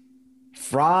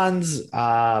 Franz,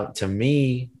 to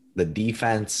me, the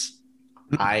defense.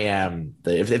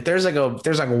 If there's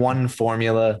like one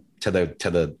formula to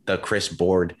the Chris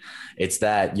board, it's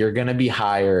that you're gonna be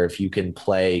higher if you can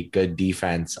play good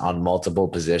defense on multiple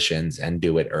positions and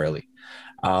do it early.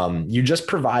 You just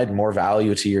provide more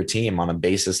value to your team on a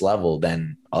basis level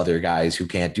than other guys who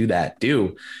can't do that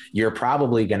do. You're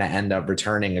probably going to end up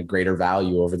returning a greater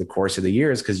value over the course of the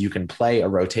years because you can play a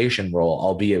rotation role,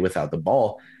 albeit without the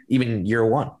ball, even year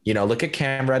one. Look at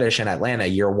Cam Reddish in Atlanta.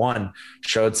 Year one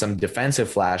showed some defensive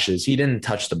flashes. He didn't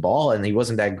touch the ball and he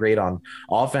wasn't that great on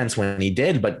offense when he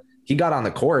did, but he got on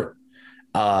the court.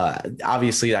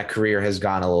 Obviously that career has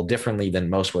gone a little differently than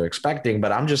most were expecting,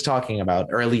 but I'm just talking about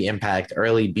early impact,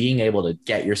 early being able to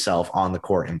get yourself on the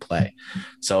court and play.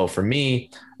 So for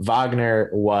me, Wagner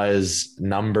was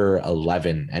number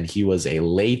 11 and he was a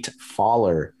late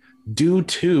faller due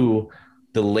to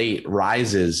the late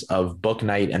rises of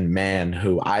Bouknight and Mann,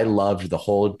 who I loved the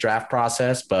whole draft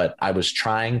process, but I was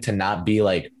trying to not be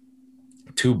like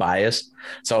too biased.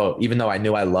 So even though I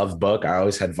knew I loved Book, I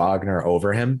always had Wagner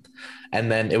over him. And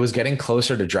then it was getting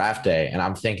closer to draft day. And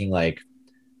I'm thinking like,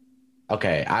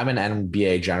 okay, I'm an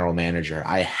NBA general manager.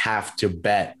 I have to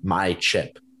bet my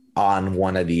chip on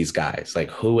one of these guys. Like,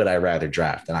 who would I rather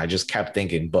draft? And I just kept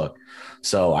thinking Book.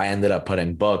 So I ended up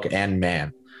putting Book and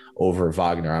Mann over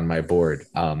Wagner on my board.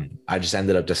 I just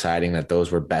ended up deciding that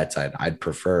those were bets I'd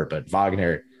prefer. But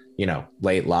Wagner,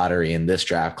 late lottery in this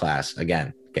draft class,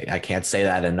 again, I can't say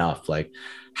that enough. Like,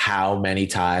 how many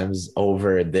times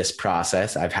over this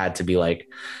process I've had to be like,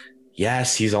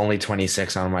 yes, he's only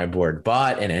 26 on my board,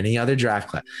 but in any other draft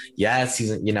class, yes,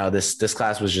 he's, this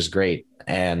class was just great.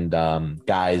 And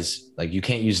guys, like, you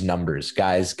can't use numbers.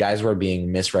 Guys were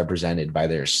being misrepresented by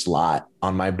their slot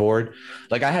on my board.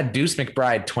 Like, I had Deuce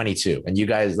McBride 22, and you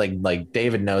guys, like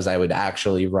David knows, I would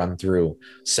actually run through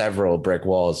several brick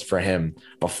walls for him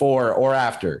before or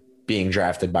after being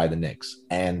drafted by the Knicks,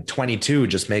 and 22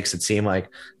 just makes it seem like,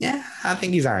 yeah, I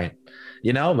think he's all right,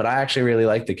 but I actually really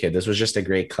like the kid. This was just a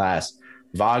great class.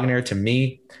 Wagner, to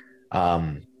me,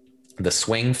 the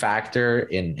swing factor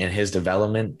in his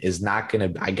development is not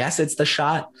going to, I guess it's the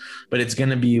shot, but it's going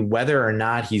to be whether or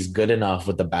not he's good enough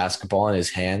with the basketball in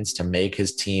his hands to make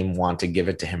his team want to give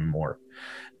it to him more.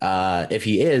 If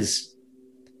he is,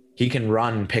 he can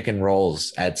run pick and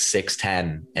rolls at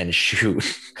 6'10" and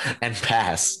shoot and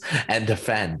pass and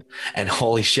defend. And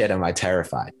holy shit, am I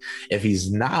terrified. If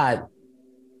he's not,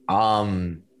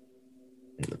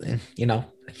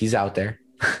 he's out there.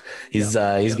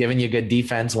 He's giving you good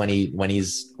defense when he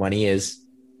is,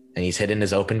 and he's hitting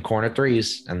his open corner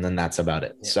threes, and then that's about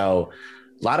it. Yeah. So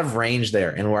a lot of range there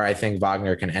and where I think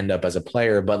Wagner can end up as a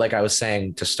player. But like I was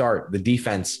saying to start, the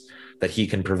defense that he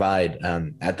can provide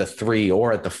at the 3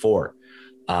 or at the 4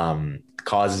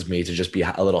 causes me to just be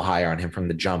a little higher on him from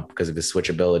the jump because of his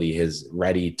switchability, his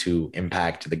ready to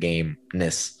impact the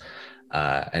game-ness,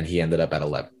 and he ended up at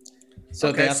 11. So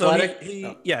okay, the Athletic,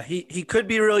 he could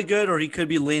be really good, or he could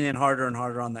be leaning harder and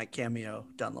harder on that cameo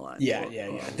down the line. Yeah.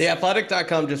 The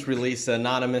Athletic.com just released an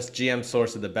anonymous GM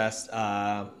source of the best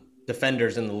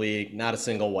defenders in the league. Not a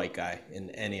single white guy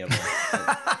in any of them.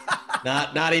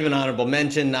 Not even honorable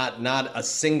mention. Not a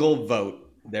single vote.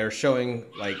 They're showing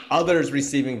like others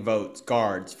receiving votes.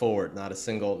 Guards, forward, not a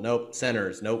single. Nope.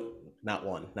 Centers, nope. Not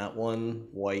one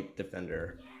white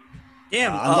defender.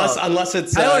 Damn. Unless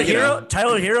it's Tyler Hero.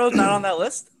 Tyler Hero's not on that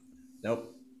list.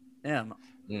 Nope. Damn.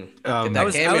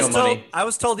 I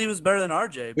was told he was better than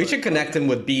RJ. We should connect him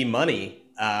with B Money,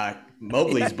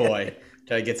 Mobley's boy.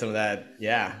 Try to get some of that.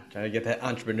 Yeah, try to get that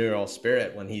entrepreneurial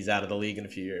spirit when he's out of the league in a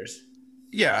few years.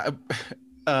 Yeah.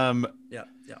 Yeah.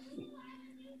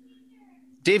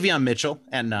 Davion Mitchell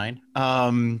at 9.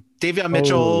 Davion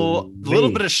Mitchell, a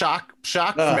little bit of shock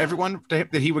from everyone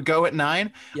that he would go at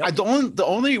 9. Yep. The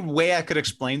only way I could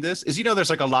explain this is,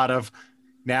 there's like a lot of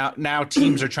Now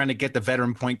teams are trying to get the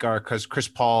veteran point guard because Chris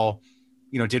Paul,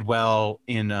 did well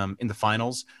in the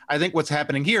finals. I think what's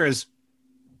happening here is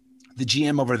the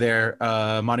GM over there,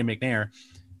 Monty McNair,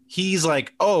 he's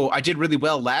like, oh, I did really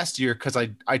well last year because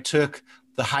I took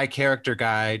the high character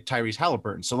guy, Tyrese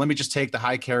Halliburton. So let me just take the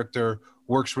high character,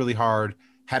 works really hard,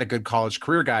 had a good college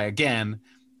career guy again,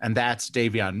 and that's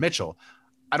Davion Mitchell.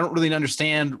 I don't really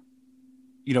understand,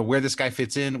 where this guy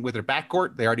fits in with their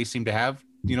backcourt. They already seem to have,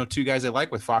 two guys they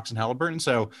like with Fox and Halliburton.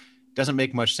 So it doesn't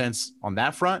make much sense on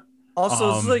that front.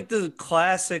 Also, it's like the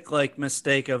classic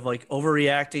mistake of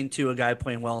overreacting to a guy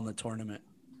playing well in the tournament.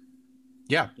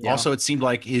 Yeah. Also, it seemed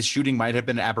like his shooting might have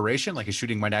been an aberration. Like his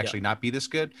shooting might actually not be this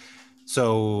good.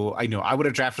 So I know I would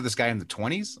have drafted this guy in the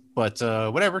 20s, but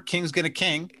whatever. King's gonna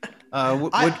king.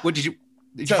 What did you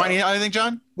find anything,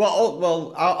 John?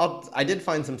 I did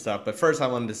find some stuff, but first I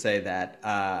wanted to say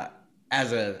that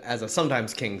as a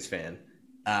sometimes Kings fan,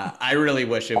 I really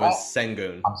wish it was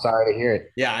Sengun. I'm sorry to hear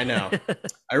it. Yeah, I know.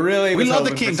 I really we love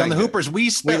the Kings on the Hoopers. We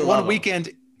spent one weekend.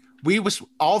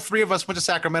 All three of us went to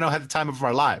Sacramento, had the time of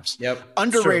our lives. Yep.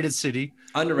 Underrated city.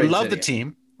 Underrated. Love the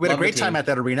team. We had a great time at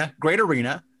that arena. Great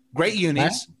arena. Great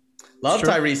unis. Love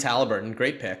Tyrese Halliburton.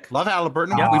 Great pick. Love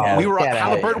Halliburton.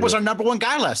 Halliburton was our number one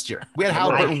guy last year. We had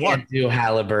Halliburton. I can't do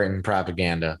Halliburton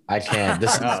propaganda. I can't.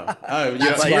 This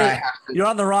you're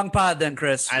on the wrong pod then,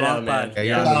 Chris. I know, man. Yeah,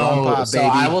 you're on the wrong pod, so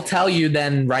I will tell you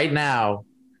then right now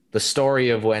the story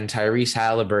of when Tyrese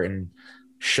Halliburton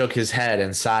shook his head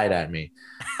and sighed at me.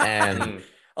 And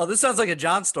oh, this sounds like a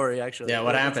John story, actually. Yeah,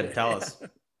 what happened? Tell us.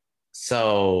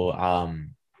 So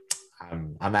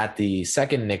I'm at the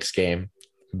second Knicks game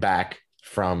back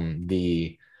from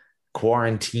the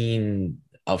quarantine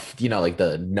of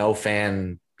the no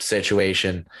fan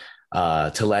situation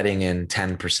to letting in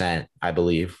 10%, I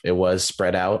believe it was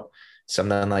spread out,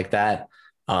 something like that.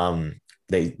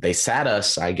 They sat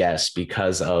us, I guess,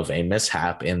 because of a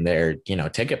mishap in their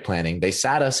ticket planning. They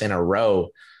sat us in a row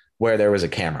where there was a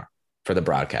camera for the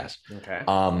broadcast. Okay.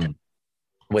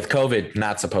 With COVID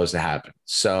not supposed to happen,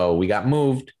 so we got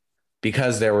moved.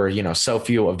 Because there were, so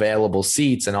few available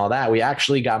seats and all that, we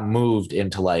actually got moved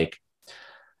into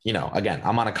again,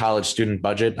 I'm on a college student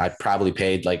budget. I probably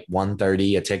paid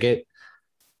 $130 a ticket.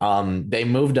 They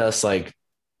moved us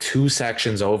 2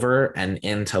 sections over and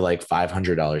into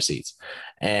 $500 seats.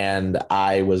 And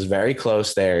I was very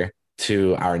close there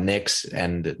to our Knicks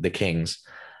and the Kings.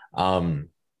 And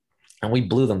we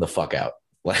blew them the fuck out.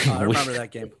 I remember that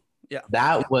game. Yeah.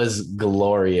 That was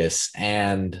glorious.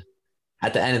 And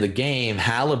at the end of the game,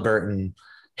 Halliburton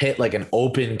hit an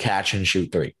open catch and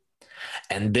shoot 3.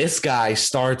 And this guy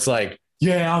starts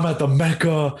yeah, I'm at the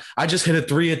Mecca. I just hit a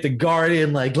 3 at the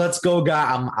Garden. Let's go,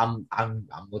 guy. I'm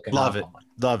looking. Love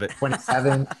it.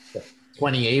 27,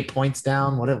 28 points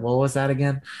down. What was that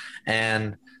again?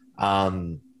 And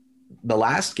the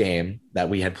last game that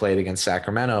we had played against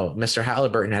Sacramento, Mr.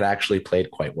 Halliburton had actually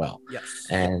played quite well. Yes.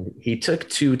 And he took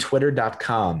to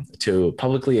twitter.com to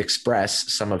publicly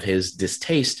express some of his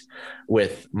distaste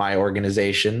with my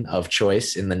organization of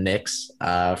choice in the Knicks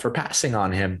for passing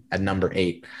on him at number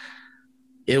 8.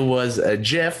 It was a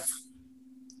GIF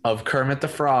of Kermit the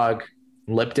Frog,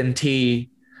 Lipton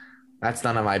tea. That's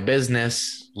none of my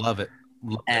business. Love it.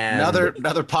 And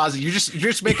another positive.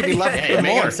 You're just making me love it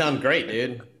more. It sound great,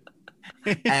 dude.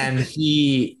 And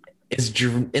he is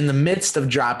in the midst of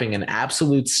dropping an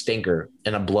absolute stinker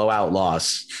in a blowout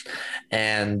loss.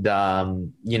 And,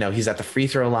 he's at the free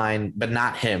throw line, but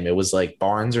not him. It was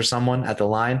Barnes or someone at the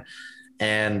line.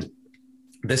 And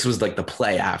this was the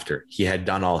play after he had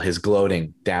done all his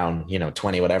gloating down,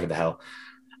 20, whatever the hell.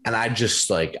 And I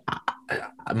just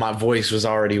my voice was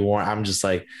already warm. I'm just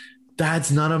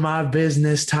that's none of my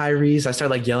business, Tyrese. I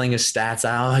started yelling his stats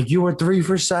out. You were 3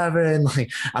 for 7.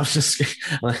 I'm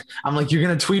you're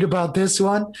going to tweet about this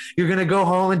one. You're going to go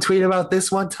home and tweet about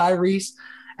this one, Tyrese.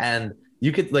 And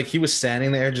you could he was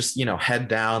standing there just, head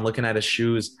down, looking at his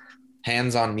shoes,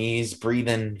 hands on knees,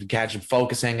 breathing,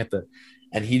 focusing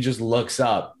and he just looks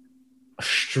up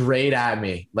straight at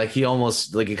me. He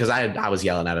almost because I was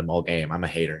yelling at him all game. I'm a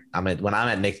hater. When I'm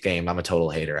at Knicks game, I'm a total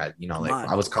hater. I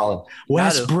was calling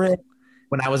Westbrook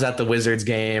when I was at the Wizards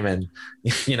game and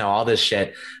all this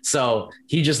shit. So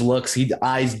he just looks,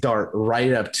 eyes dart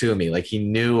right up to me. He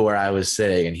knew where I was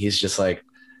sitting and he's just wipes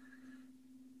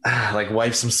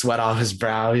some sweat off his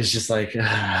brow. He's just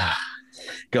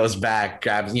goes back,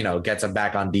 grabs, gets him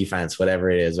back on defense, whatever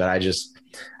it is. But I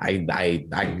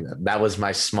that was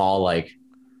my small I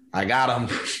got him.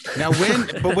 Now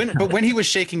when he was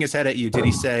shaking his head at you, did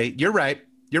he say, "You're right.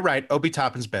 You're right. Obi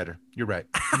Toppin's better. You're right."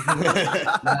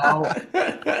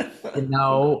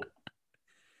 No.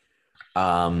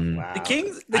 Wow. The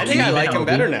Kings. I like him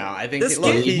better now. I think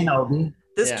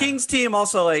this Kings team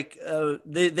also like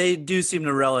they do seem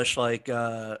to relish like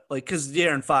because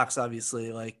De'Aaron Fox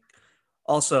obviously like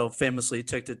also famously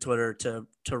took to Twitter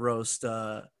to roast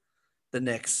the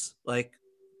Knicks, like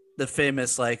the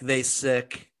famous like they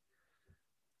sick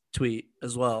tweet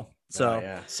as well.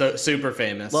 So so super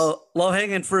famous, low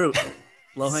hanging fruit,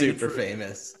 super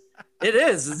famous. It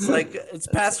is. It's like it's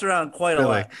passed around quite a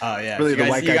lot. Oh yeah, really,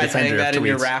 you guys hang that in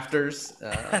your rafters.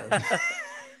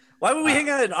 Why would we hang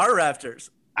out in our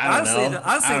rafters? I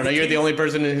don't know. You're the only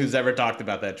person who's ever talked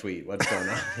about that tweet. What's going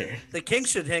on here? The Kings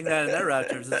should hang that in their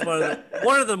rafters. It's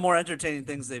one of the more entertaining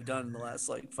things they've done in the last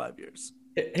like 5 years.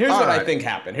 Here's what I think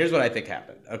happened.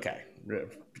 Okay,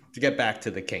 to get back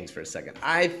to the Kings for a second,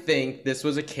 I think this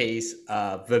was a case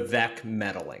of Vivek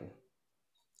meddling,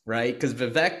 right? Because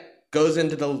Vivek goes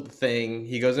into the thing,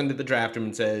 he goes into the draft room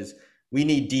and says, "We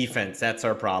need defense. That's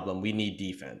our problem. We need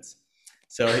defense."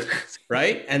 So,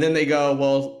 right? And then they go,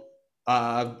 "Well,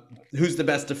 who's the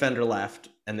best defender left?"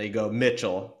 And they go,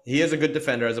 "Mitchell. He is a good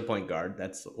defender as a point guard.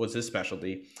 Was his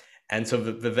specialty." And so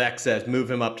Vivek says, "Move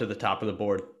him up to the top of the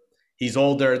board. He's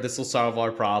older. This will solve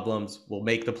our problems. We'll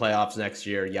make the playoffs next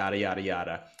year, yada, yada,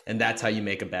 yada." And that's how you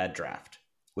make a bad draft,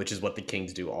 which is what the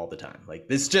Kings do all the time. Like,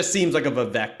 this just seems like a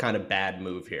Vivek kind of bad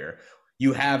move here.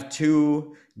 You have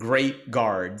two great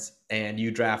guards and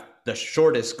you draft the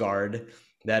shortest guard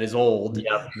that is old,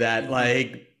 that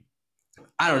like,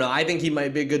 I don't know. I think he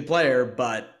might be a good player,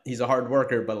 but he's a hard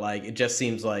worker. But like, it just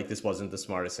seems like this wasn't the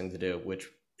smartest thing to do, which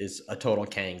is a total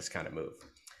Kangs kind of move.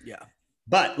 Yeah.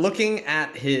 But looking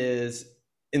at his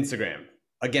Instagram,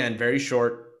 again, very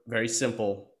short, very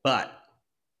simple, but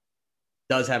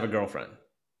does have a girlfriend.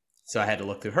 So I had to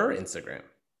look through her Instagram.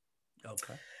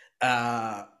 Okay.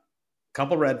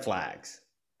 Couple red flags.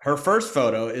 Her first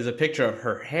photo is a picture of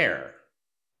her hair.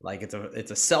 Like it's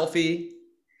a selfie.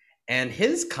 And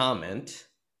his comment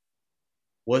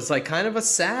was like kind of a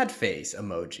sad face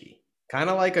emoji. Kind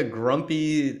of like a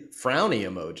grumpy, frowny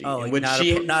emoji. Oh, like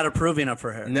which not approving of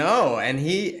her hair. No,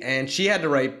 and she had to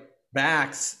write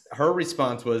back. Her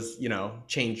response was,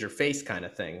 change your face kind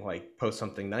of thing, like post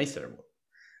something nicer.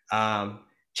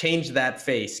 Change that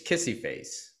face, kissy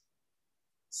face.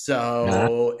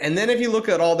 So, and then if you look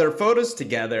at all their photos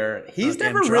together, he's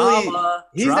never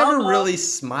really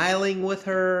smiling with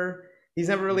her. He's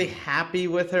never really happy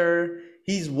with her.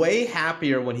 He's way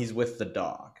happier when he's with the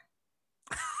dog.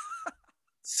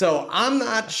 So I'm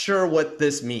not sure what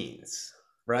this means,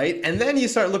 right? And then you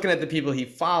start looking at the people he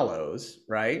follows,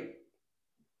 right?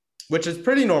 Which is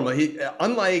pretty normal.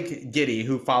 Unlike Giddy,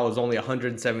 who follows only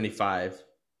 175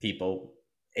 people,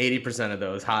 80% of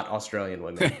those hot Australian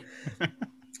women.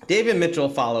 David Mitchell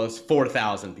follows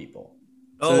 4,000 people.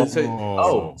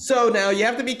 So now you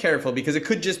have to be careful because it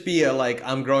could just be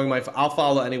I'll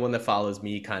follow anyone that follows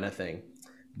me kind of thing.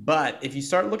 But if you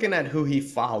start looking at who he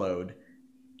followed,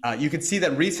 you can see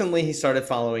that recently he started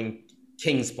following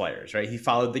Kings players, right? He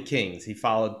followed the Kings. He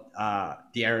followed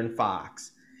De'Aaron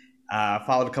Fox,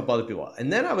 followed a couple other people.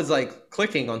 And then I was like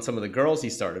clicking on some of the girls he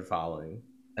started following.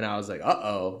 And I was like,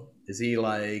 is he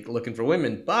like looking for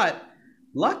women? But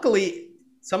luckily,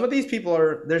 some of these people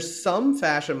there's some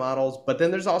fashion models, but then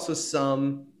there's also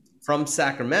some from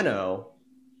Sacramento,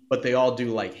 but they all do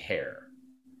like hair.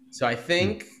 So I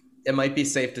think it might be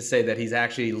safe to say that he's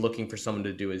actually looking for someone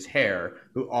to do his hair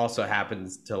who also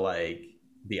happens to like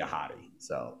be a hottie.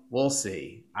 So we'll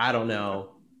see. I don't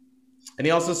know. And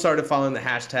he also started following the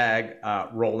hashtag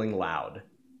Rolling Loud,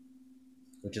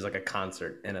 which is like a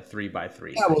concert and a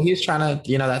 3x3. Yeah, well, he's trying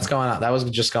to, that's going on. That was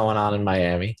just going on in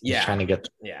Miami. He's trying to get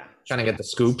the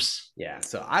scoops. Yeah.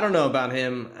 So I don't know about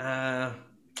him.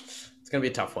 It's gonna be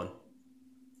a tough one.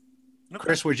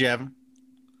 Chris, where'd you have him?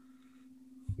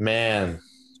 Man.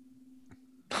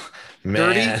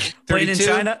 30?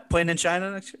 Playing in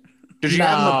China next year. Did you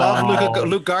have him above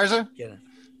Luke Garza?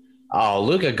 Oh,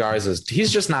 Luka Garza,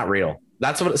 he's just not real.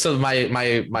 That's what. So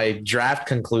my draft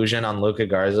conclusion on Luka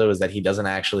Garza was that he doesn't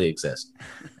actually exist,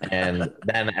 and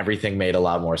then everything made a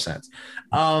lot more sense.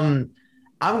 I'm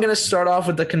gonna start off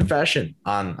with the confession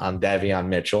on Davion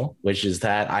Mitchell, which is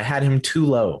that I had him too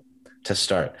low to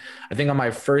start. I think on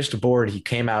my first board he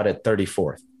came out at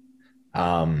 34th.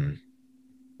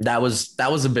 That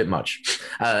was a bit much.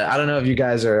 I don't know if you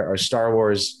guys are Star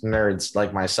Wars nerds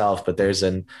like myself, but there's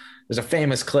a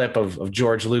famous clip of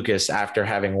George Lucas after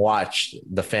having watched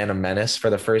The Phantom Menace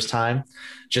for the first time,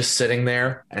 just sitting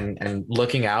there and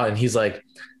looking out. And he's like,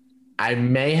 I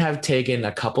may have taken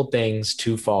a couple things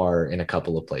too far in a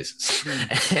couple of places.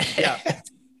 Yeah.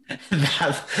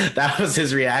 that was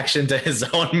his reaction to his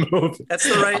own movie. That's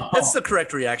the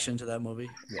correct reaction to that movie.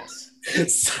 Yes.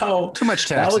 So too much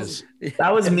taxes.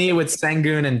 That was me with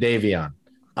Sengun and Davion.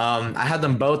 I had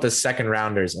them both as second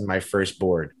rounders in my first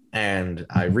board, and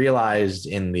I realized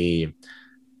in the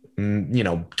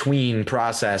tween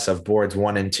process of boards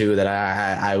 1 and 2 that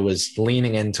I was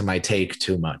leaning into my take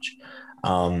too much.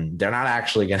 They're not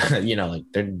actually gonna,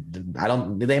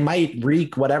 they might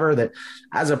reek whatever, that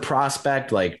as a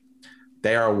prospect, like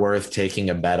they are worth taking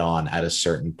a bet on at a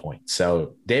certain point.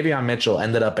 So Davion Mitchell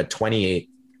ended up at 28.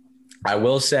 I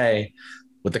will say,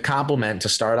 with the compliment to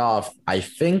start off, I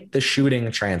think the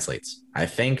shooting translates. I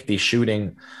think the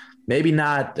shooting, maybe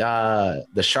not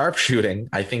the sharp shooting.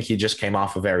 I think he just came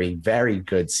off a very, very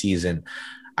good season.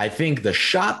 I think the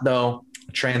shot, though,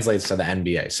 translates to the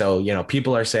NBA. So,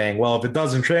 people are saying, well, if it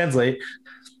doesn't translate,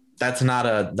 that's not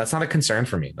a concern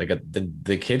for me. Like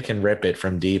the kid can rip it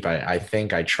from deep. I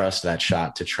think I trust that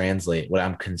shot to translate. What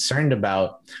I'm concerned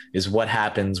about is what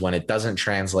happens when it doesn't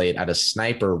translate at a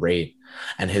sniper rate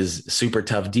and his super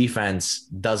tough defense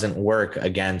doesn't work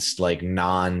against like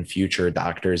non-future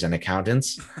doctors and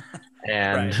accountants.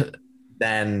 And right.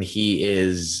 Then he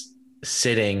is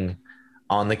sitting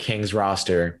on the Kings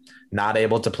roster, not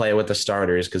able to play with the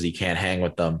starters because he can't hang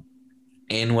with them,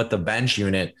 in with the bench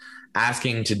unit,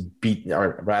 asking to be,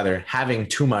 or rather having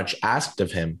too much asked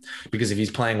of him, because if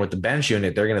he's playing with the bench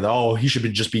unit, they're going to, he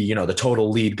should just be, the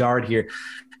total lead guard here.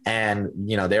 And,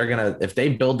 they're going to, if they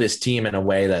build this team in a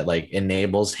way that like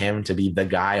enables him to be the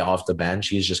guy off the bench,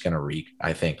 he's just going to reek.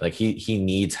 I think like he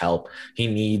needs help. He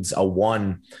needs a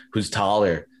one who's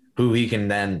taller, who he can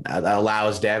then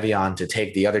allows Davion to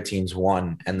take the other team's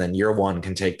 1, and then your 1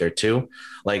 can take their 2.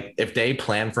 Like if they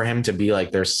plan for him to be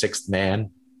like their 6th man,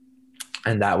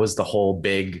 and that was the whole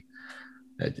big,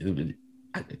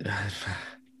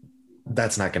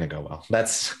 that's not going to go well.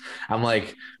 I'm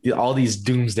like, all these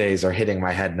doomsdays are hitting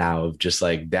my head now of just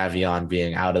like Davion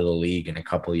being out of the league in a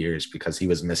couple of years because he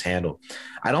was mishandled.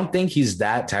 I don't think he's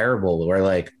that terrible where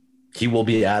like he will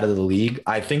be out of the league.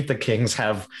 I think the Kings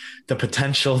have the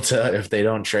potential to, if they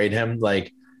don't trade him,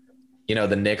 like,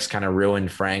 the Knicks kind of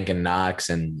ruined Frank and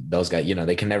Knox and those guys,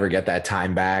 they can never get that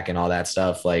time back and all that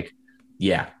stuff. Like,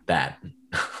 yeah, that.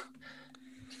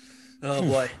 Oh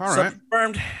boy. All right.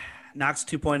 Confirmed. Knox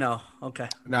 2.0. Okay.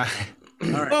 Nah. All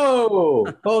right.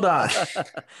 Oh, hold on.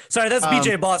 Sorry, that's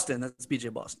BJ Boston.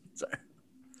 Sorry.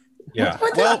 Yeah.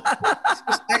 Well,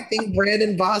 expecting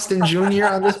Brandon Boston Jr.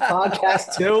 on this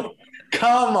podcast too.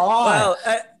 Come on. Well,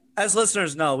 as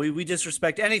listeners know, we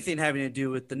disrespect anything having to do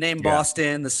with the name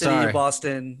Boston, the city of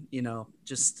Boston.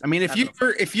 Just. I mean,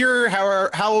 if you're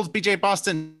how old's BJ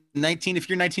Boston? 19. If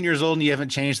you're 19 years old and you haven't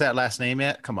changed that last name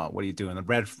yet, come on, what are you doing? The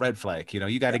red flag.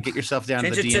 You got to get yourself down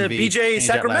change to the DMV. Change it to BJ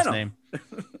Sacramento.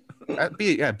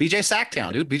 BJ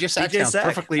Sacktown, dude. BJ Sacktown,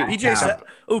 perfectly.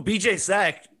 BJ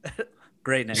Sack.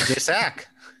 Great name. BJ Sack.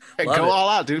 Go all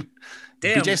out, dude.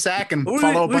 Damn. BJ Sack and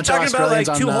follow a bunch of Australians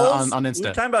on Insta. We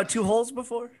were talking about 2 holes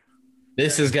before.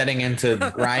 This is getting into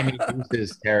grimy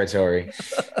Deuces territory.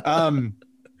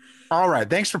 All right.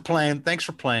 Thanks for playing,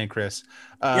 Chris.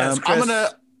 Yes,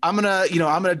 Chris. I'll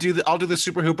do the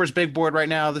Super Hoopers big board right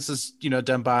now. This is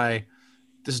done by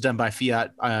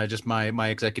fiat, just my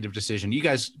executive decision. You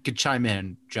guys could chime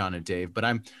in, John and Dave, but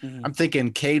I'm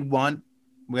thinking Cade 1.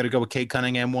 We got to go with Cade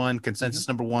Cunningham 1, consensus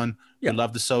number 1. Yeah. We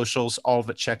love the socials, all of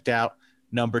it checked out.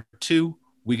 Number 2,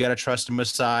 we got to trust in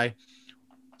Masai.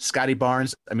 Scotty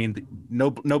Barnes. I mean, no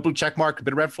blue check mark, a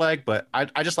bit of red flag, but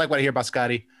I just like what I hear about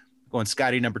Scotty. Going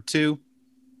Scotty number 2.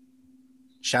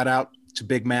 Shout out to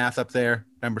Big Math up there.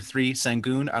 Number 3,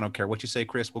 Sengun. I don't care what you say,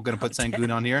 Chris. We're going to put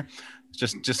Sengun on here.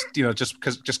 Just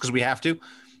because we have to.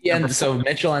 Yeah. So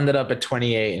Mitchell ended up at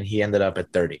 28 and he ended up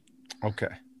at 30. Okay.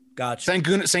 Gotcha.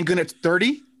 Sengun at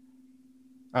 30.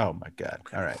 Oh my God.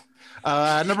 All right.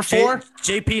 Number 4.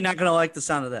 JP not going to like the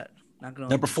sound of that.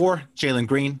 Number 4, Jalen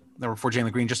Green. Number 4,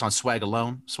 Jalen Green, just on swag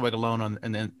alone on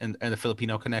and the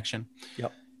Filipino connection.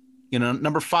 Yep.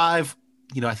 Number 5,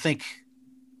 I think,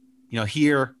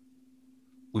 here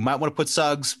we might want to put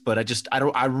Suggs, but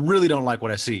I really don't like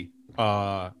what I see,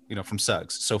 from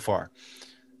Suggs so far.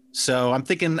 So I'm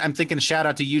thinking shout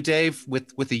out to you, Dave,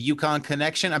 with the UConn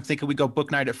connection. I'm thinking we go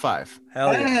Book Night at 5.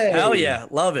 Hell yeah. Hey. Hell yeah.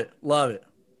 Love it.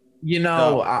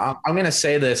 I'm going to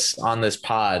say this on this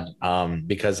pod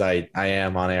because I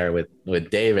am on air with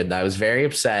David. I was very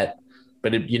upset,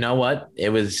 but you know what? It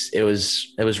was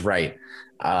right.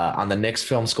 On the Knicks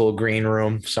Film School green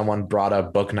room, someone brought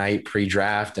up Book Night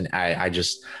pre-draft, and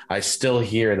I still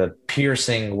hear the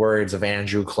piercing words of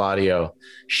Andrew Claudio.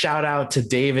 Shout out to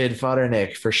David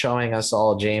Futternick for showing us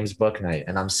all James Book Night.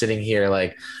 And I'm sitting here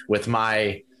like with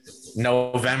my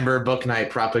November book night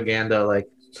propaganda, like,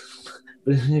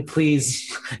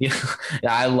 please. Yeah,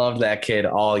 I love that kid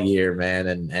all year, man.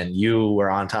 And you were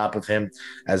on top of him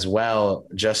as well,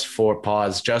 just for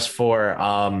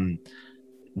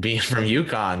being from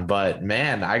UConn. But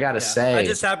man, I gotta say,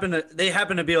 they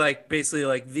happen to be like basically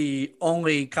like the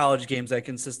only college games I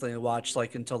consistently watch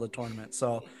like until the tournament.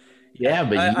 So yeah,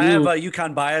 but I have a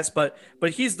UConn bias, but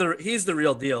he's the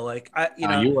real deal. Like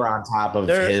you were on top of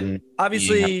him,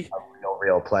 obviously a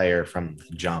real player from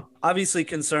jump. Obviously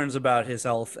concerns about his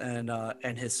health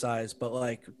and his size, but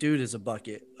like dude is a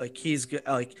bucket. Like he's good.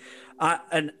 Like oh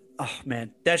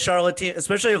man, that Charlotte team,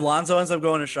 especially if Lonzo ends up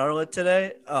going to Charlotte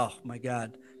today. Oh my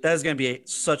God, that is going to be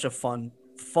such a fun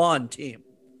team.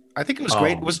 I think it was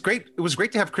great. It was great. It was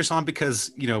great to have Chris on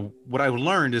because, what I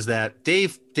learned is that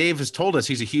Dave has told us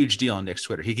he's a huge deal on Nick's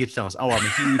Twitter. He keeps telling us, "Oh, I'm a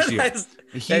huge deal,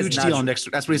 a huge deal on Nick's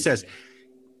Twitter." That's what he says.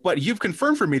 But you've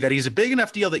confirmed for me that he's a big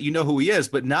enough deal that you know who he is,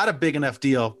 but not a big enough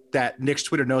deal that Nick's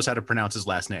Twitter knows how to pronounce his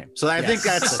last name. So I think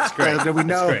that's great. We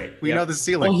know we know the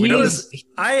ceiling. Well,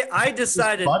 I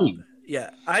decided.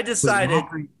 Yeah, I decided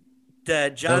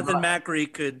that Jonathan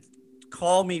Macri could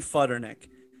call me Futternick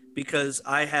because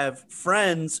I have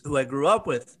friends who I grew up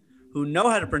with who know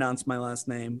how to pronounce my last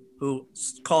name who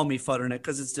call me Futternick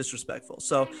because it's disrespectful.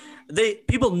 So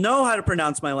people know how to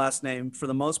pronounce my last name for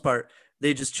the most part.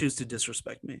 They just choose to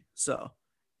disrespect me. So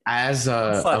as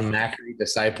a Macri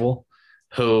disciple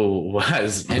who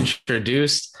was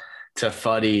introduced to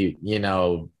Fuddy,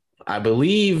 I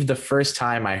believe the first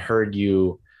time I heard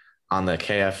you on the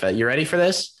KFL. You ready for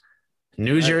this?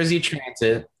 New Jersey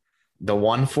Transit, the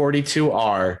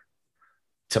 142R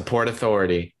to Port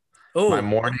Authority. Oh,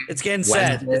 it's getting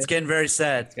sad. It's getting very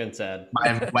sad. It's getting sad.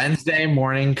 My Wednesday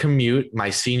morning commute, my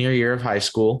senior year of high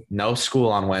school, no school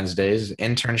on Wednesdays,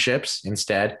 internships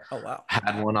instead. Oh, wow.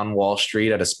 Had one on Wall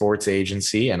Street at a sports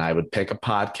agency, and I would pick a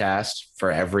podcast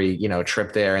for every,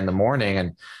 trip there in the morning.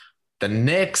 And the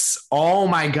Knicks, oh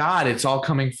my God, it's all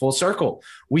coming full circle.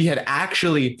 We had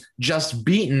actually just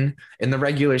beaten in the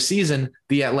regular season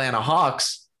the Atlanta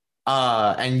Hawks,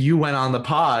 and you went on the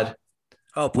pod.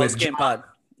 Oh, post-game pod.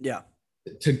 Yeah.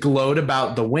 To gloat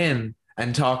about the win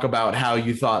and talk about how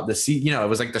you thought it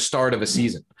was like the start of a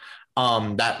season.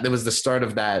 That it was the start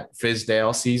of that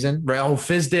Fizdale season. Right? Oh,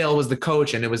 Fizdale was the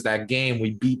coach, and it was that game we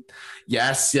beat.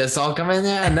 Yes, I'll come in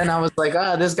there. And then I was like,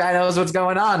 this guy knows what's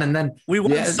going on. And then we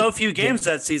won so few games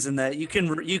that season that you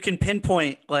can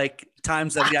pinpoint like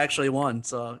times that we actually won.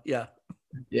 So yeah.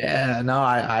 Yeah, no,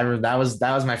 I that was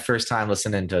my first time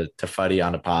listening to Fuddy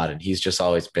on a pod, and he's just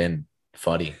always been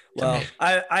Fuddy. Well,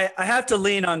 I have to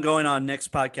lean on going on Nick's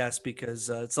podcast because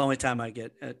it's the only time I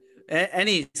get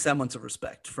any semblance of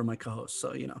respect for my co-host.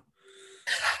 So,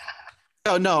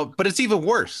 Oh, no, but it's even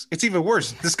worse.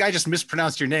 This guy just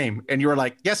mispronounced your name and you were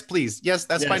like, yes, please. Yes,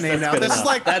 that's my name now. This is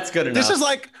like, that's good enough. This is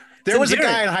like, there was a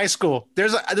guy in high school.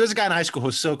 There's a guy in high school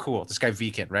who's so cool. This guy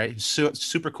Viken, right? He's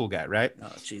super cool guy, right?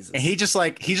 Oh, Jesus. And he just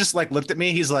looked at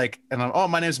me. He's like, and I'm, oh,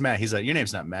 my name's Matt. He's like, your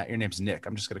name's not Matt. Your name's Nick.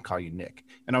 I'm just going to call you Nick.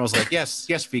 And I was like, yes,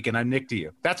 Viken, I'm Nick to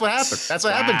you. That's what happened. That's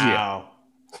what happened to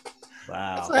you.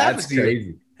 Wow. That's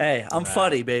crazy. Hey, I'm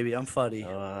Fuddy, baby. I'm Fuddy.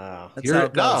 Wow. That's how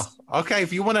it goes. Okay.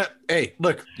 If you want to, hey,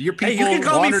 look, your people you can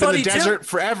call me wandered in the Fuddy desert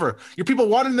forever. Your people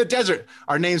wandered in the desert.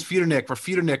 Our name's Futternick. We're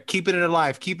Futternick, keeping it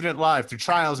alive through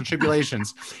trials and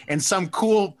tribulations. And some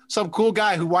cool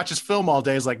guy who watches film all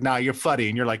day is like, nah, you're Fuddy.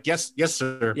 And you're like, yes,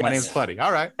 sir. My name's Fuddy.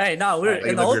 All right. Hey, no, we're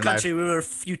in the old country. We were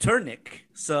Futurnick.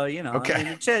 So, okay. I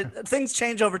mean, things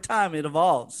change over time. It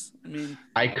evolves. I mean,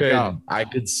 I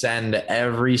could send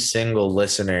every single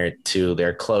listener to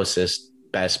their closest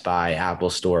Best Buy, Apple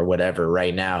Store, whatever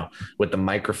right now with the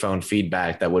microphone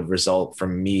feedback that would result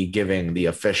from me giving the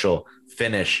official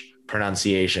Finnish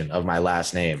pronunciation of my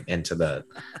last name into the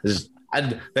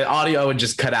audio would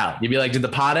just cut out. You'd be like, did the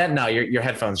pod end? No, your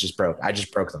headphones just broke. I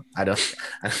just broke them. I don't,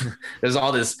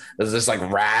 there's this like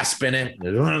rasp in it,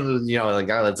 like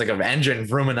it's like an engine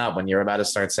vrooming up when you're about to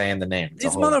start saying the name.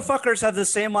 These motherfuckers have the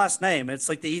same last name. It's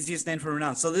like the easiest name to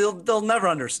pronounce. So they'll never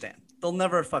understand. They'll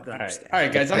never fucking understand. All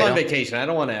right, guys, I'm on vacation. I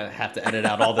don't want to have to edit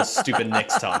out all this stupid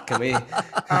Knicks talk. Can we? All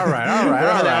right.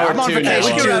 I'm on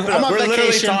vacation. We're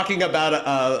literally talking about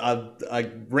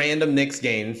a random Knicks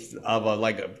game of a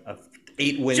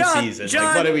 8-win season.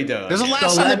 John, what are we doing? There's the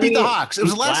last time they beat the Hawks. It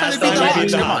was the last time they beat the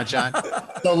Hawks. Come on,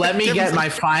 John. So let me get my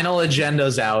final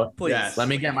agendas out. Please. Yes. Let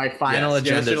me get my final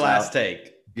agendas your last out.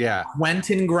 take. Yeah.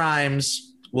 Quentin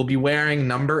Grimes will be wearing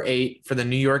number 8 for the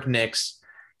New York Knicks.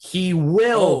 He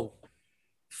will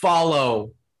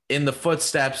follow in the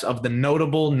footsteps of the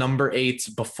notable number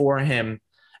 8s before him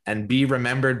and be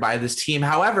remembered by this team.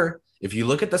 However, if you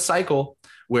look at the cycle,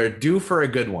 we're due for a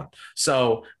good one.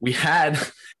 So we had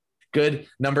good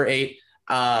number 8.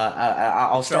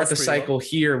 I'll start the cycle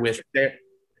here with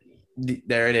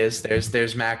there it is.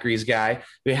 There's Macri's guy.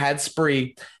 We had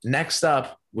Spree. Next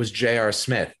up was J.R.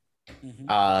 Smith.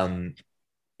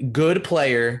 Good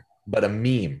player, but a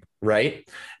meme, right?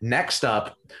 Next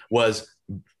up was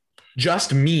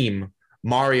just meme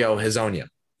Mario Hezonja.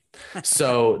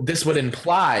 So this would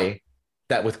imply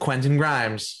that with Quentin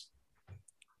Grimes,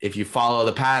 if you follow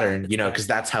the pattern, you know, because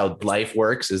that's how life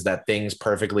works, is that things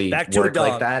perfectly work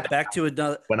like that. Back to a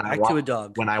dog. When I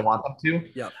want them to.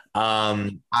 Yep.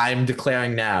 I'm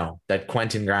declaring now that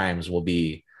Quentin Grimes will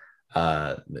be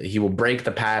he will break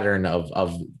the pattern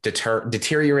of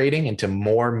deteriorating into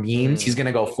more memes. He's going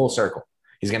to go full circle.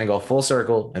 He's going to go full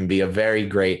circle and be a very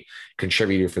great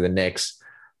contributor for the Knicks.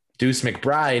 Deuce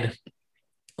McBride,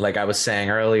 like I was saying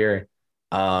earlier,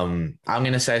 I'm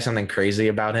going to say something crazy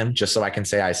about him just so I can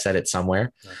say I said it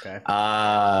somewhere. Okay.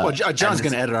 Well, John's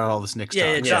going to edit out all this Knicks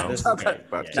stuff.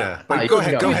 Yeah. But go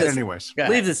ahead anyways.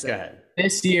 Leave this. Go ahead.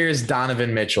 This year's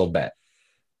Donovan Mitchell bet.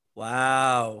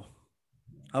 Wow.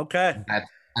 Okay.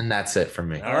 That's it for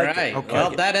me. All right. Okay.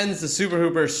 Well, that ends the Super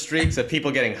Hooper streaks of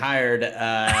people getting hired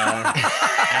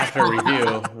after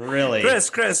review. Really,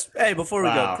 Chris. Hey, before we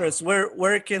go, Chris,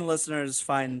 where can listeners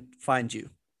find you?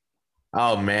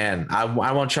 Oh man, I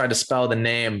won't try to spell the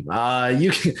name.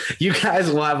 You guys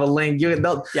will have a link.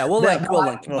 We'll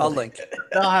link. I'll link.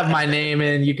 They'll have my name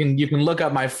in. You can look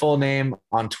up my full name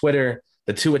on Twitter.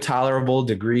 The To a Tolerable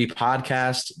Degree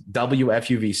podcast,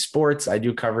 WFUV Sports, I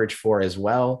do coverage for as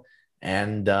well.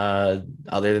 And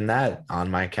other than that, on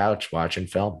my couch watching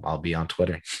film, I'll be on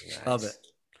Twitter. Nice. Love it.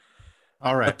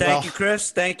 All right. Well, thank you,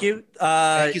 Chris. Thank you.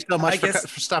 Thank you so much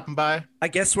for stopping by. I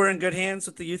guess we're in good hands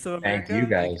with the Youth of America. Thank you,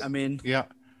 guys. I mean, yeah.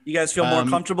 You guys feel more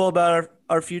comfortable about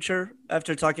our future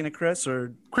after talking to Chris?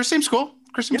 Or Chris seems cool.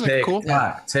 Chris seems like cool.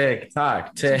 Tick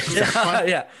tock.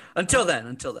 Yeah. Until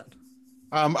then.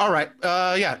 All right.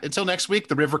 Until next week,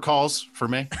 the river calls for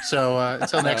me. So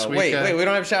until next week. Wait. We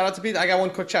don't have shout out to be. I got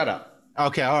one quick shout out.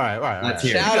 Okay. All right. Let's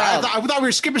hear it. Shout out. I thought we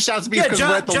were skipping shout outs to be because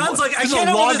John's like, I can't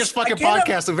the longest fucking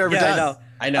podcast I've ever done.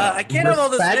 I know. I can't have all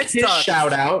this Respect his talk.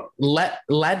 shout out.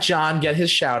 Let John get his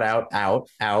shout out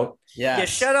out. Yeah.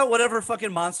 Shout out whatever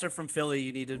fucking monster from Philly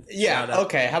you needed. Yeah.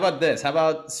 Okay. How about this? How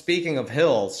about, speaking of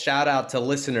hills, shout out to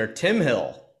listener Tim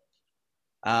Hill,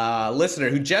 listener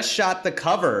who just shot the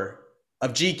cover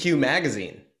of GQ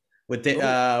magazine with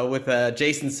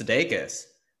Jason Sudeikis.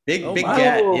 Big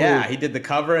get. Yeah, he did the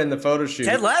cover and the photo shoot.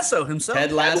 Ted Lasso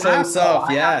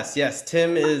himself. Yes.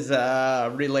 Tim is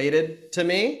related to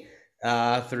me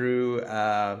through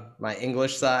my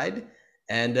English side,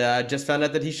 and just found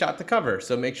out that he shot the cover.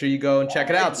 So make sure you go and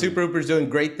check it out. Super Hooper's doing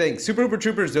great things. Super Hooper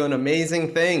Troopers doing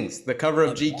amazing things. The cover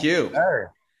of GQ.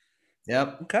 Sure.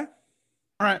 Yep. Okay.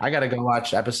 All right. I got to go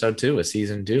watch episode 2 of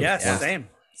season 2. Yeah. Same.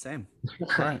 All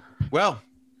right. Well,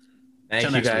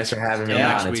 thank you guys for having me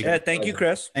on. Yeah, thank you,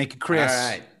 Chris. Thank you, Chris. All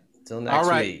right. Till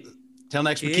next week. Till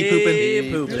next week. Keep pooping.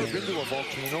 Keep pooping. Been to a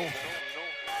volcano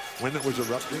when it was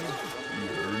erupting.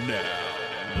 You're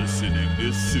now listening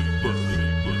to Super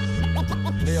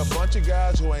Hooper. They're a bunch of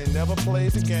guys who ain't never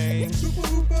played the game. Super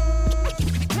Hooper.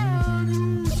 Can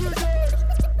you dig it?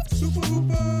 Super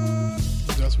Hooper.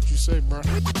 That's what you say, bro.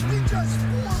 We just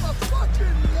form a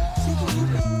fucking wall. Super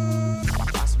Hooper.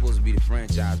 I'm supposed to be the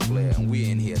franchise player, and we're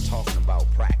in here talking about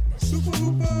practice. Super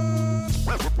Hooper.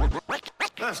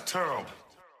 That's terrible.